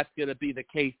if that's going to be the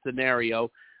case scenario.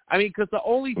 I mean, because the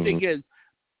only thing is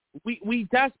we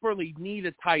desperately need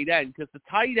a tight end because the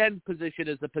tight end position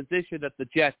is a position that the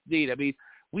Jets need. I mean,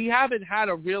 we haven't had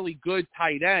a really good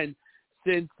tight end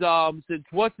since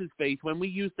what's his face when we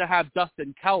used to have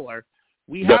Dustin Keller.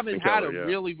 We haven't had a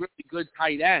really good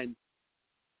tight end.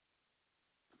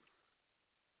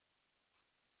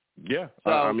 Yeah, so,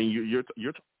 I mean you're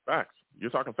talking facts.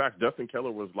 You're talking facts. Dustin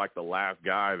Keller was like the last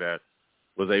guy that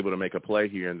was able to make a play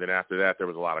here, and then after that there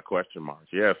was a lot of question marks.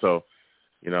 Yeah, so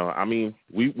you know, I mean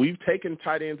we've taken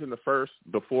tight ends in the first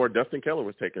before Dustin Keller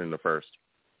was taken in the first.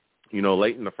 You know,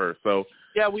 late in the first. So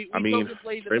yeah, we took him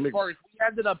late in the first. We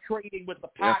ended up trading with the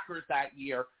Packers that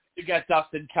year to get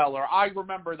Dustin Keller. I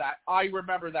remember that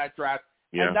draft,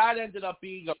 and that ended up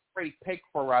being a great pick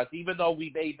for us, even though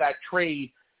we made that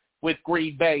trade with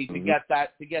Green Bay to get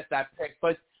that pick.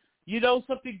 But you know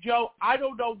something, Joe? I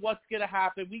don't know what's going to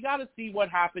happen. We got to see what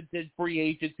happens in free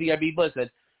agency. I mean, listen,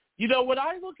 you know, when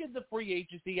I look at the free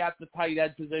agency at the tight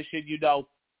end position, you know,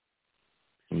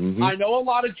 I know a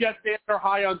lot of Jets fans are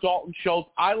high on Dalton Schultz.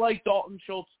 I like Dalton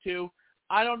Schultz too.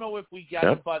 I don't know if we get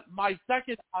him, but my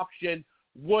second option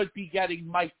would be getting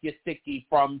Mike Gesicki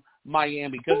from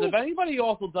Miami. Because if anybody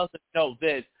also doesn't know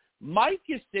this, Mike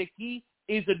Gesicki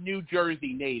is a New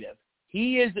Jersey native.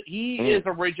 He is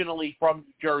originally from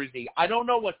New Jersey. I don't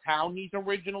know what town he's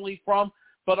originally from,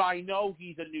 but I know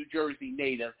he's a New Jersey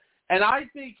native. And I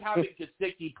think having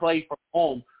Gesicki play from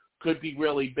home could be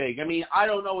really big. I mean, I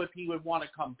don't know if he would want to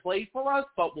come play for us,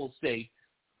 but we'll see.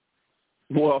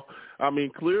 Well, I mean,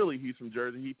 clearly he's from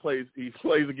Jersey. He plays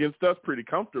against us pretty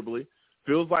comfortably.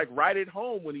 Feels like right at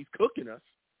home when he's cooking us.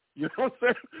 You know what I'm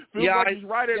saying? Feels like he's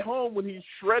right at home when he's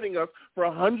shredding us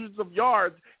for hundreds of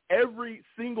yards every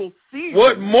single season.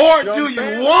 What more do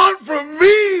you want from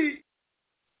me?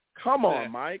 Come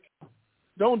on, Mike.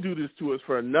 Don't do this to us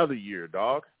for another year,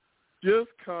 dog. Just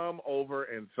come over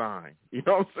and sign. You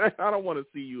know what I'm saying? I don't want to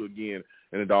see you again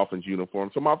in a Dolphins uniform.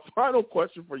 So my final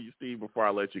question for you, Steve, before I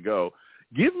let you go,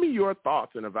 give me your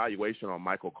thoughts and evaluation on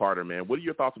Michael Carter, man. What are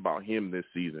your thoughts about him this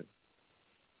season?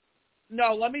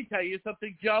 No, let me tell you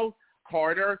something, Joe.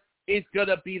 Carter is going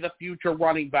to be the future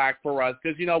running back for us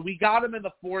because, you know, we got him in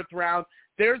the 4th round.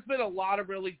 There's been a lot of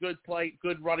really good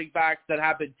running backs that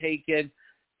have been taken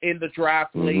in the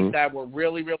draft late that were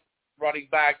really, really running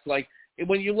backs. Like,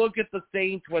 when you look at the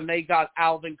Saints, when they got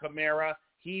Alvin Kamara,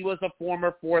 he was a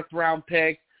former fourth-round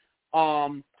pick.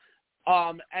 And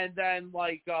then,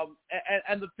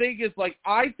 and the thing is,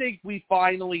 I think we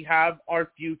finally have our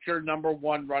future number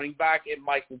one running back in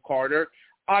Michael Carter.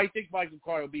 I think Michael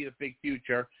Carter will be the big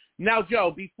future. Now,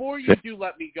 Joe, before you do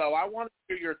let me go, I want to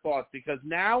hear your thoughts because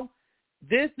now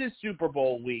this is Super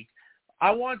Bowl week. I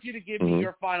want you to give me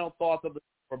your final thoughts of the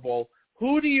Super Bowl.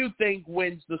 Who do you think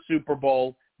wins the Super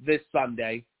Bowl this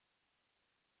Sunday?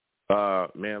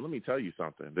 Man, let me tell you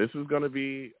something. This is going to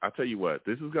be, I tell you what,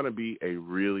 this is going to be a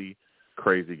really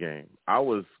crazy game. I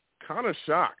was kind of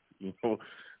shocked, seeing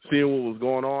what was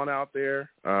going on out there.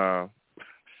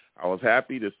 I was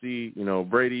happy to see,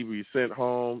 Brady be sent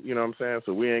home, you know what I'm saying?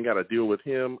 So we ain't got to deal with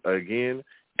him again,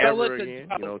 again,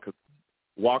 because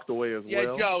walked away as well.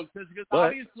 Yeah, Joe, because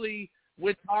obviously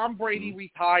with Tom Brady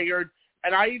retired,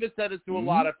 and I even said it to a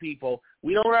lot of people,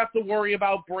 we don't have to worry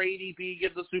about Brady being in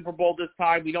the Super Bowl this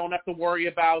time. We don't have to worry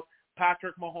about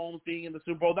Patrick Mahomes being in the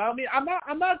Super Bowl. Now, I mean, I'm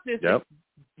not dissing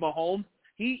Mahomes.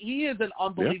 He is an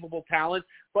unbelievable talent,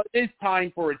 but it's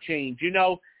time for a change.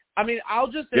 I mean, I'll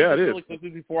just say this really quickly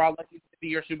before I'll let you see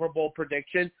your Super Bowl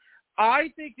prediction.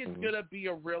 I think it's going to be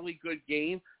a really good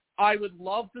game. I would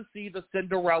love to see the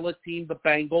Cinderella team, the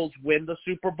Bengals, win the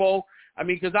Super Bowl. I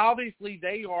mean, because obviously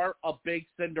they are a big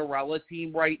Cinderella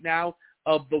team right now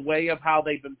of the way of how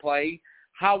they've been playing.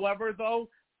 However, though,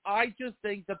 I just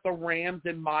think that the Rams,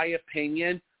 in my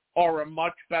opinion, are a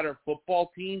much better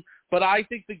football team. But I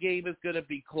think the game is going to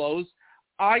be close.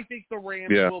 I think the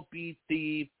Rams will beat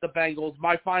the Bengals.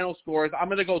 My final score is I'm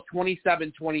going to go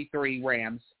 27-23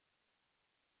 Rams.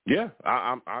 Yeah,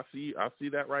 I see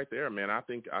that right there, man. I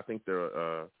think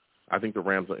the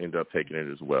Rams will end up taking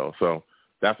it as well. So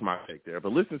that's my take there.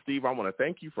 But listen, Steve, I want to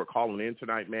thank you for calling in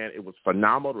tonight, man. It was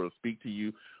phenomenal to speak to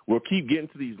you. We'll keep getting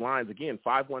to these lines again.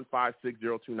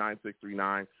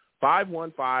 515-602-9639.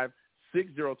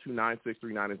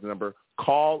 515-602-9639 is the number.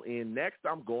 Call in. Next,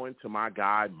 I'm going to my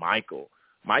guy, Michael.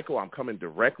 Michael, I'm coming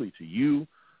directly to you.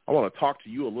 I want to talk to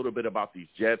you a little bit about these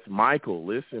Jets. Michael,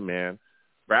 listen, man.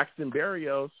 Braxton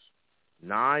Berrios,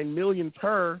 $9 million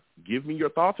per. Give me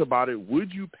your thoughts about it.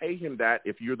 Would you pay him that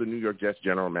if you're the New York Jets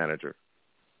general manager?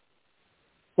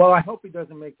 Well, I hope he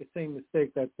doesn't make the same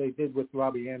mistake that they did with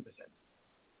Robbie Anderson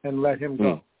and let him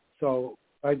go. So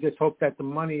I just hope that the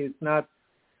money is not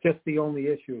just the only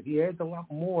issue. He adds a lot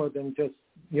more than just,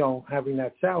 having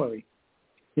that salary.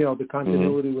 The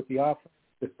continuity with the offense,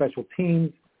 the special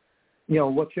teams.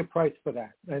 What's your price for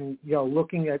that? And,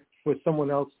 looking at for someone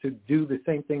else to do the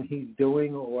same thing he's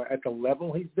doing or at the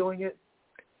level he's doing it,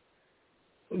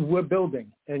 we're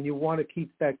building, and you want to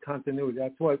keep that continuity.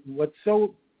 That's what's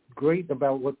so great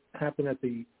about what happened at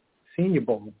the Senior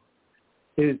Bowl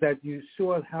is that you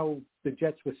saw how the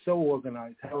Jets were so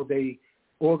organized, how they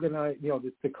organized,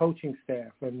 the coaching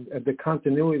staff and the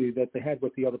continuity that they had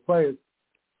with the other players,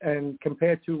 and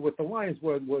compared to what the Lions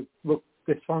looked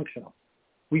dysfunctional.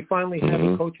 We finally have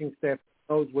a coaching staff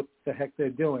that knows what the heck they're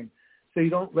doing. So you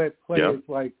don't let players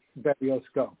like Berrios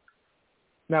go.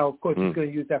 Now, of course, he's going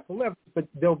to use that for leverage, but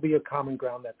there'll be a common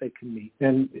ground that they can meet,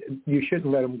 and you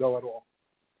shouldn't let him go at all.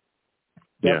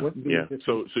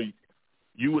 So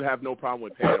you would have no problem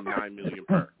with paying him $9 million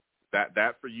per.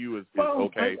 That for you is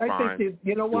okay, I fine. think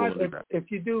you know what? If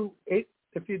you do,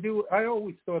 I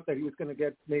always thought that he was going to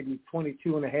get maybe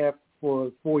 22.5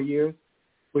 for 4 years,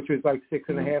 which was like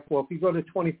 6.5. Well, if you go to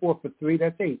 24 for 3,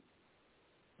 that's 8.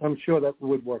 I'm sure that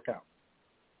would work out.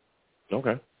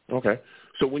 Okay.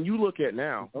 So when you look at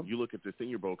you look at the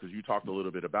Senior Bowl, because you talked a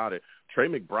little bit about it, Trey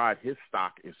McBride, his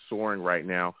stock is soaring right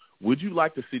now. Would you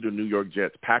like to see the New York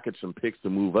Jets package some picks to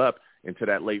move up into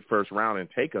that late first round and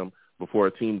take him before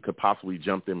a team could possibly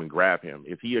jump them and grab him?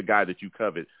 Is he a guy that you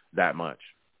covet that much?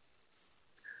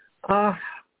 I'm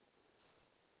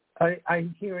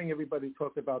hearing everybody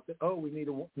talk about we need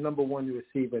a number one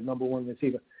receiver.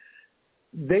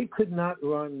 They could not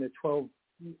run the 12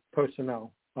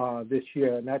 personnel this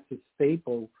year, and that's a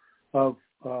staple of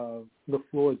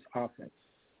LaFleur's offense.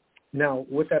 Now,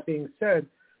 with that being said,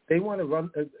 they want to run,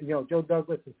 Joe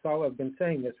Douglas and Saleh have been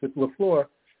saying this with LaFleur,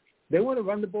 they want to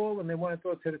run the ball and they want to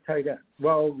throw it to the tight end.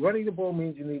 Well, running the ball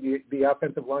means you need the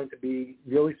offensive line to be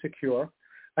really secure.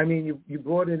 I mean, you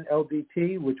brought in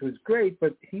LDT, which was great,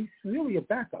 but he's really a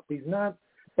backup. He's not,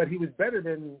 but he was better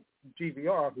than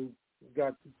GVR, who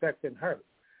got sacked and hurt.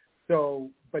 So,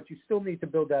 but you still need to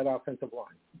build that offensive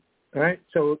line, all right?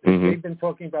 So they've been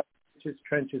talking about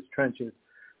trenches.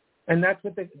 And that's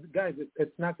what guys,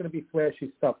 it's not going to be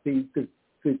flashy stuff. The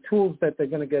tools that they're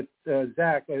going to get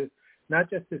Zach is not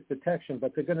just his protection,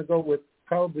 but they're going to go with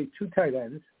probably 2 tight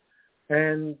ends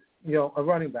and, a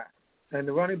running back. And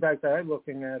the running back that I'm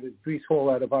looking at is Breece Hall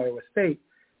out of Iowa State.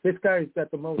 This guy's got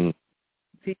the most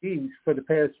TDs for the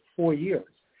past 4 years.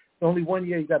 Only 1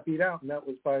 year he got beat out, and that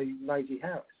was by Najee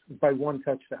Harris, by 1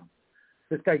 touchdown.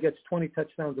 This guy gets 20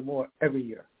 touchdowns or more every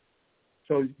year.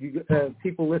 So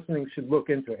people listening should look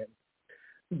into him.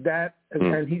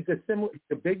 And he's a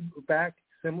big back,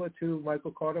 similar to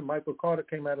Michael Carter. Michael Carter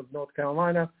came out of North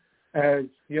Carolina as,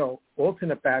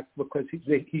 alternate back because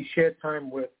he shared time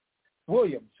with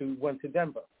Williams, who went to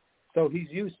Denver. So he's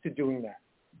used to doing that.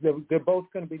 They're both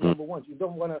going to be number ones. You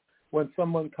don't want to, when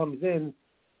someone comes in,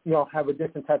 have a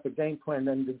different type of game plan,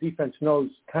 then the defense knows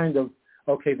kind of,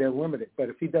 okay, they're limited. But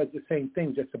if he does the same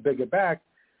thing, just a bigger back,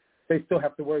 they still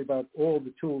have to worry about all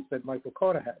the tools that Michael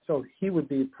Carter has. So he would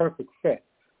be a perfect fit.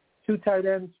 2 tight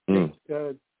ends,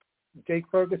 Jake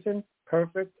Ferguson,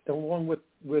 perfect, along with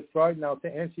Freud. Now, to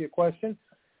answer your question,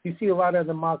 you see a lot of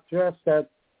the mock drafts that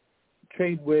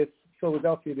trade with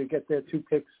Philadelphia to get their 2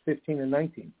 picks, 15 and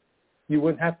 19. You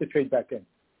wouldn't have to trade back in.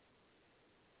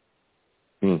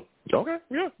 Okay,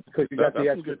 yeah. Because you got the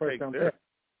extra first-round pick.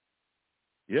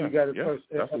 Yeah, you got a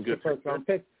first-round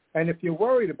pick. And if you're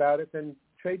worried about it, then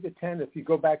trade the 10. If you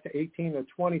go back to 18 or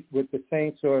 20 with the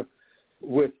Saints or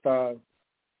with the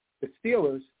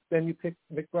Steelers, then you pick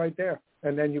McBride there.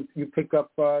 And then you pick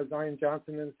up Zion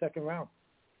Johnson in the second round.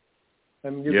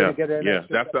 And you're going to get an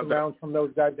extra second round from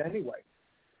those guys anyway.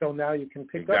 So now you can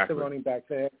pick up the running back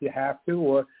there if you have to,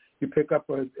 or you pick up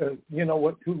who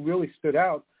really stood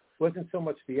out wasn't so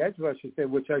much the edge rushers there,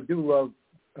 which I do love,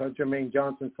 Jermaine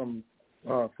Johnson from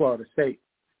Florida State.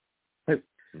 I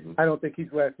don't think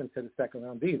he's lasting to the second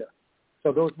round either.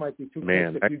 So those might be 2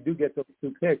 picks. If you do get those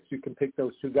 2 picks, you can pick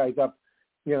those 2 guys up,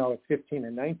 at 15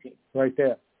 and 19 right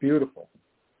there. Beautiful.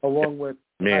 Along with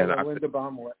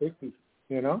Linderbaum or Icky,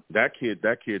 That kid,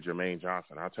 Jermaine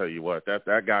Johnson, I'll tell you what,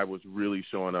 that guy was really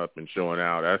showing up and showing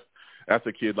out. That's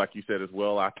a kid, like you said as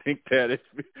well. I think that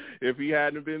if he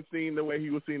hadn't been seen the way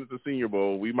he was seen at the Senior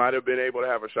Bowl, we might have been able to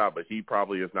have a shot, but he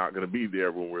probably is not going to be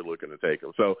there when we're looking to take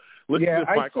him. So, listen to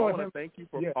this, Michael. I want to thank you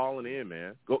for calling in,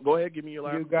 man. Go ahead, give me your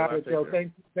last. You got it, Joe.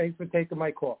 Thanks for taking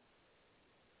my call.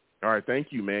 All right,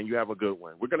 thank you, man. You have a good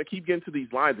one. We're going to keep getting to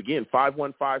these lines again.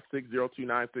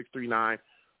 515-602-9639.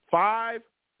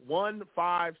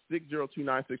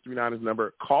 515-602-9639 is the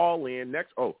number. Call in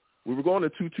next. We were going to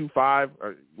 225.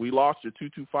 We lost your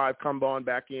 225. Come on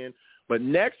back in. But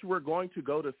next we're going to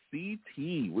go to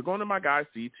CT. We're going to my guy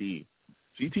CT.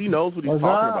 CT knows what he's talking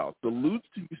about. Salute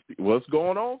to you. What's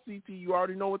going on, CT? You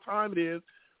already know what time it is.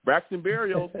 Braxton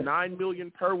Berrios, $9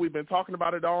 million per. We've been talking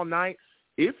about it all night.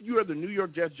 If you are the New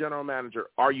York Jets general manager,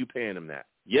 are you paying him that?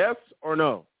 Yes or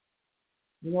no?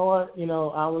 You know what?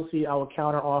 Obviously I would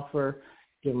counter offer,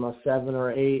 give him a 7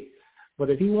 or 8. But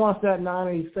if he wants that 9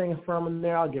 and he's staying firm in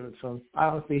there, I'll give it to him.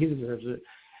 Honestly, he deserves it.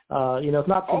 It's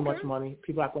not too much money.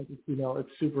 People act like it's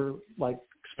super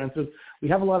expensive. We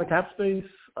have a lot of cap space,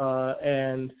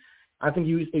 and I think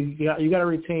you got to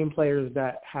retain players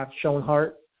that have shown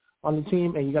heart on the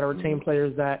team, and you got to retain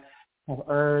players that have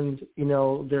earned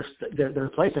their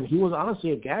place. And he was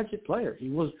honestly a gadget player. He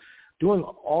was doing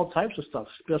all types of stuff.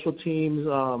 Special teams,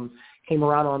 came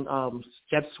around on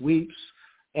jet sweeps.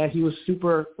 And he was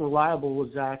super reliable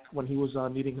with Zach when he was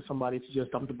needing somebody to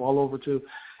just dump the ball over to,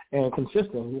 and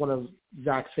consistent. One of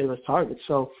Zach's favorite targets.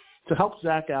 So to help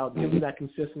Zach out, give him that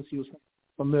consistency with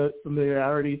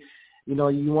familiarity, you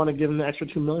want to give him the extra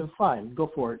 $2 million, fine,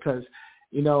 go for it. Because,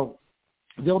 there'll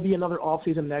be another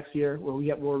offseason next year where we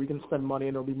can spend money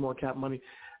and there'll be more cap money.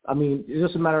 I mean, it's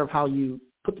just a matter of how you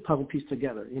put the puzzle piece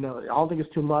together. I don't think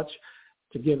it's too much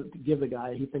to give the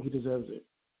guy. He thinks he deserves it.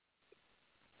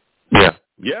 Yeah.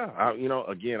 Yeah,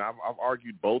 again, I've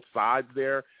argued both sides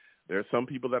there. There's some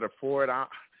people that are for it.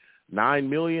 $9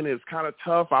 million is kind of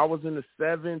tough. I was in the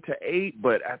 7 to 8,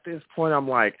 but at this point, I'm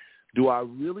like, do I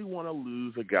really want to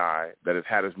lose a guy that has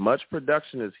had as much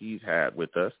production as he's had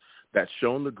with us, that's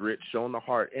shown the grit, shown the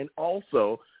heart, and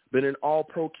also been an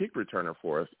all-pro kick returner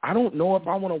for us? I don't know if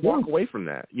I want to walk away from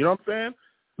that. You know what I'm saying?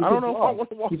 I don't know if I want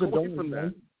to walk away from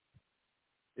that.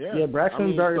 Yeah,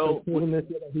 Braxton's already proven this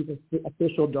year that he's an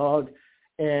official dog.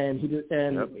 And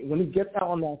when he gets out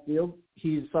on that field,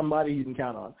 he's somebody you can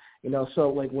count on. So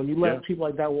when you let people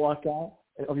like that walk out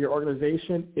of your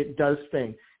organization, it does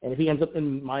sting. And if he ends up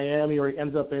in Miami or he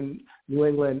ends up in New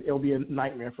England, it'll be a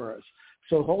nightmare for us.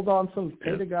 So hold on,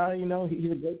 pay the guy.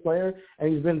 He's a great player,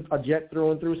 and he's been a Jet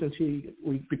through and through since we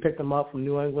picked him up from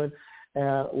New England.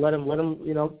 Let him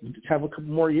have a couple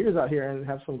more years out here and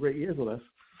have some great years with us.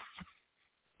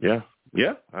 Yeah.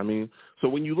 I mean, so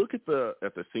when you look at the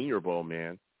Senior Bowl,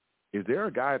 man, is there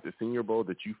a guy at the Senior Bowl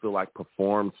that you feel like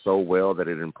performed so well that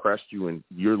it impressed you, and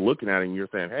you're looking at it and you're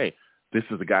saying, hey, this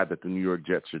is the guy that the New York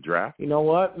Jets should draft? You know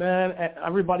what, man?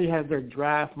 Everybody has their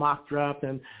mock draft,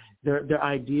 and their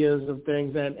ideas of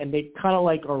things, and they kind of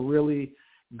like are really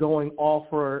going all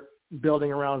for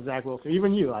building around Zach Wilson.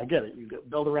 Even you, I get it. You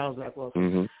build around Zach Wilson.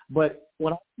 Mm-hmm. But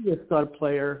when I see a stud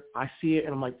player, I see it,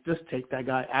 and I'm like, just take that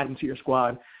guy, add him to your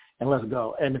squad, and let's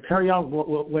go. And Perrion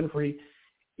Winfrey,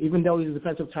 even though he's a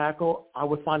defensive tackle, I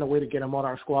would find a way to get him on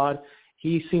our squad.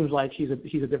 He seems like he's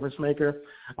a difference maker.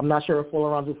 I'm not sure if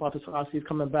Olaronzo Fontecasi is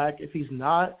coming back. If he's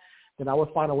not, then I would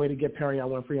find a way to get Perrion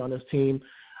Winfrey on this team.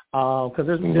 Because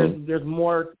there's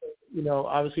more, you know,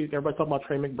 obviously everybody's talking about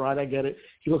Trey McBride. I get it.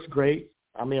 He looks great.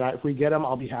 I mean, if we get him,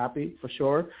 I'll be happy for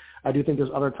sure. I do think there's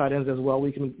other tight ends as well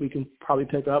we can probably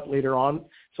pick up later on,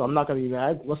 so I'm not going to be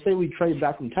mad. Let's say we trade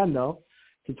back from 10, though,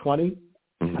 to 20.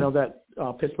 Mm-hmm. I know that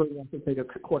Pittsburgh wants to take a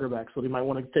quarterback, so they might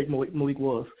want to take Malik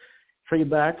Willis. Trade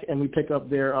back, and we pick up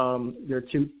their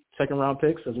 2 second-round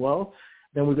picks as well.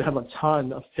 Then we would have a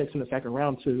ton of picks in the second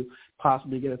round to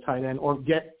possibly get a tight end or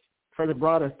get Trey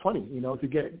McBride at 20. You know, if you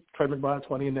get Trey McBride at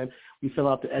 20 and then we fill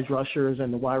out the edge rushers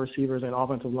and the wide receivers and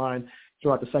offensive line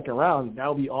throughout the second round, that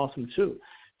would be awesome too.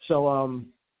 So,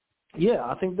 yeah,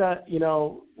 I think that, you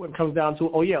know, when it comes down to,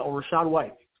 or Rachaad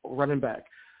White, running back.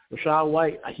 Rachaad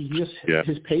White,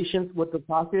 his patience with the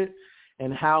pocket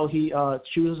and how he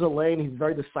chooses a lane, he's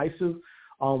very decisive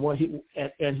on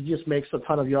and he just makes a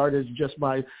ton of yardage just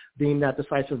by being that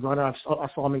decisive runner. I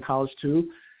saw him in college too.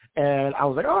 And I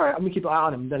was like, all right, I'm going to keep an eye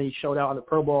on him. Then he showed out on the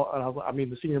Pro Bowl,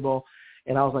 the Senior Bowl,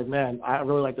 and I was like, man, I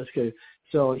really like this kid.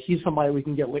 So he's somebody we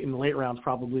can get in the late rounds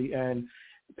probably and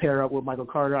pair up with Michael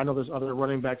Carter. I know there's other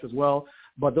running backs as well,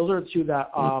 but those are the two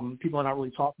that people are not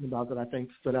really talking about that I think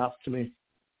stood out to me.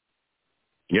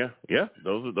 Yeah.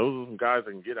 Those are some guys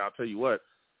that can get. I'll tell you what,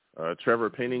 Trevor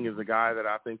Penning is a guy that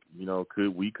I think, you know,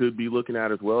 we could be looking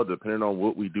at as well, depending on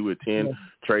what we do at 10,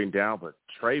 trading down. But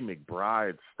Trey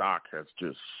McBride's stock has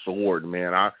just soared,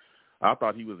 man. I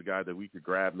thought he was a guy that we could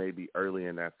grab maybe early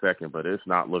in that second, but it's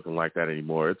not looking like that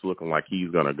anymore. It's looking like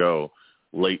he's going to go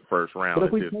late first round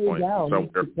at this point. Down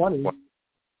to 20,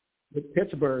 with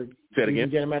Pittsburgh, we can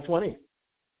get him at 20.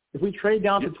 If we trade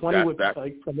down to 20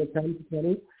 from the 10 to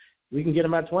 20, we can get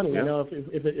him at 20. Yeah. You know,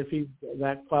 if he's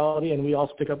that quality, and we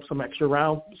also pick up some extra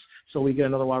rounds, so we get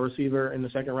another wide receiver in the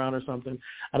second round or something.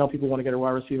 I know people want to get a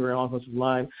wide receiver and offensive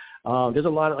line. There's a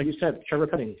lot of, like you said, Trevor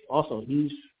Penning also.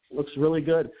 He looks really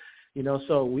good. You know,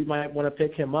 so we might want to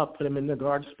pick him up, put him in the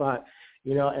guard spot,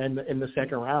 you know, and in the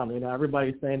second round. You know,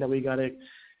 everybody's saying that we got to,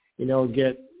 you know,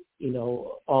 get, you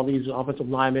know, all these offensive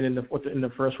linemen in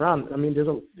the first round. I mean,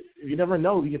 you never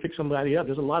know. You can pick somebody up.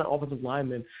 There's a lot of offensive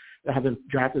linemen that have been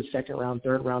drafted second round,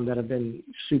 third round that have been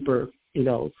super, you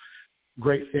know,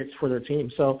 great fits for their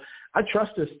team. So I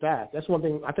trust this staff. That's one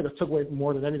thing I think I took away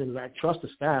more than anything is I trust the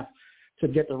staff to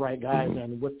get the right guys.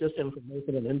 And with this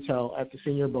information and intel at the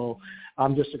Senior Bowl,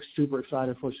 I'm just super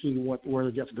excited for seeing where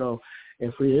the Jets go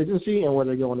in free agency and where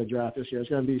they go in the draft this year.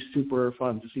 It's going to be super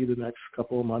fun to see the next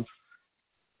couple of months.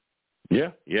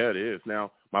 Yeah, it is.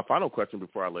 Now, my final question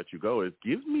before I let you go is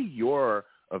give me your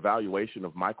evaluation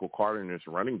of Michael Carter in this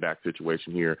running back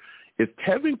situation here. Is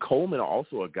Tevin Coleman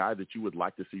also a guy that you would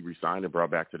like to see re-signed and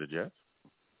brought back to the Jets?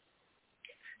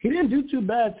 He didn't do too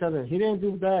bad, Tevin. He didn't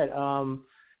do bad.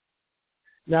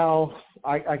 Now,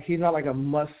 he's not like a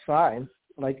must sign.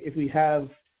 Like if we have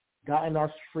gotten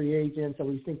our free agents and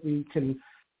we think we can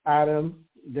add him,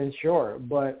 then sure.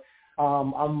 But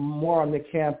I'm more on the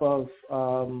camp of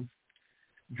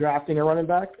drafting a running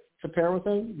back to pair with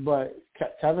him. But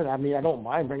Tevin, I mean, I don't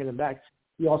mind bringing him back.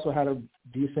 He also had a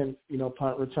decent, you know,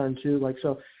 punt return too. Like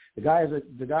so, the guy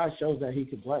shows that he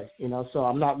can play. You know, so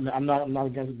I'm not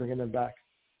against bringing him back.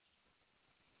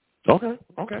 Okay.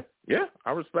 Yeah,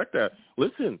 I respect that.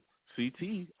 Listen,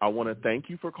 CT, I want to thank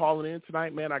you for calling in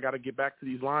tonight, man. I got to get back to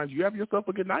these lines. You have yourself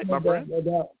a good night, my friend. No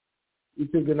doubt. You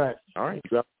too. Good night. All right.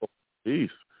 Peace.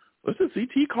 Listen,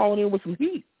 CT calling in with some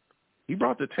heat. He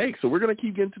brought the take, so we're going to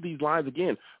keep getting to these lines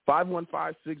again.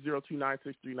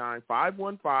 515-602-9639.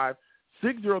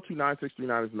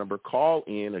 515-602-9639 is the number. Call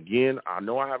in. Again, I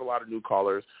know I have a lot of new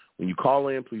callers. When you call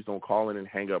in, please don't call in and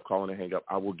hang up. Call in and hang up.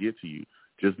 I will get to you.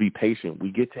 Just be patient.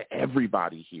 We get to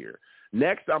everybody here.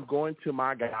 Next, I'm going to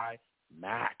my guy,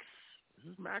 Max. This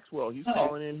is Maxwell. He's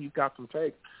calling in. He's got some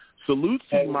takes. Salute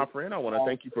to you, my friend. I want to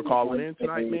thank you for calling in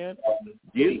tonight, man.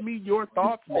 Give me your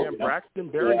thoughts, man. Braxton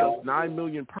Berrios, $9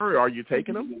 million per. Are you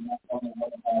taking him?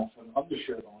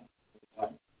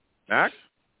 Max?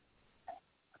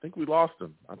 I think we lost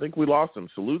him.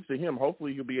 Salute to him.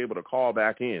 Hopefully he'll be able to call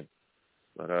back in.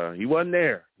 But he wasn't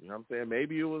there. You know what I'm saying?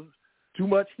 Maybe it was Too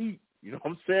much heat. You know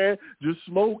what I'm saying? Just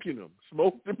smoking them.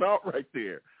 Smoked them out right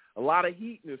there. A lot of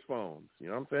heat in his phones. You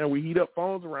know what I'm saying? We heat up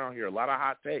phones around here. A lot of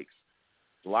hot takes.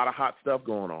 A lot of hot stuff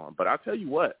going on. But I'll tell you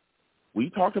what, we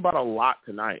talked about a lot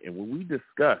tonight. And when we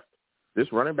discussed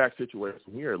this running back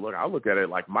situation here, look, I look at it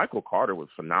like Michael Carter was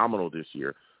phenomenal this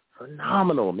year.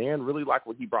 Phenomenal, man. Really like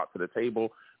what he brought to the table.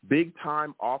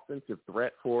 Big-time offensive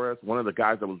threat for us. One of the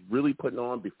guys that was really putting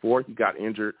on before he got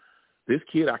injured. This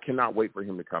kid, I cannot wait for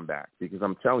him to come back because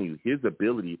I'm telling you, his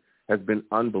ability has been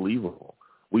unbelievable.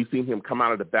 We've seen him come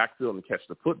out of the backfield and catch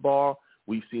the football.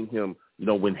 We've seen him,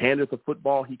 when handed the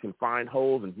football, he can find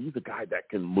holes, and he's a guy that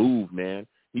can move, man.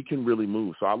 He can really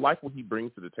move. So I like what he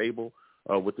brings to the table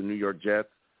with the New York Jets.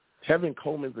 Tevin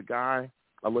Coleman's a guy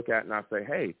I look at and I say,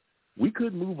 hey, we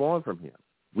could move on from him.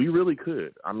 We really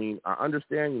could. I mean, I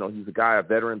understand, he's a guy, a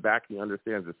veteran back. He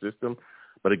understands the system.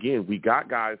 But, again, we got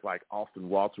guys like Austin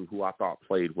Walter, who I thought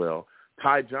played well.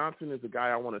 Ty Johnson is a guy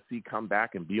I want to see come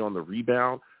back and be on the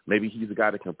rebound. Maybe he's a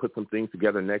guy that can put some things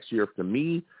together next year. For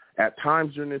me, at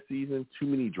times during this season, too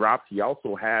many drops. He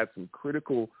also had some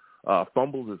critical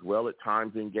fumbles as well at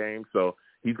times in games. So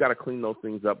he's got to clean those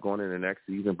things up going into next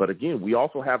season. But, again, we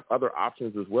also have other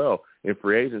options as well in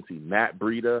free agency. Matt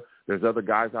Breida. There's other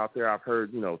guys out there. I've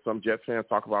heard, some Jets fans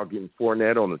talk about getting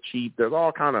Fournette on the cheap. There's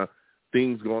all kind of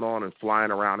things going on and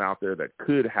flying around out there that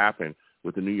could happen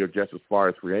with the New York Jets as far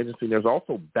as free agency. There's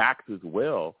also backs as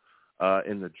well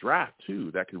in the draft, too,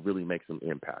 that could really make some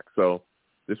impact. So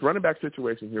this running back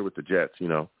situation here with the Jets,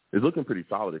 is looking pretty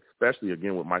solid, especially,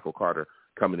 again, with Michael Carter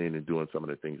coming in and doing some of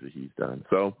the things that he's done.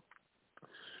 So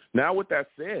now with that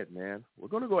said, man, we're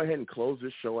going to go ahead and close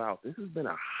this show out. This has been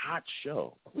a hot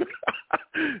show. This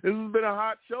has been a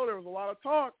hot show. There was a lot of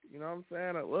talk. You know what I'm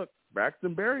saying? Look,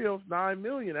 Braxton Berrios, $9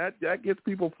 million. That gets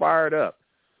people fired up,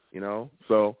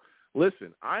 So,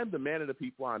 listen, I am the man of the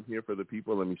people. I'm here for the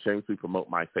people. Let me shamelessly promote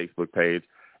my Facebook page.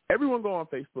 Everyone go on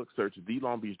Facebook, search The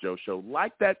Long Beach Joe Show.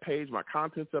 Like that page. My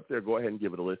content's up there. Go ahead and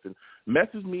give it a listen.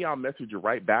 Message me. I'll message you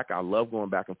right back. I love going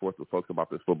back and forth with folks about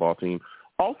this football team.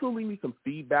 Also, leave me some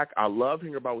feedback. I love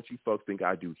hearing about what you folks think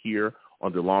I do here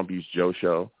on The Long Beach Joe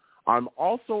Show. I'm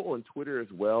also on Twitter as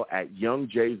well at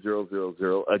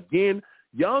YoungJ000. Again,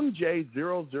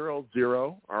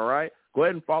 YoungJ000, all right? Go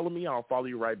ahead and follow me. I'll follow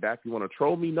you right back. If you want to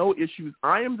troll me, no issues.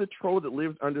 I am the troll that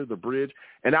lives under the bridge,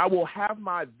 and I will have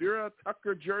my Vera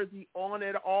Tucker jersey on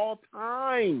at all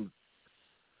times,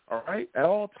 all right? At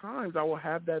all times, I will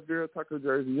have that Vera Tucker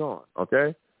jersey on,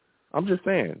 okay? I'm just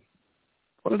saying,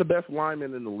 one of the best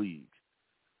linemen in the league,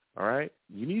 all right?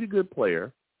 You need a good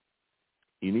player.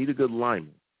 You need a good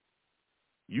lineman.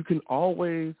 You can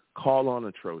always call on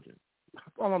a Trojan.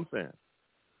 That's all I'm saying.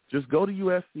 Just go to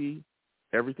USC.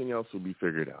 Everything else will be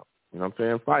figured out. You know what I'm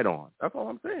saying? Fight on. That's all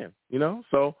I'm saying,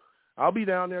 So I'll be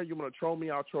down there. You want to troll me,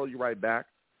 I'll troll you right back.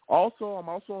 Also, I'm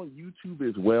also on YouTube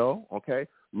as well, okay?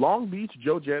 Long Beach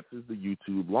Joe Jets is the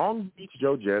YouTube. Long Beach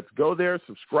Joe Jets. Go there,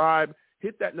 subscribe,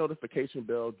 hit that notification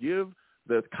bell, give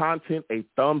the content a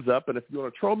thumbs up. And if you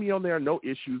want to troll me on there, no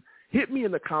issues. Hit me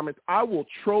in the comments. I will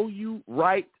troll you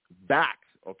right back,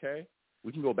 okay?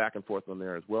 We can go back and forth on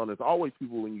there as well. And as always,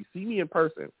 people, when you see me in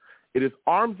person, it is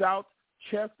arms out,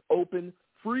 chest open,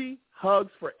 free hugs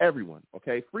for everyone,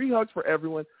 okay? Free hugs for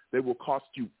everyone. They will cost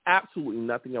you absolutely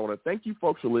nothing. I want to thank you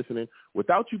folks for listening.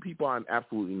 Without you people, I'm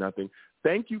absolutely nothing.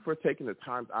 Thank you for taking the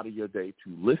time out of your day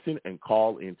to listen and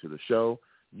call into the show.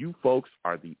 You folks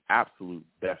are the absolute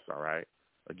best, all right?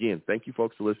 Again, thank you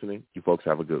folks for listening. You folks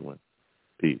have a good one.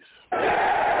 Peace.